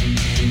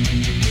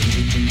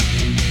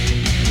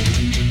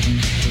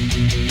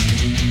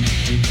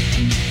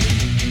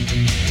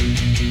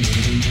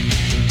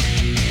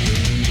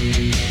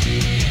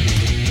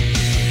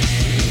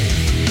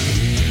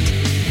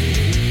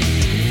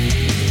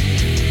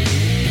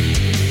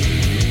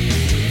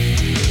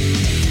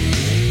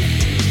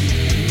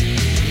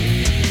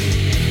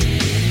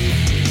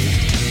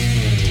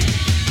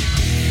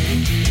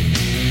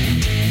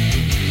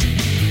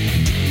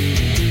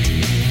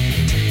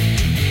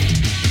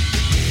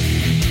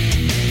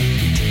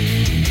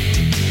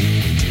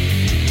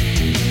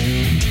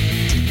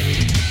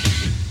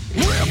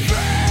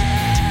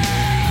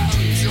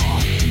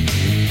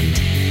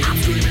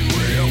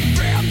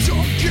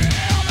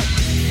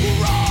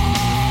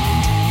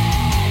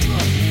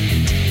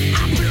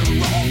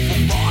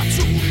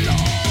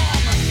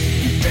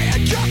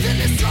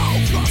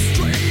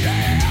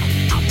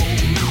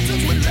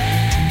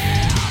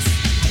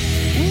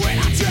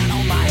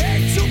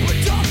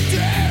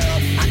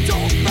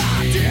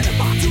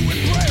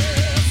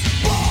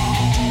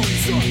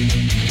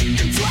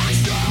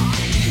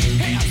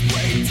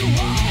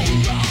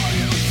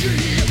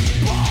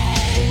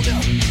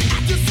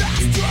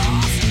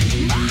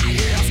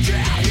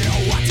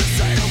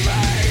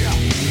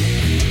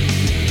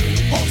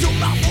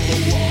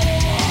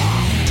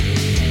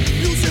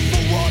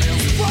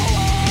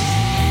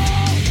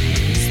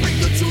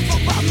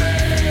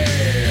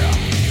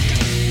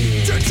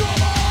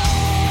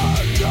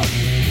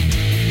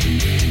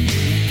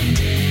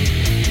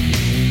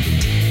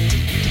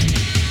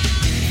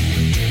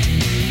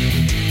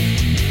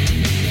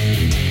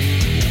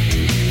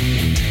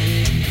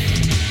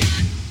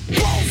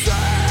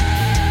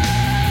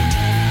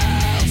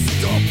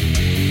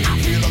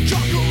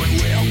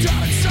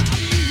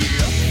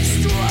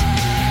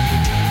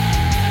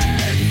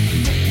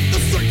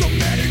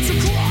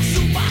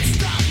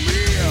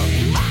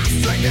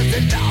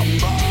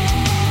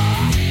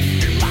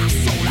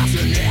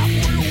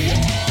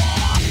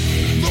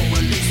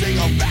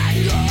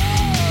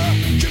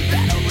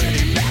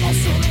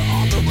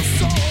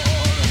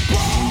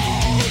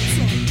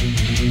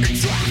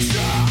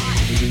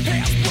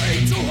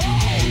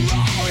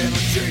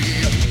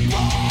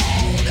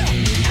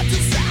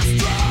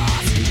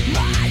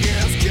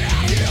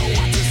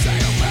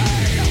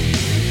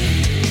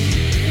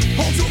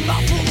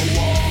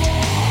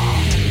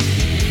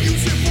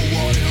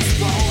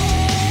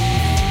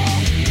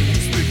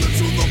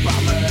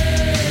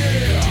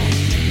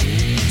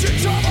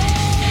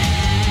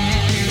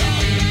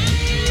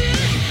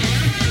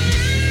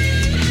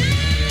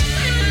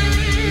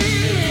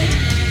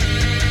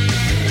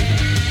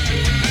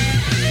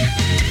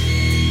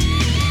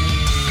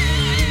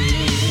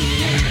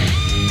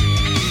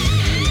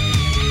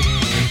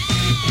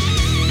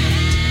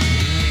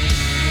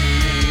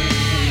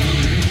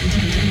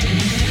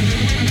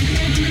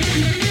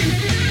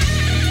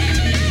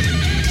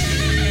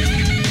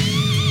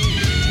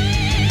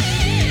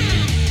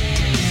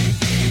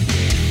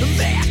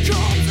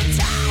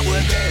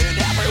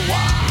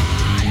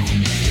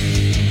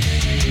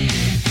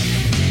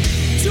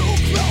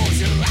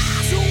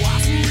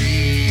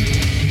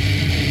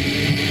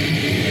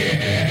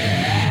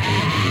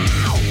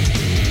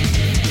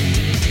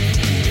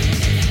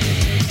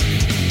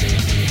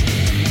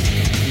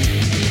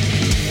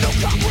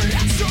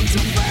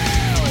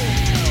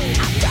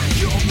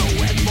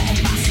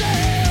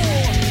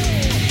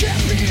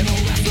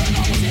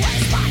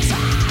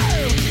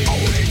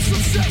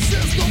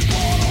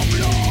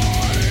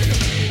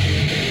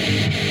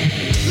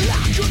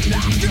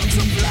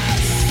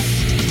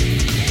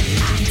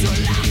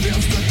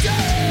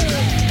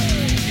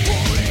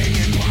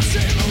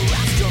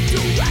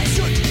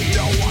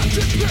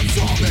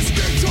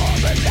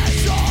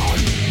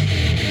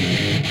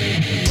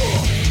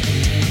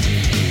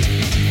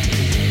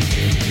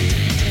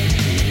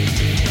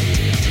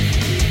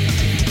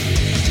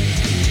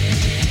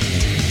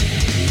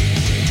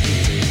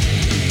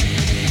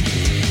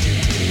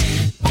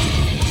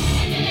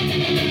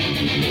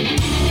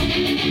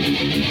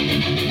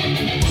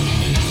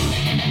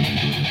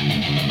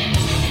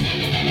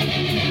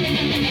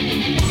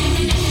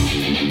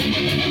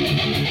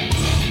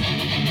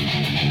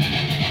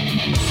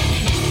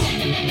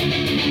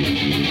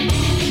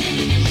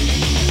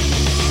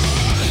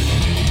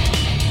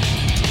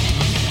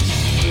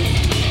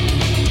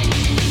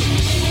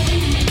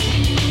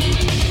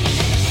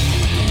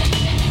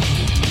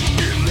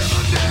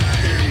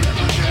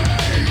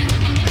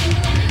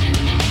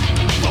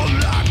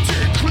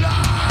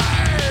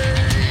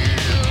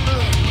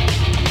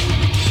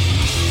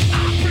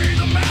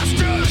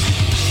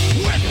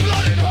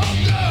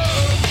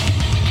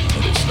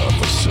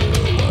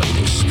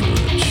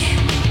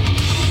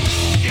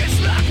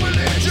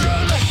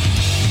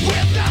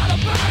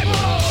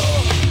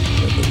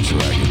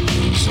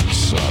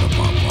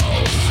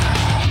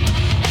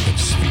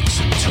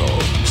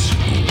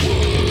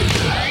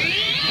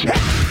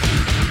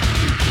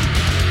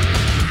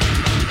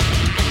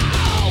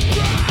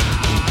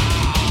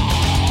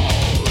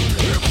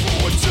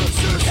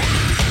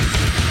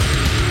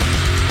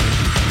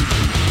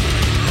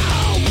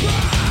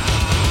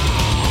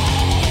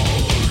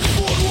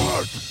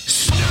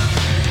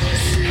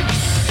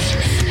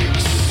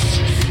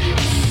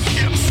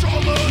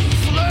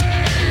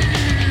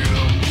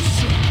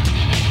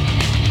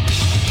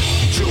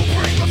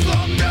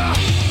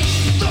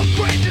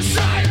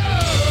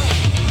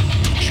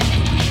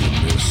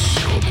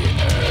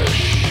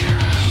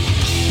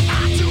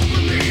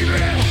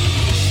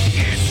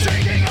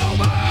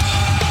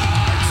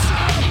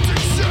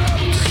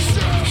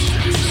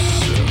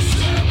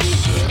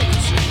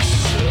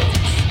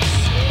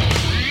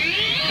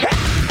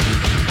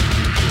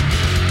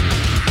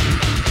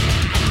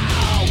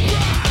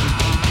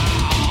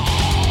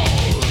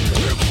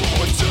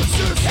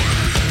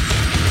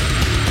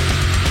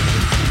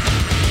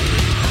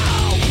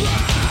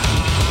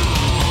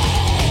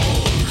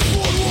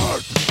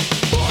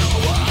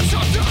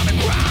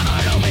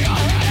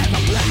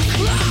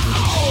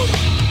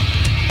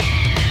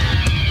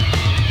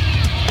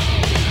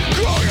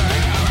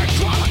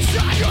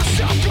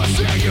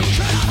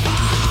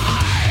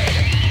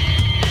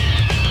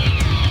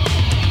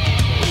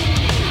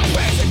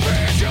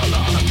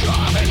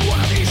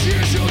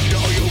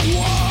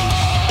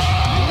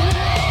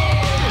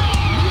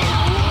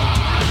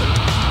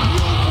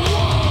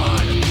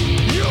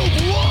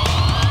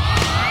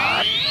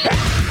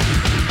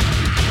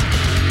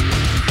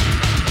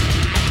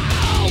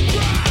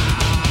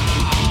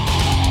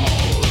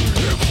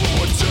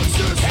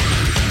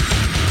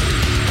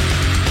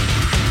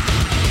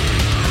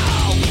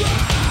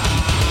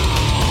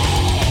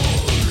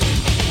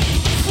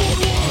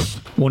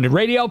 Wounded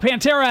Radio,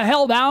 Pantera,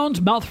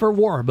 Hellbound, Mouth for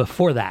War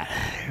before that.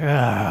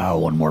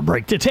 One more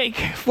break to take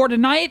for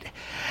tonight.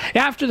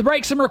 After the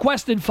break, some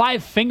requested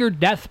Five-Finger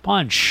Death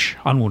Punch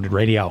on Wounded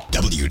Radio.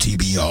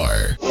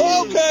 WTBR.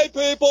 Okay,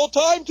 people,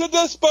 time to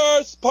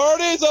disperse.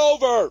 Party's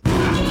over.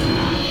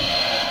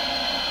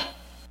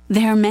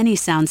 There are many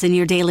sounds in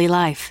your daily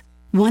life.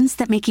 Ones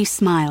that make you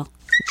smile.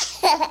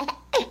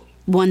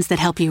 Ones that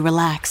help you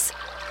relax.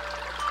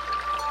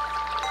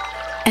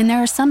 And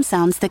there are some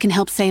sounds that can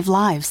help save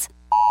lives.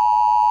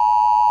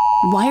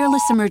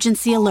 Wireless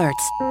emergency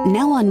alerts,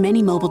 now on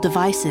many mobile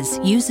devices,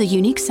 use a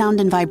unique sound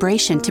and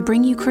vibration to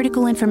bring you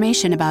critical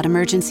information about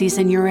emergencies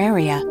in your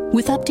area.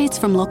 With updates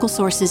from local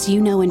sources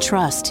you know and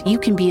trust, you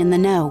can be in the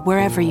know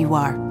wherever you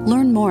are.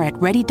 Learn more at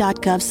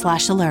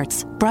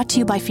ready.gov/alerts. Brought to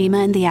you by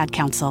FEMA and the Ad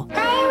Council.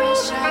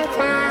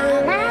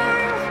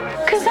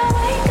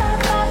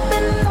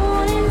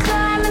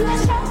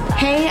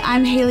 Hey,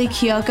 I'm Haley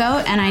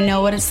Kiyoko, and I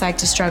know what it's like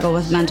to struggle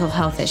with mental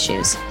health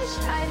issues.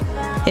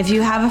 If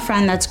you have a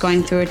friend that's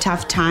going through a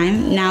tough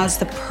time, now is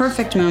the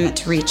perfect moment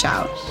to reach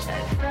out.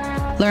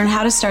 Learn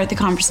how to start the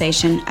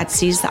conversation at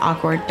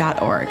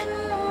seizetheawkward.org.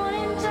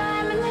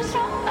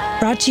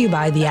 Brought to you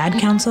by the Ad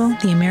Council,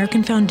 the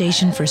American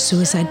Foundation for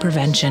Suicide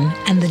Prevention,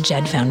 and the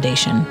JED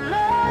Foundation.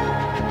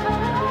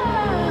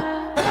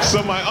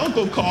 So my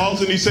uncle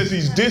calls and he says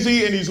he's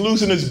dizzy and he's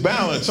losing his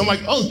balance. I'm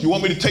like, Unc, you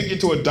want me to take you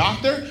to a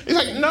doctor? He's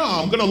like, no,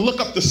 I'm gonna look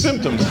up the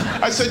symptoms.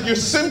 I said, your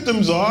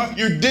symptoms are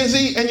you're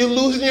dizzy and you're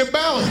losing your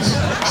balance.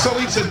 So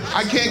he said,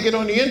 I can't get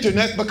on the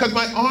internet because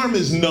my arm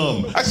is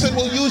numb. I said,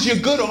 well, use your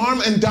good arm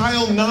and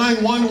dial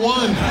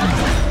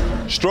 911.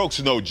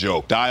 Stroke's no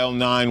joke. Dial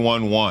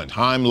 911.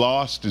 Time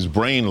lost is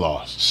brain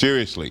lost.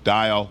 Seriously,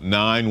 dial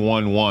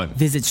 911.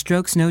 Visit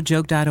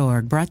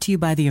strokesnojoke.org. Brought to you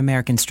by the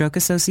American Stroke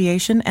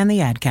Association and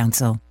the Ad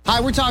Council. Hi,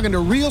 we're talking to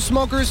real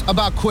smokers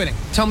about quitting.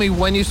 Tell me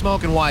when you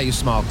smoke and why you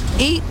smoke.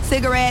 Eat,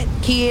 cigarette,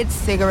 kids,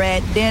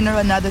 cigarette, dinner,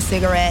 another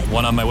cigarette.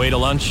 One on my way to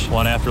lunch,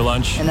 one after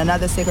lunch. And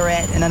another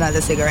cigarette, and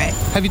another cigarette.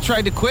 Have you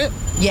tried to quit?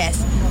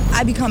 Yes.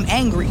 I become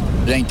angry.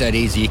 It ain't that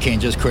easy. You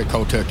can't just quit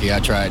cold turkey.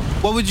 I tried.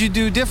 What would you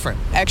do different?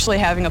 Actually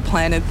having a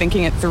plan and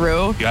thinking it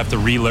through. You have to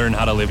relearn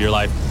how to live your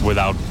life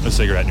without a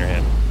cigarette in your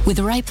hand. With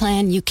the right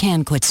plan, you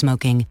can quit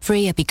smoking.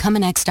 Free at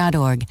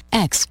becomeanx.org.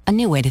 X, a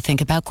new way to think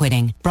about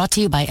quitting. Brought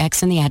to you by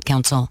X and the Ad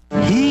Council.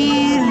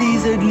 Here,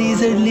 lizard,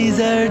 lizard,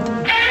 lizard.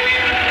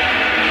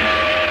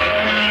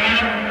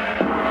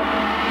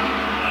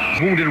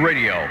 Wounded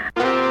Radio.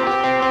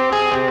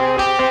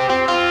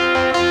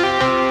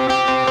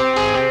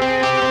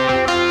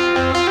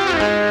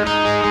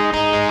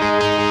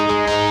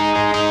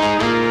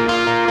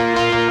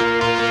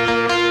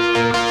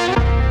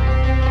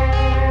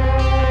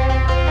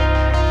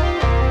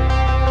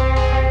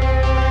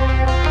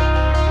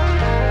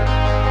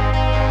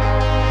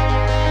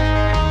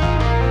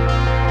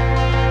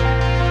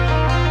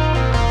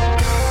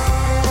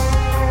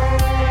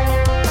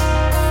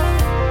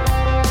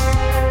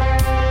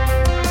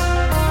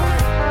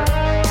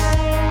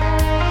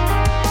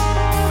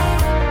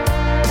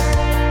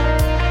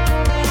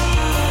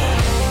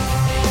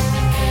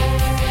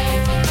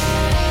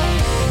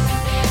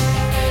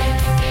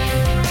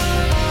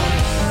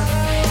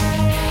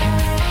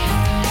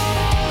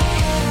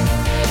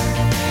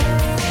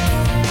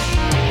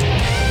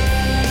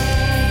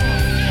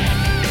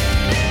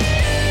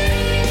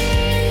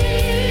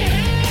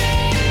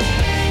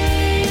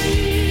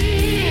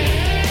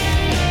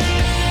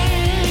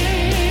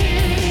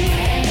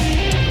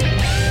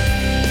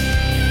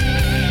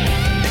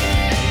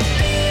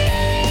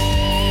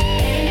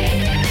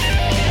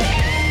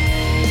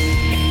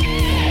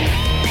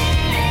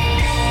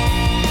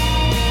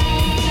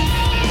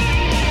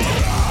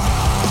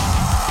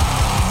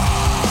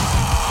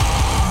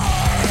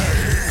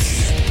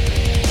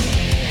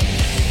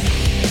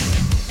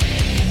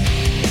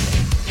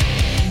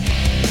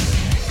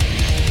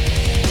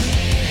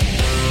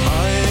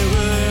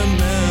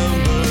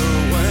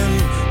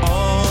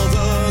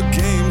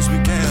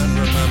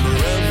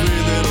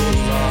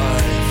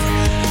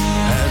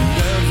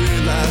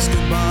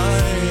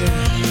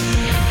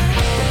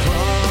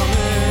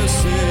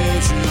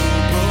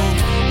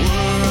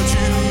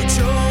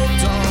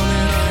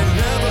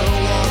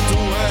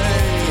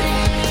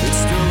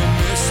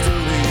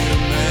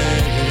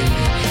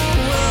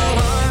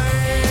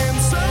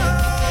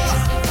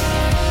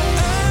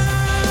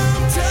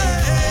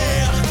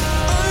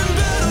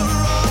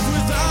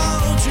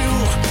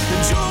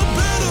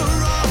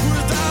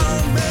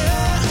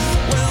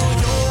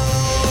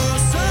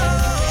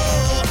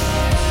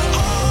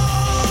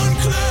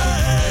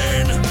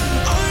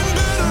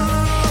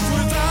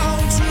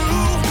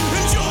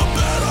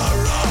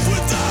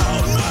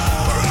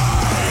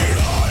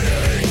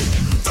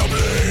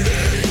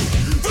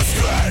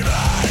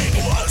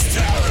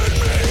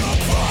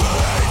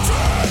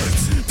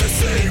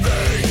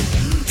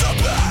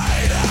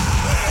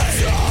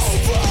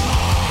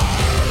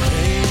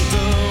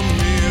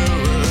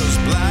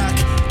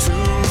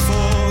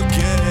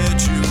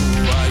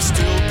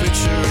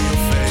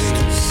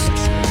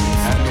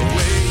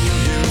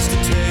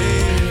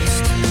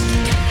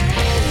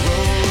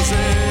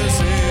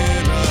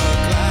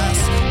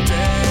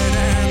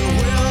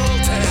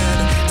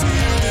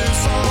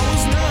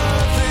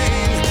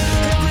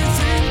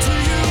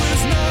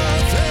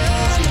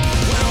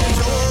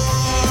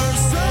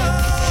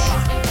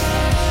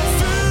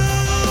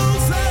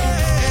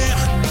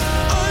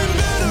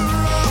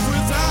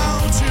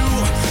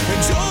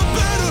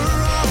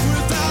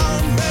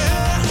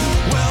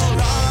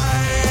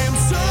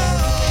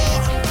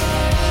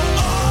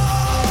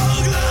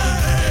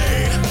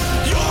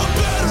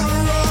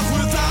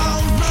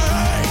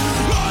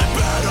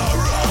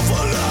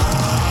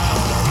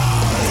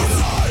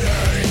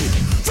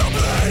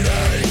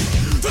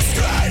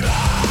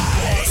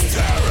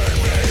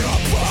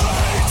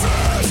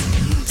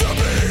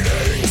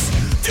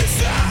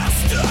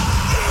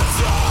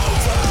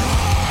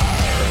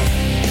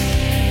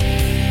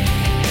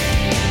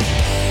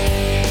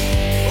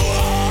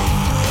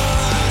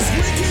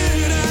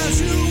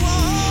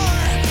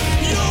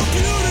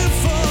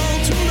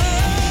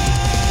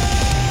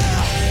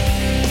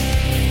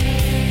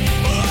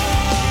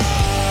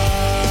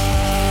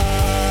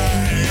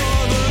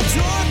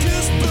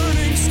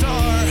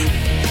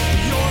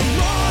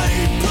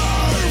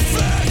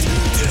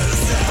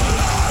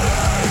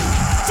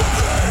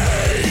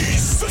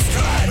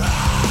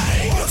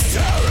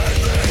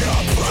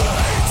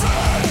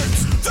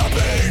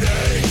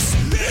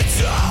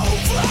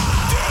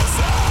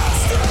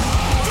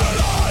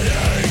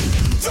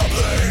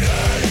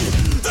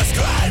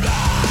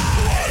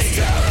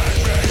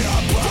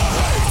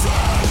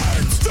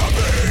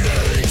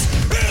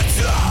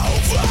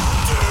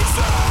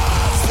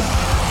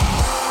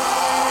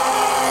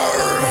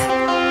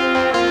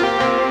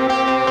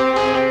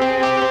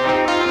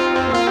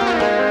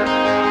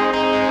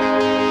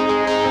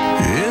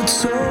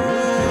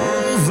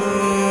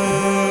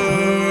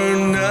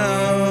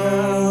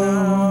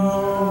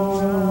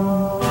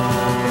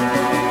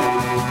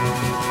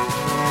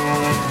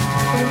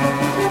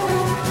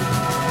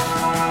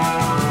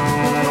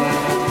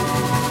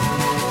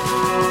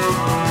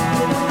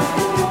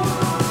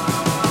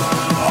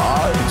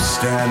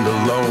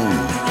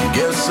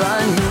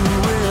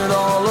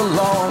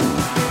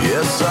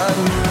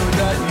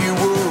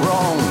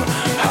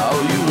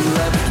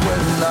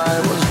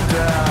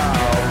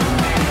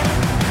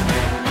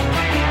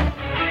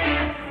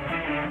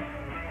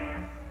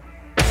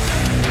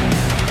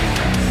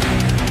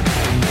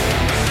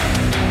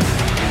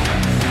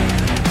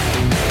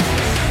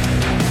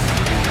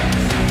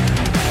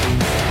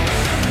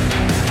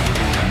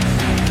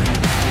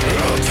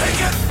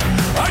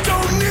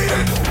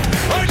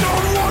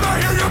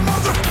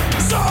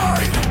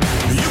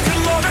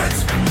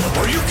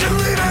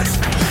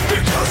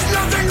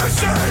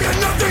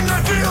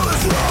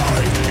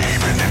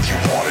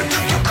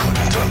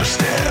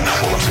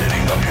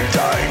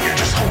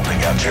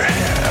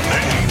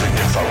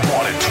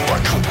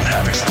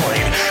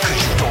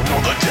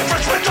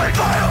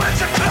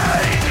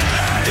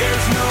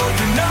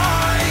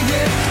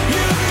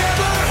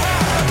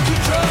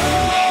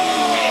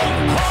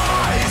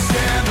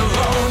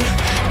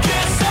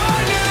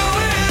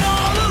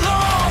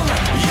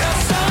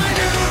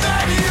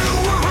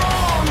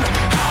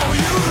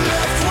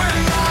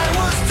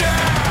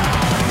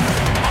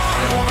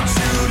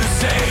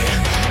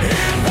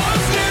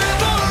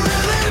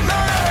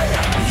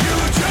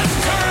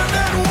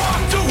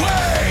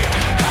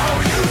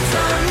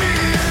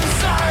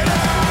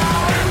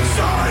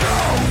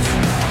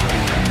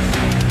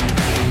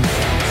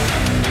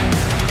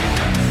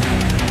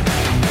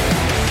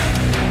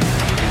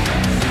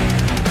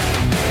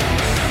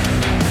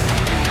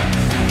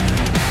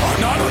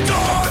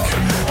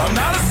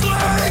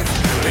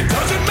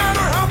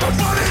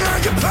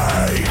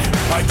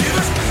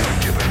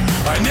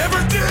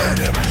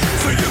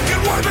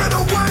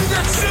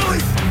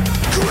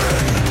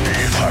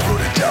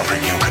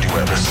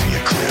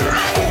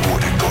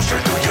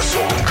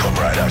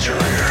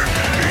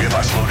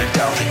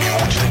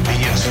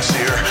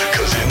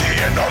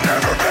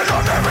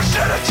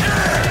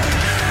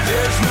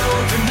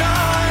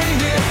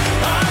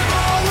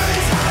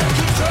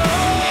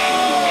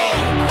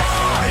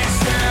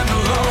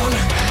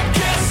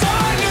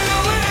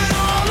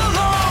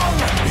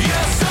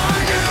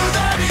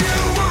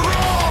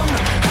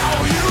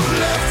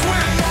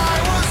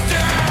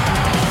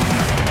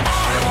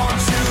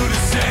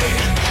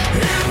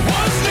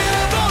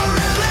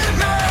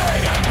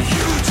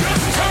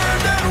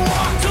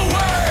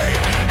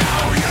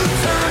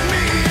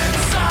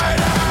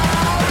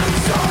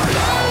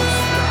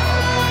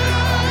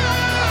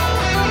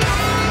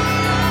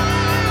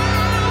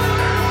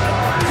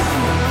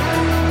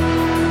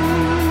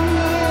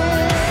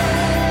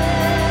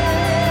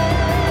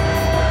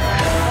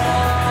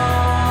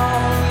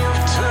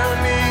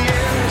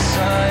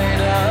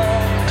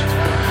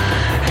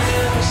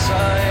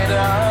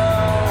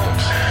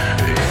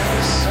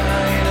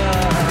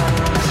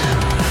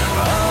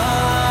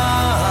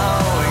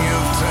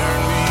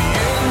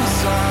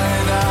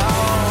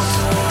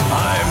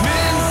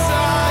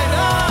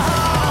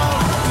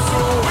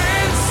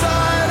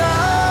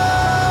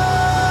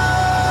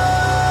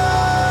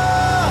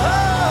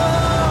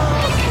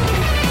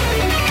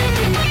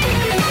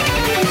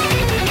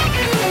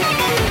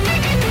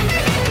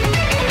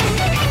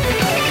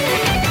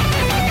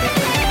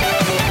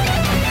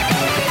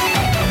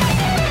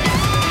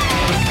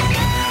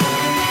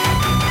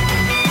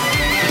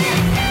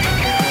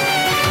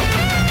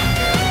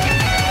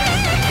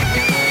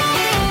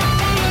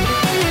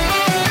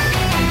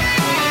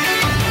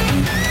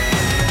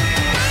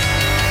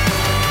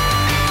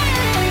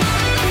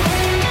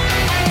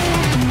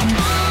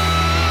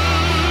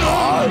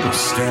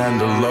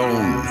 stand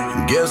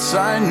alone. Guess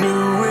I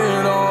knew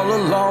it all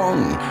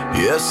along.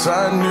 Yes,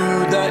 I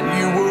knew that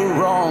you were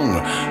wrong.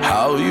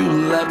 How you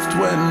left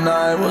when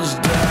I was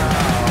down.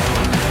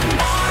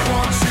 I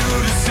want you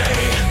to say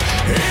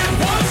it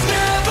was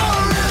never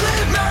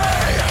really me.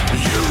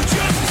 You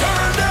just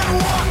turned and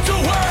walked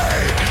away.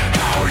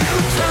 How you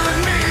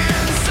turned me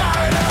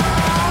inside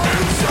out.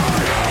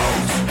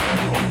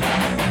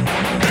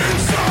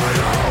 Inside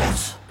out.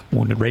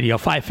 Wounded Radio,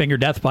 Five Finger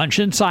Death Punch,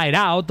 Inside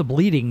Out, the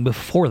bleeding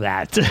before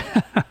that.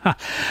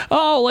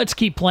 Oh, let's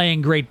keep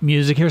playing great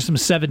music. Here's some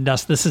Seven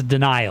Dust. This is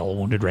Denial,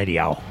 Wounded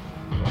Radio.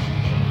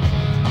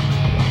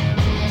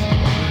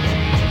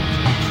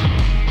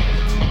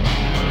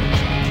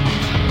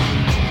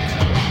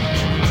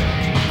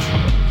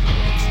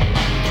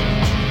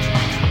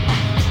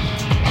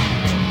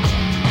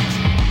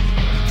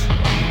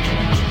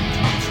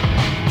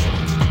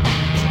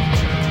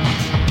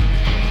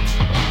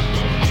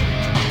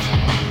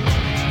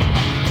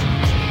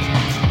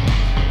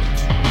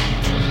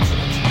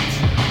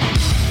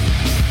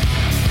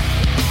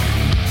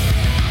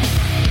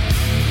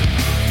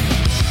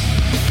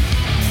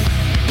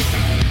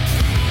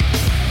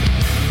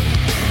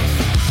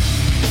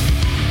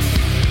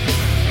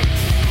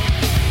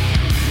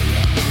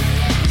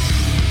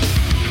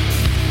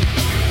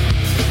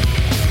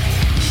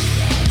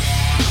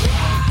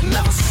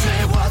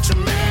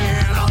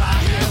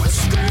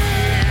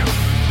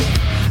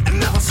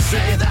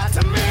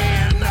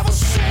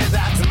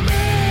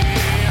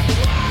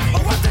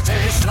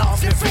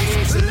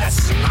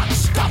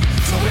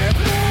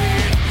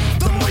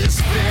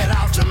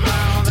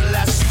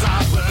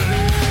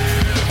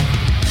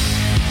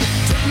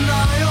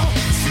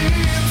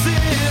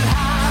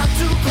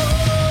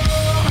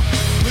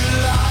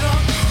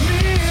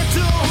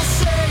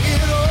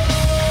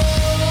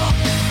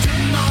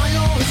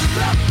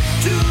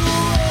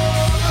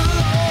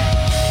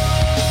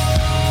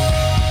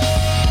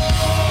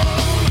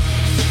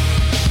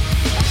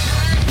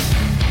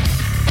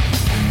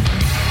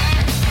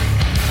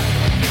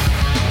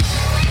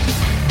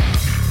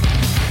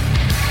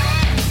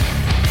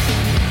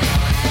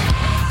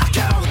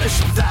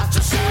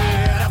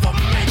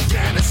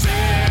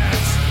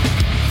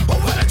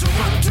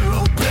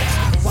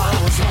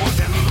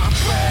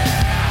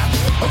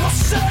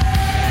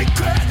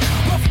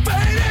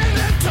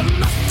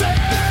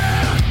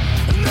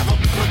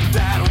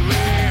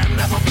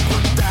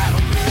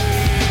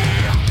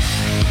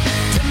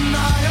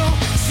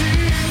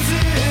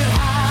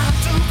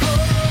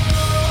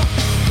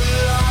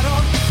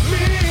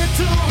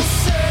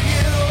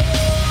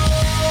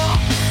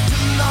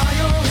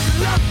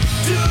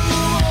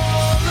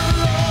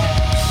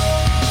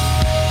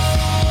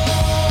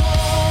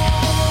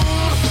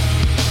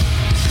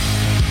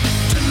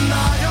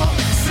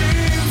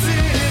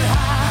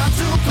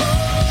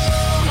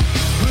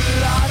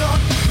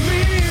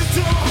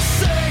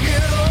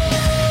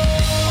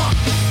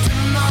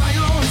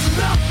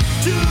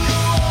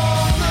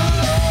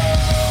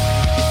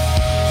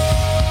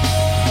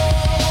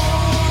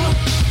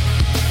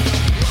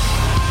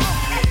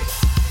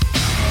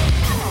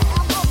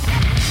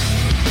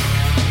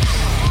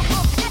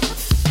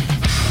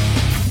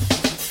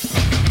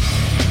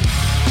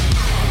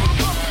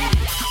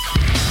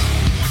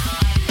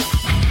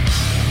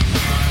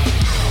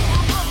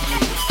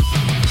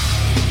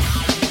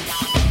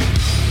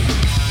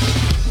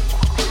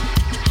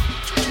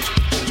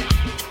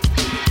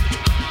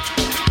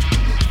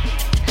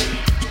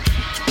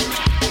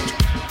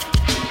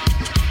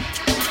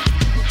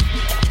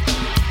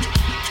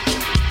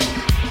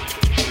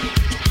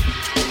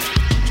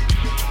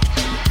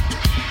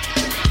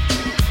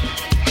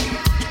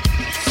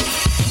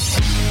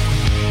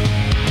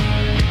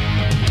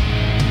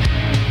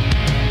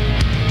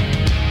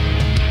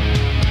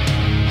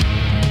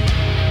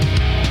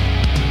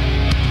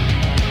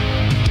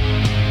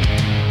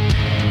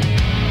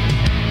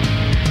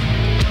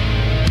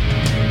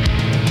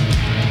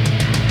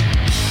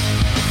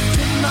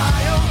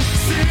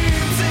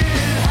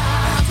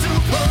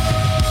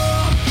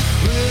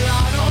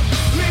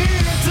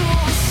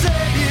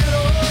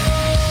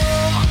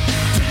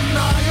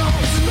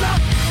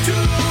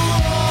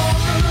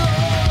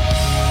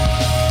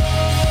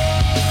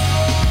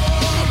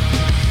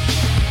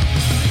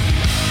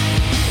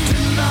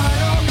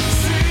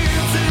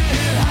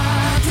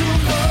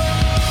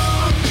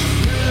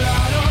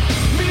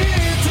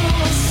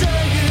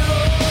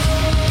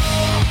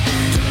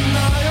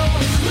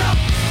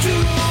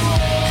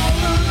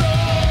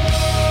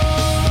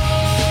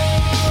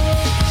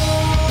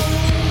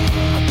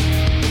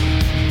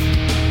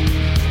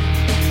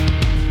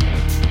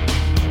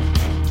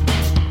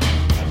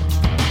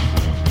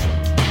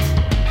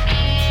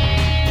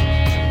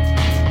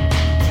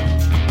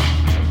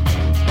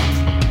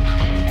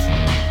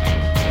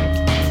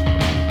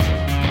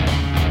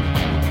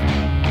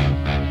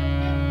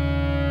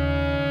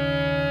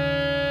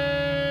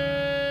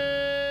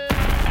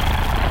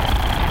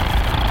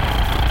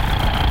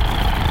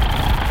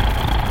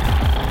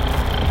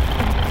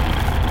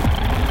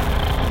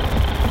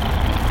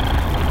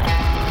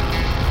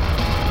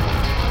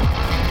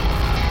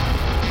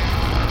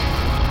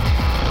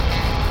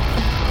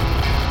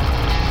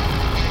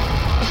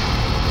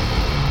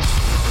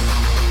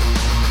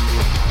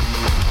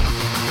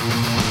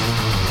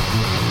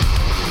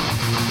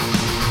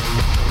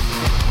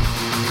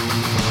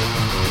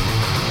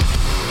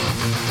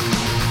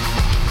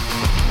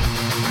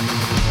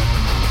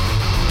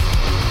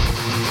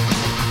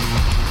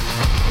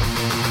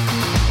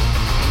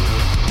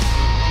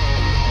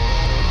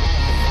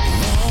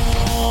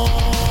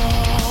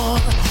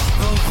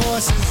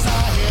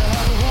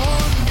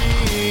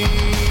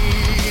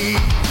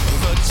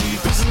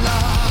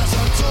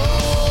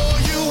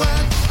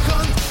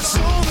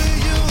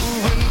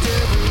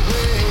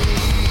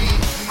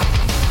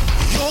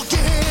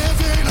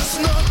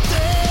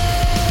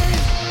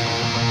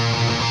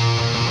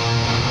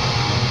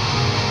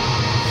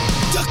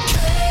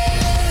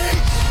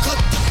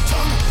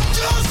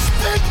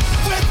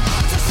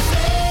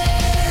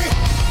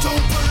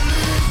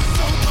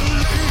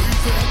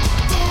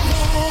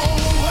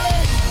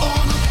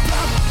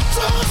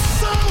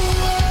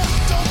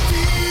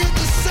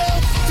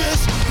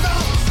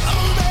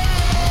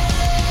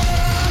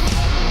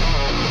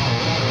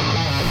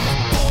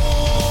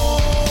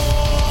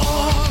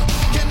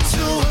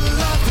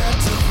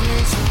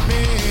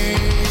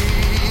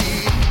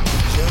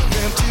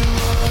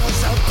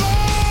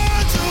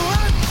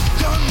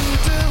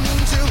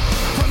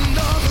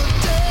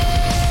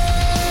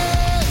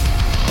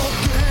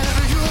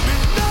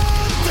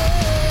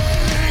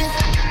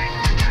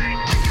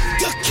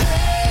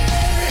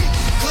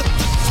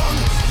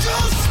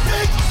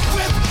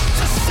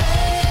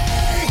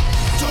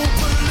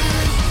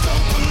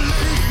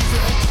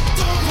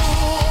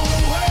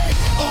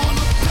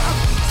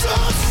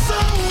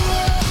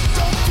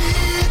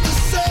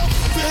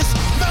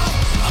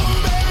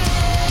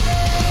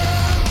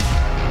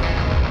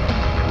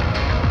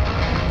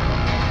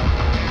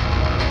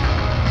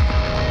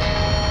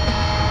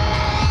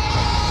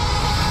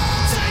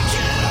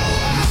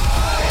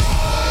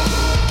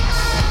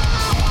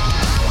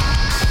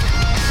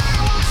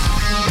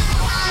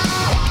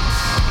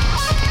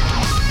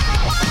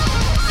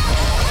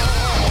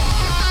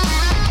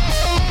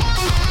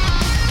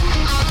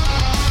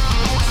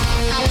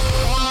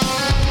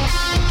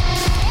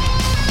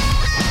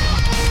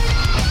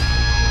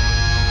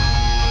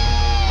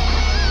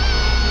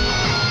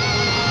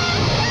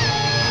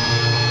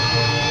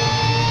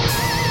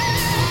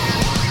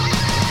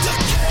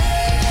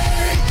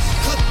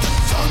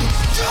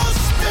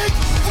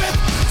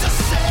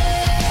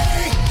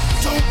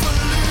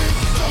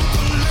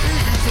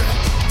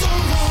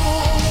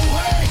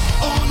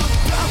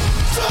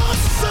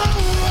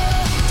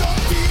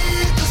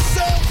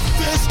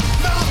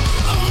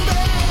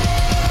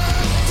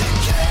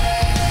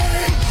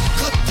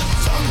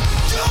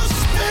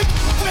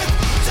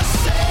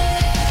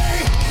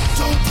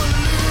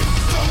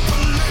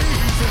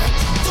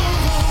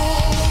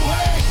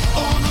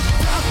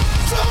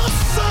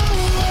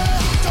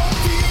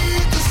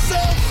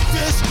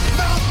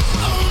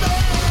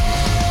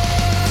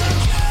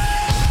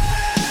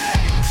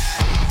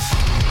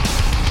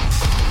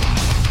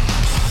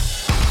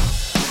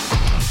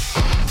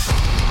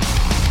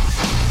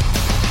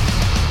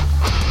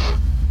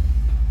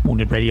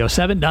 Radio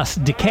 7,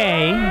 Dust,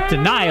 Decay,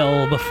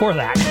 Denial before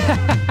that.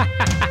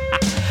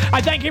 I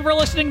thank you for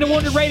listening to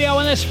Wounded Radio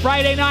on this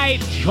Friday night.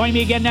 Join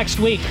me again next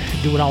week.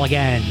 Do it all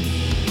again.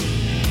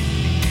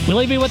 We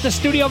leave you with the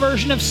studio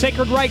version of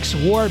Sacred Reich's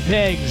War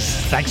Pigs.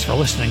 Thanks for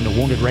listening to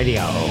Wounded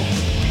Radio.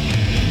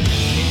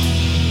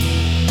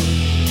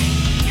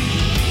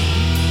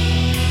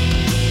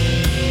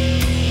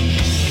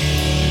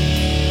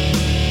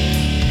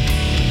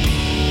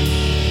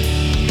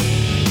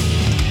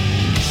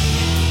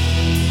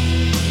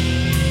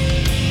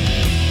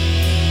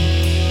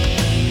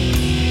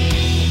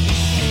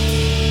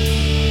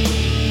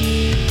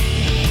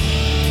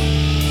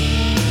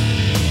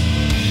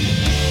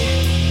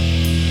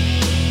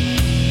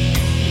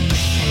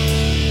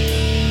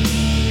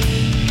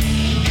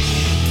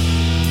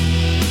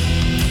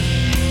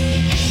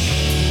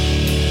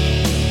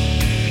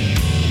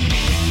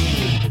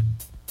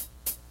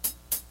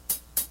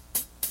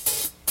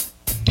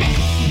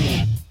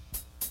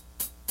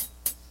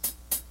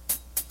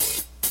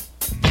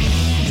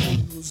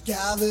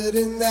 Gathered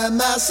in their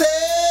masses,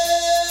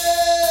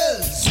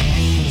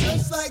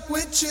 just like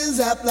witches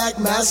at black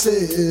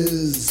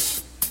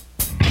masses.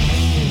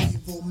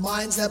 Evil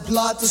minds that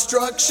plot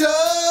destruction,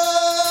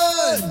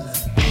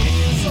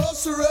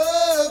 sorcerer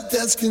of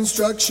death's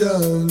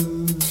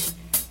construction.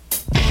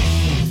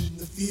 In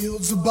the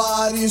fields of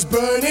bodies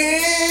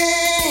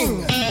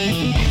burning,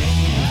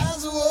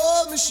 as a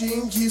war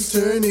machine keeps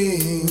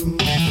turning.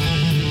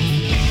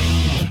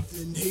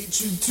 In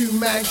hatred to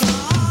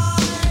mankind,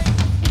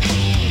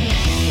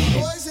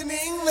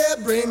 poisoning their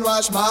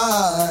brainwashed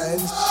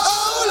minds.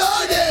 Oh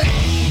Lord, yeah.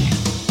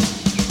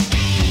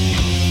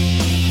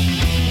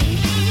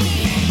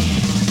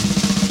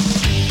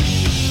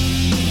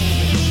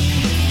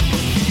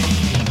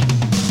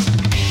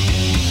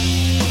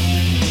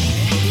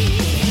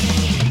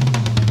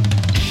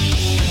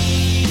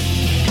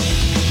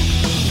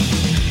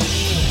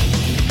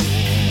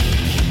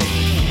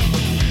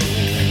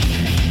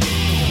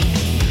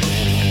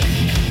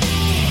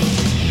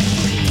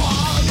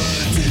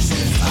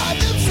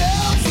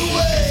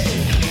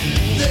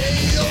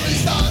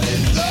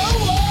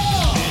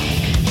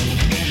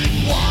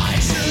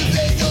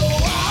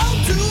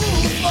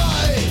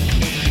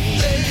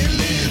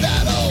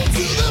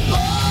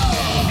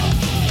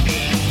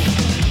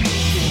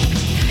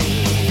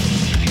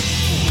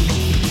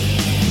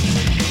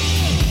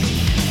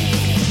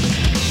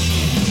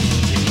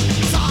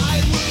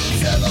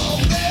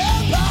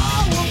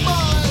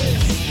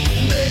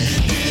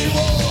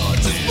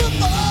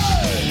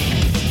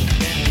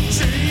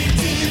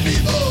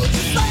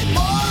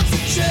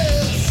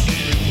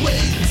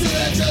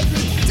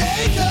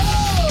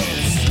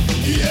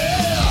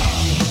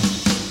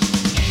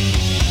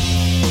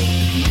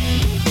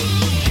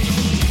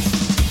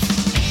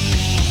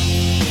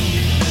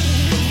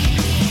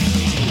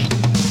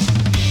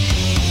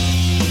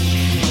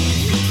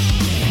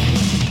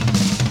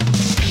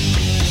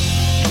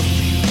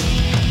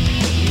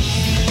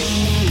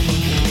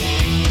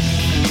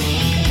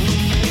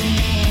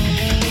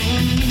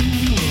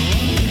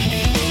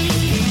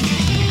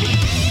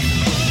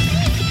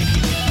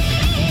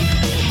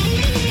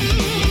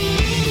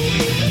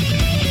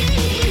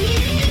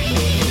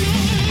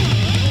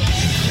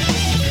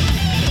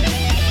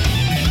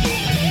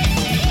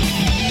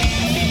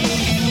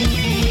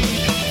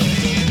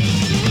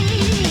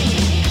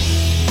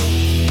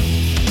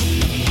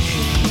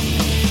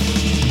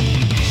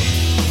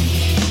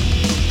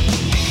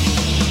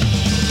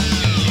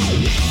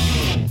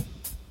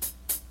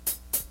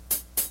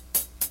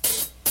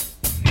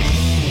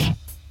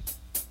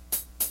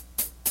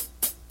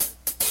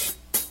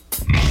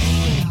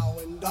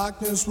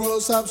 Darkness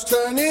world stops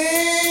turning,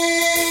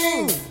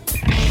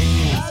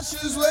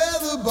 ashes where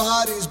the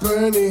body's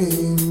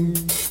burning.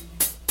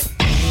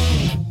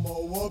 No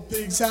more war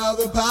pigs have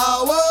the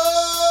power,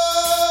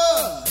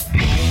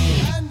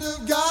 hand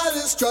of God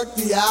has struck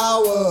the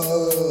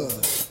hour.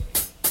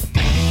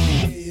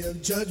 Day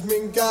of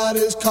judgment God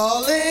is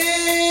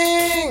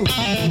calling,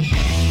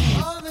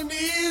 on the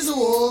knees the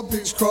war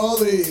pigs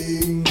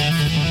crawling,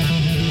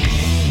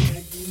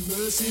 begging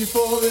mercy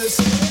for this.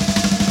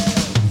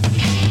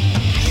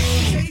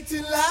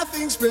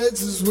 Laughing spreads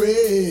his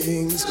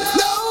wings. No,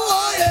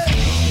 oh yeah.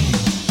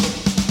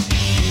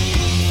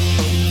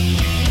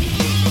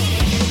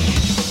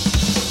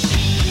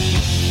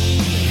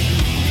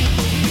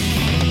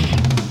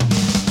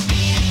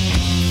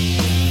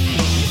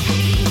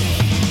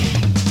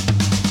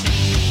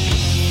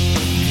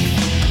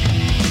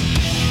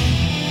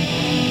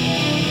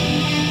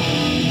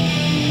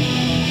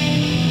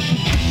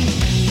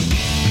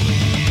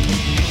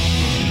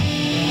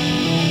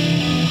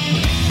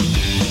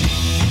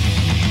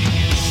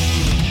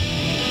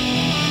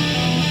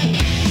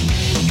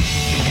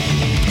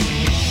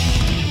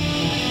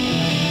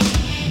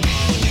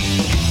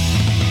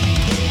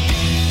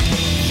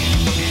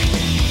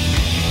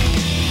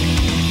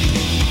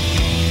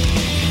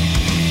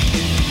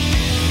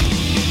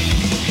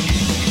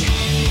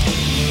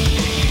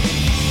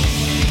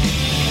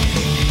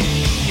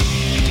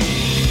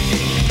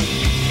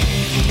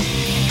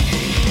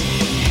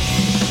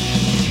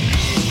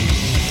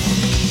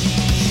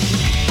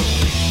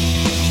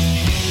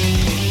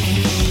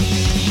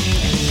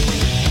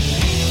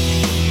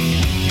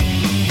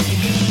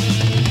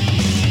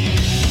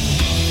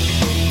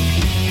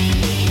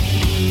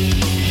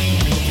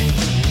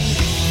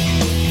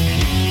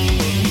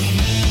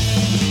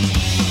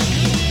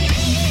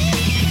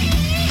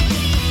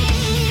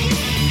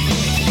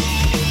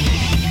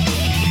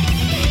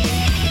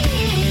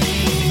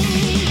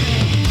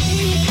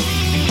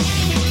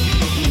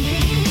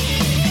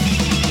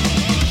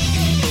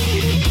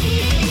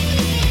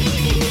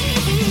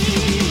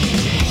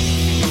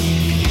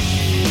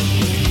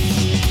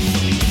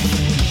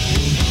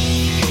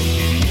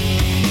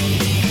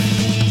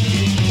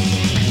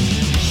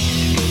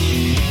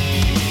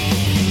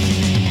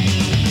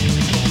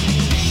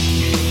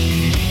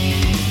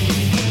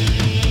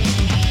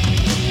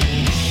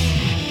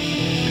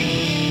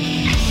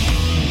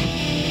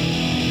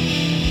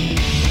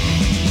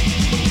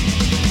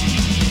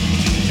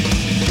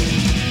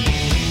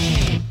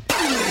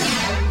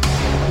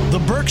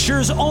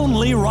 Berkshire's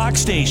only rock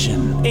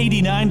station,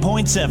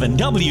 89.7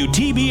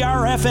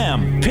 WTBR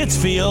FM,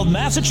 Pittsfield,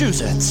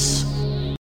 Massachusetts.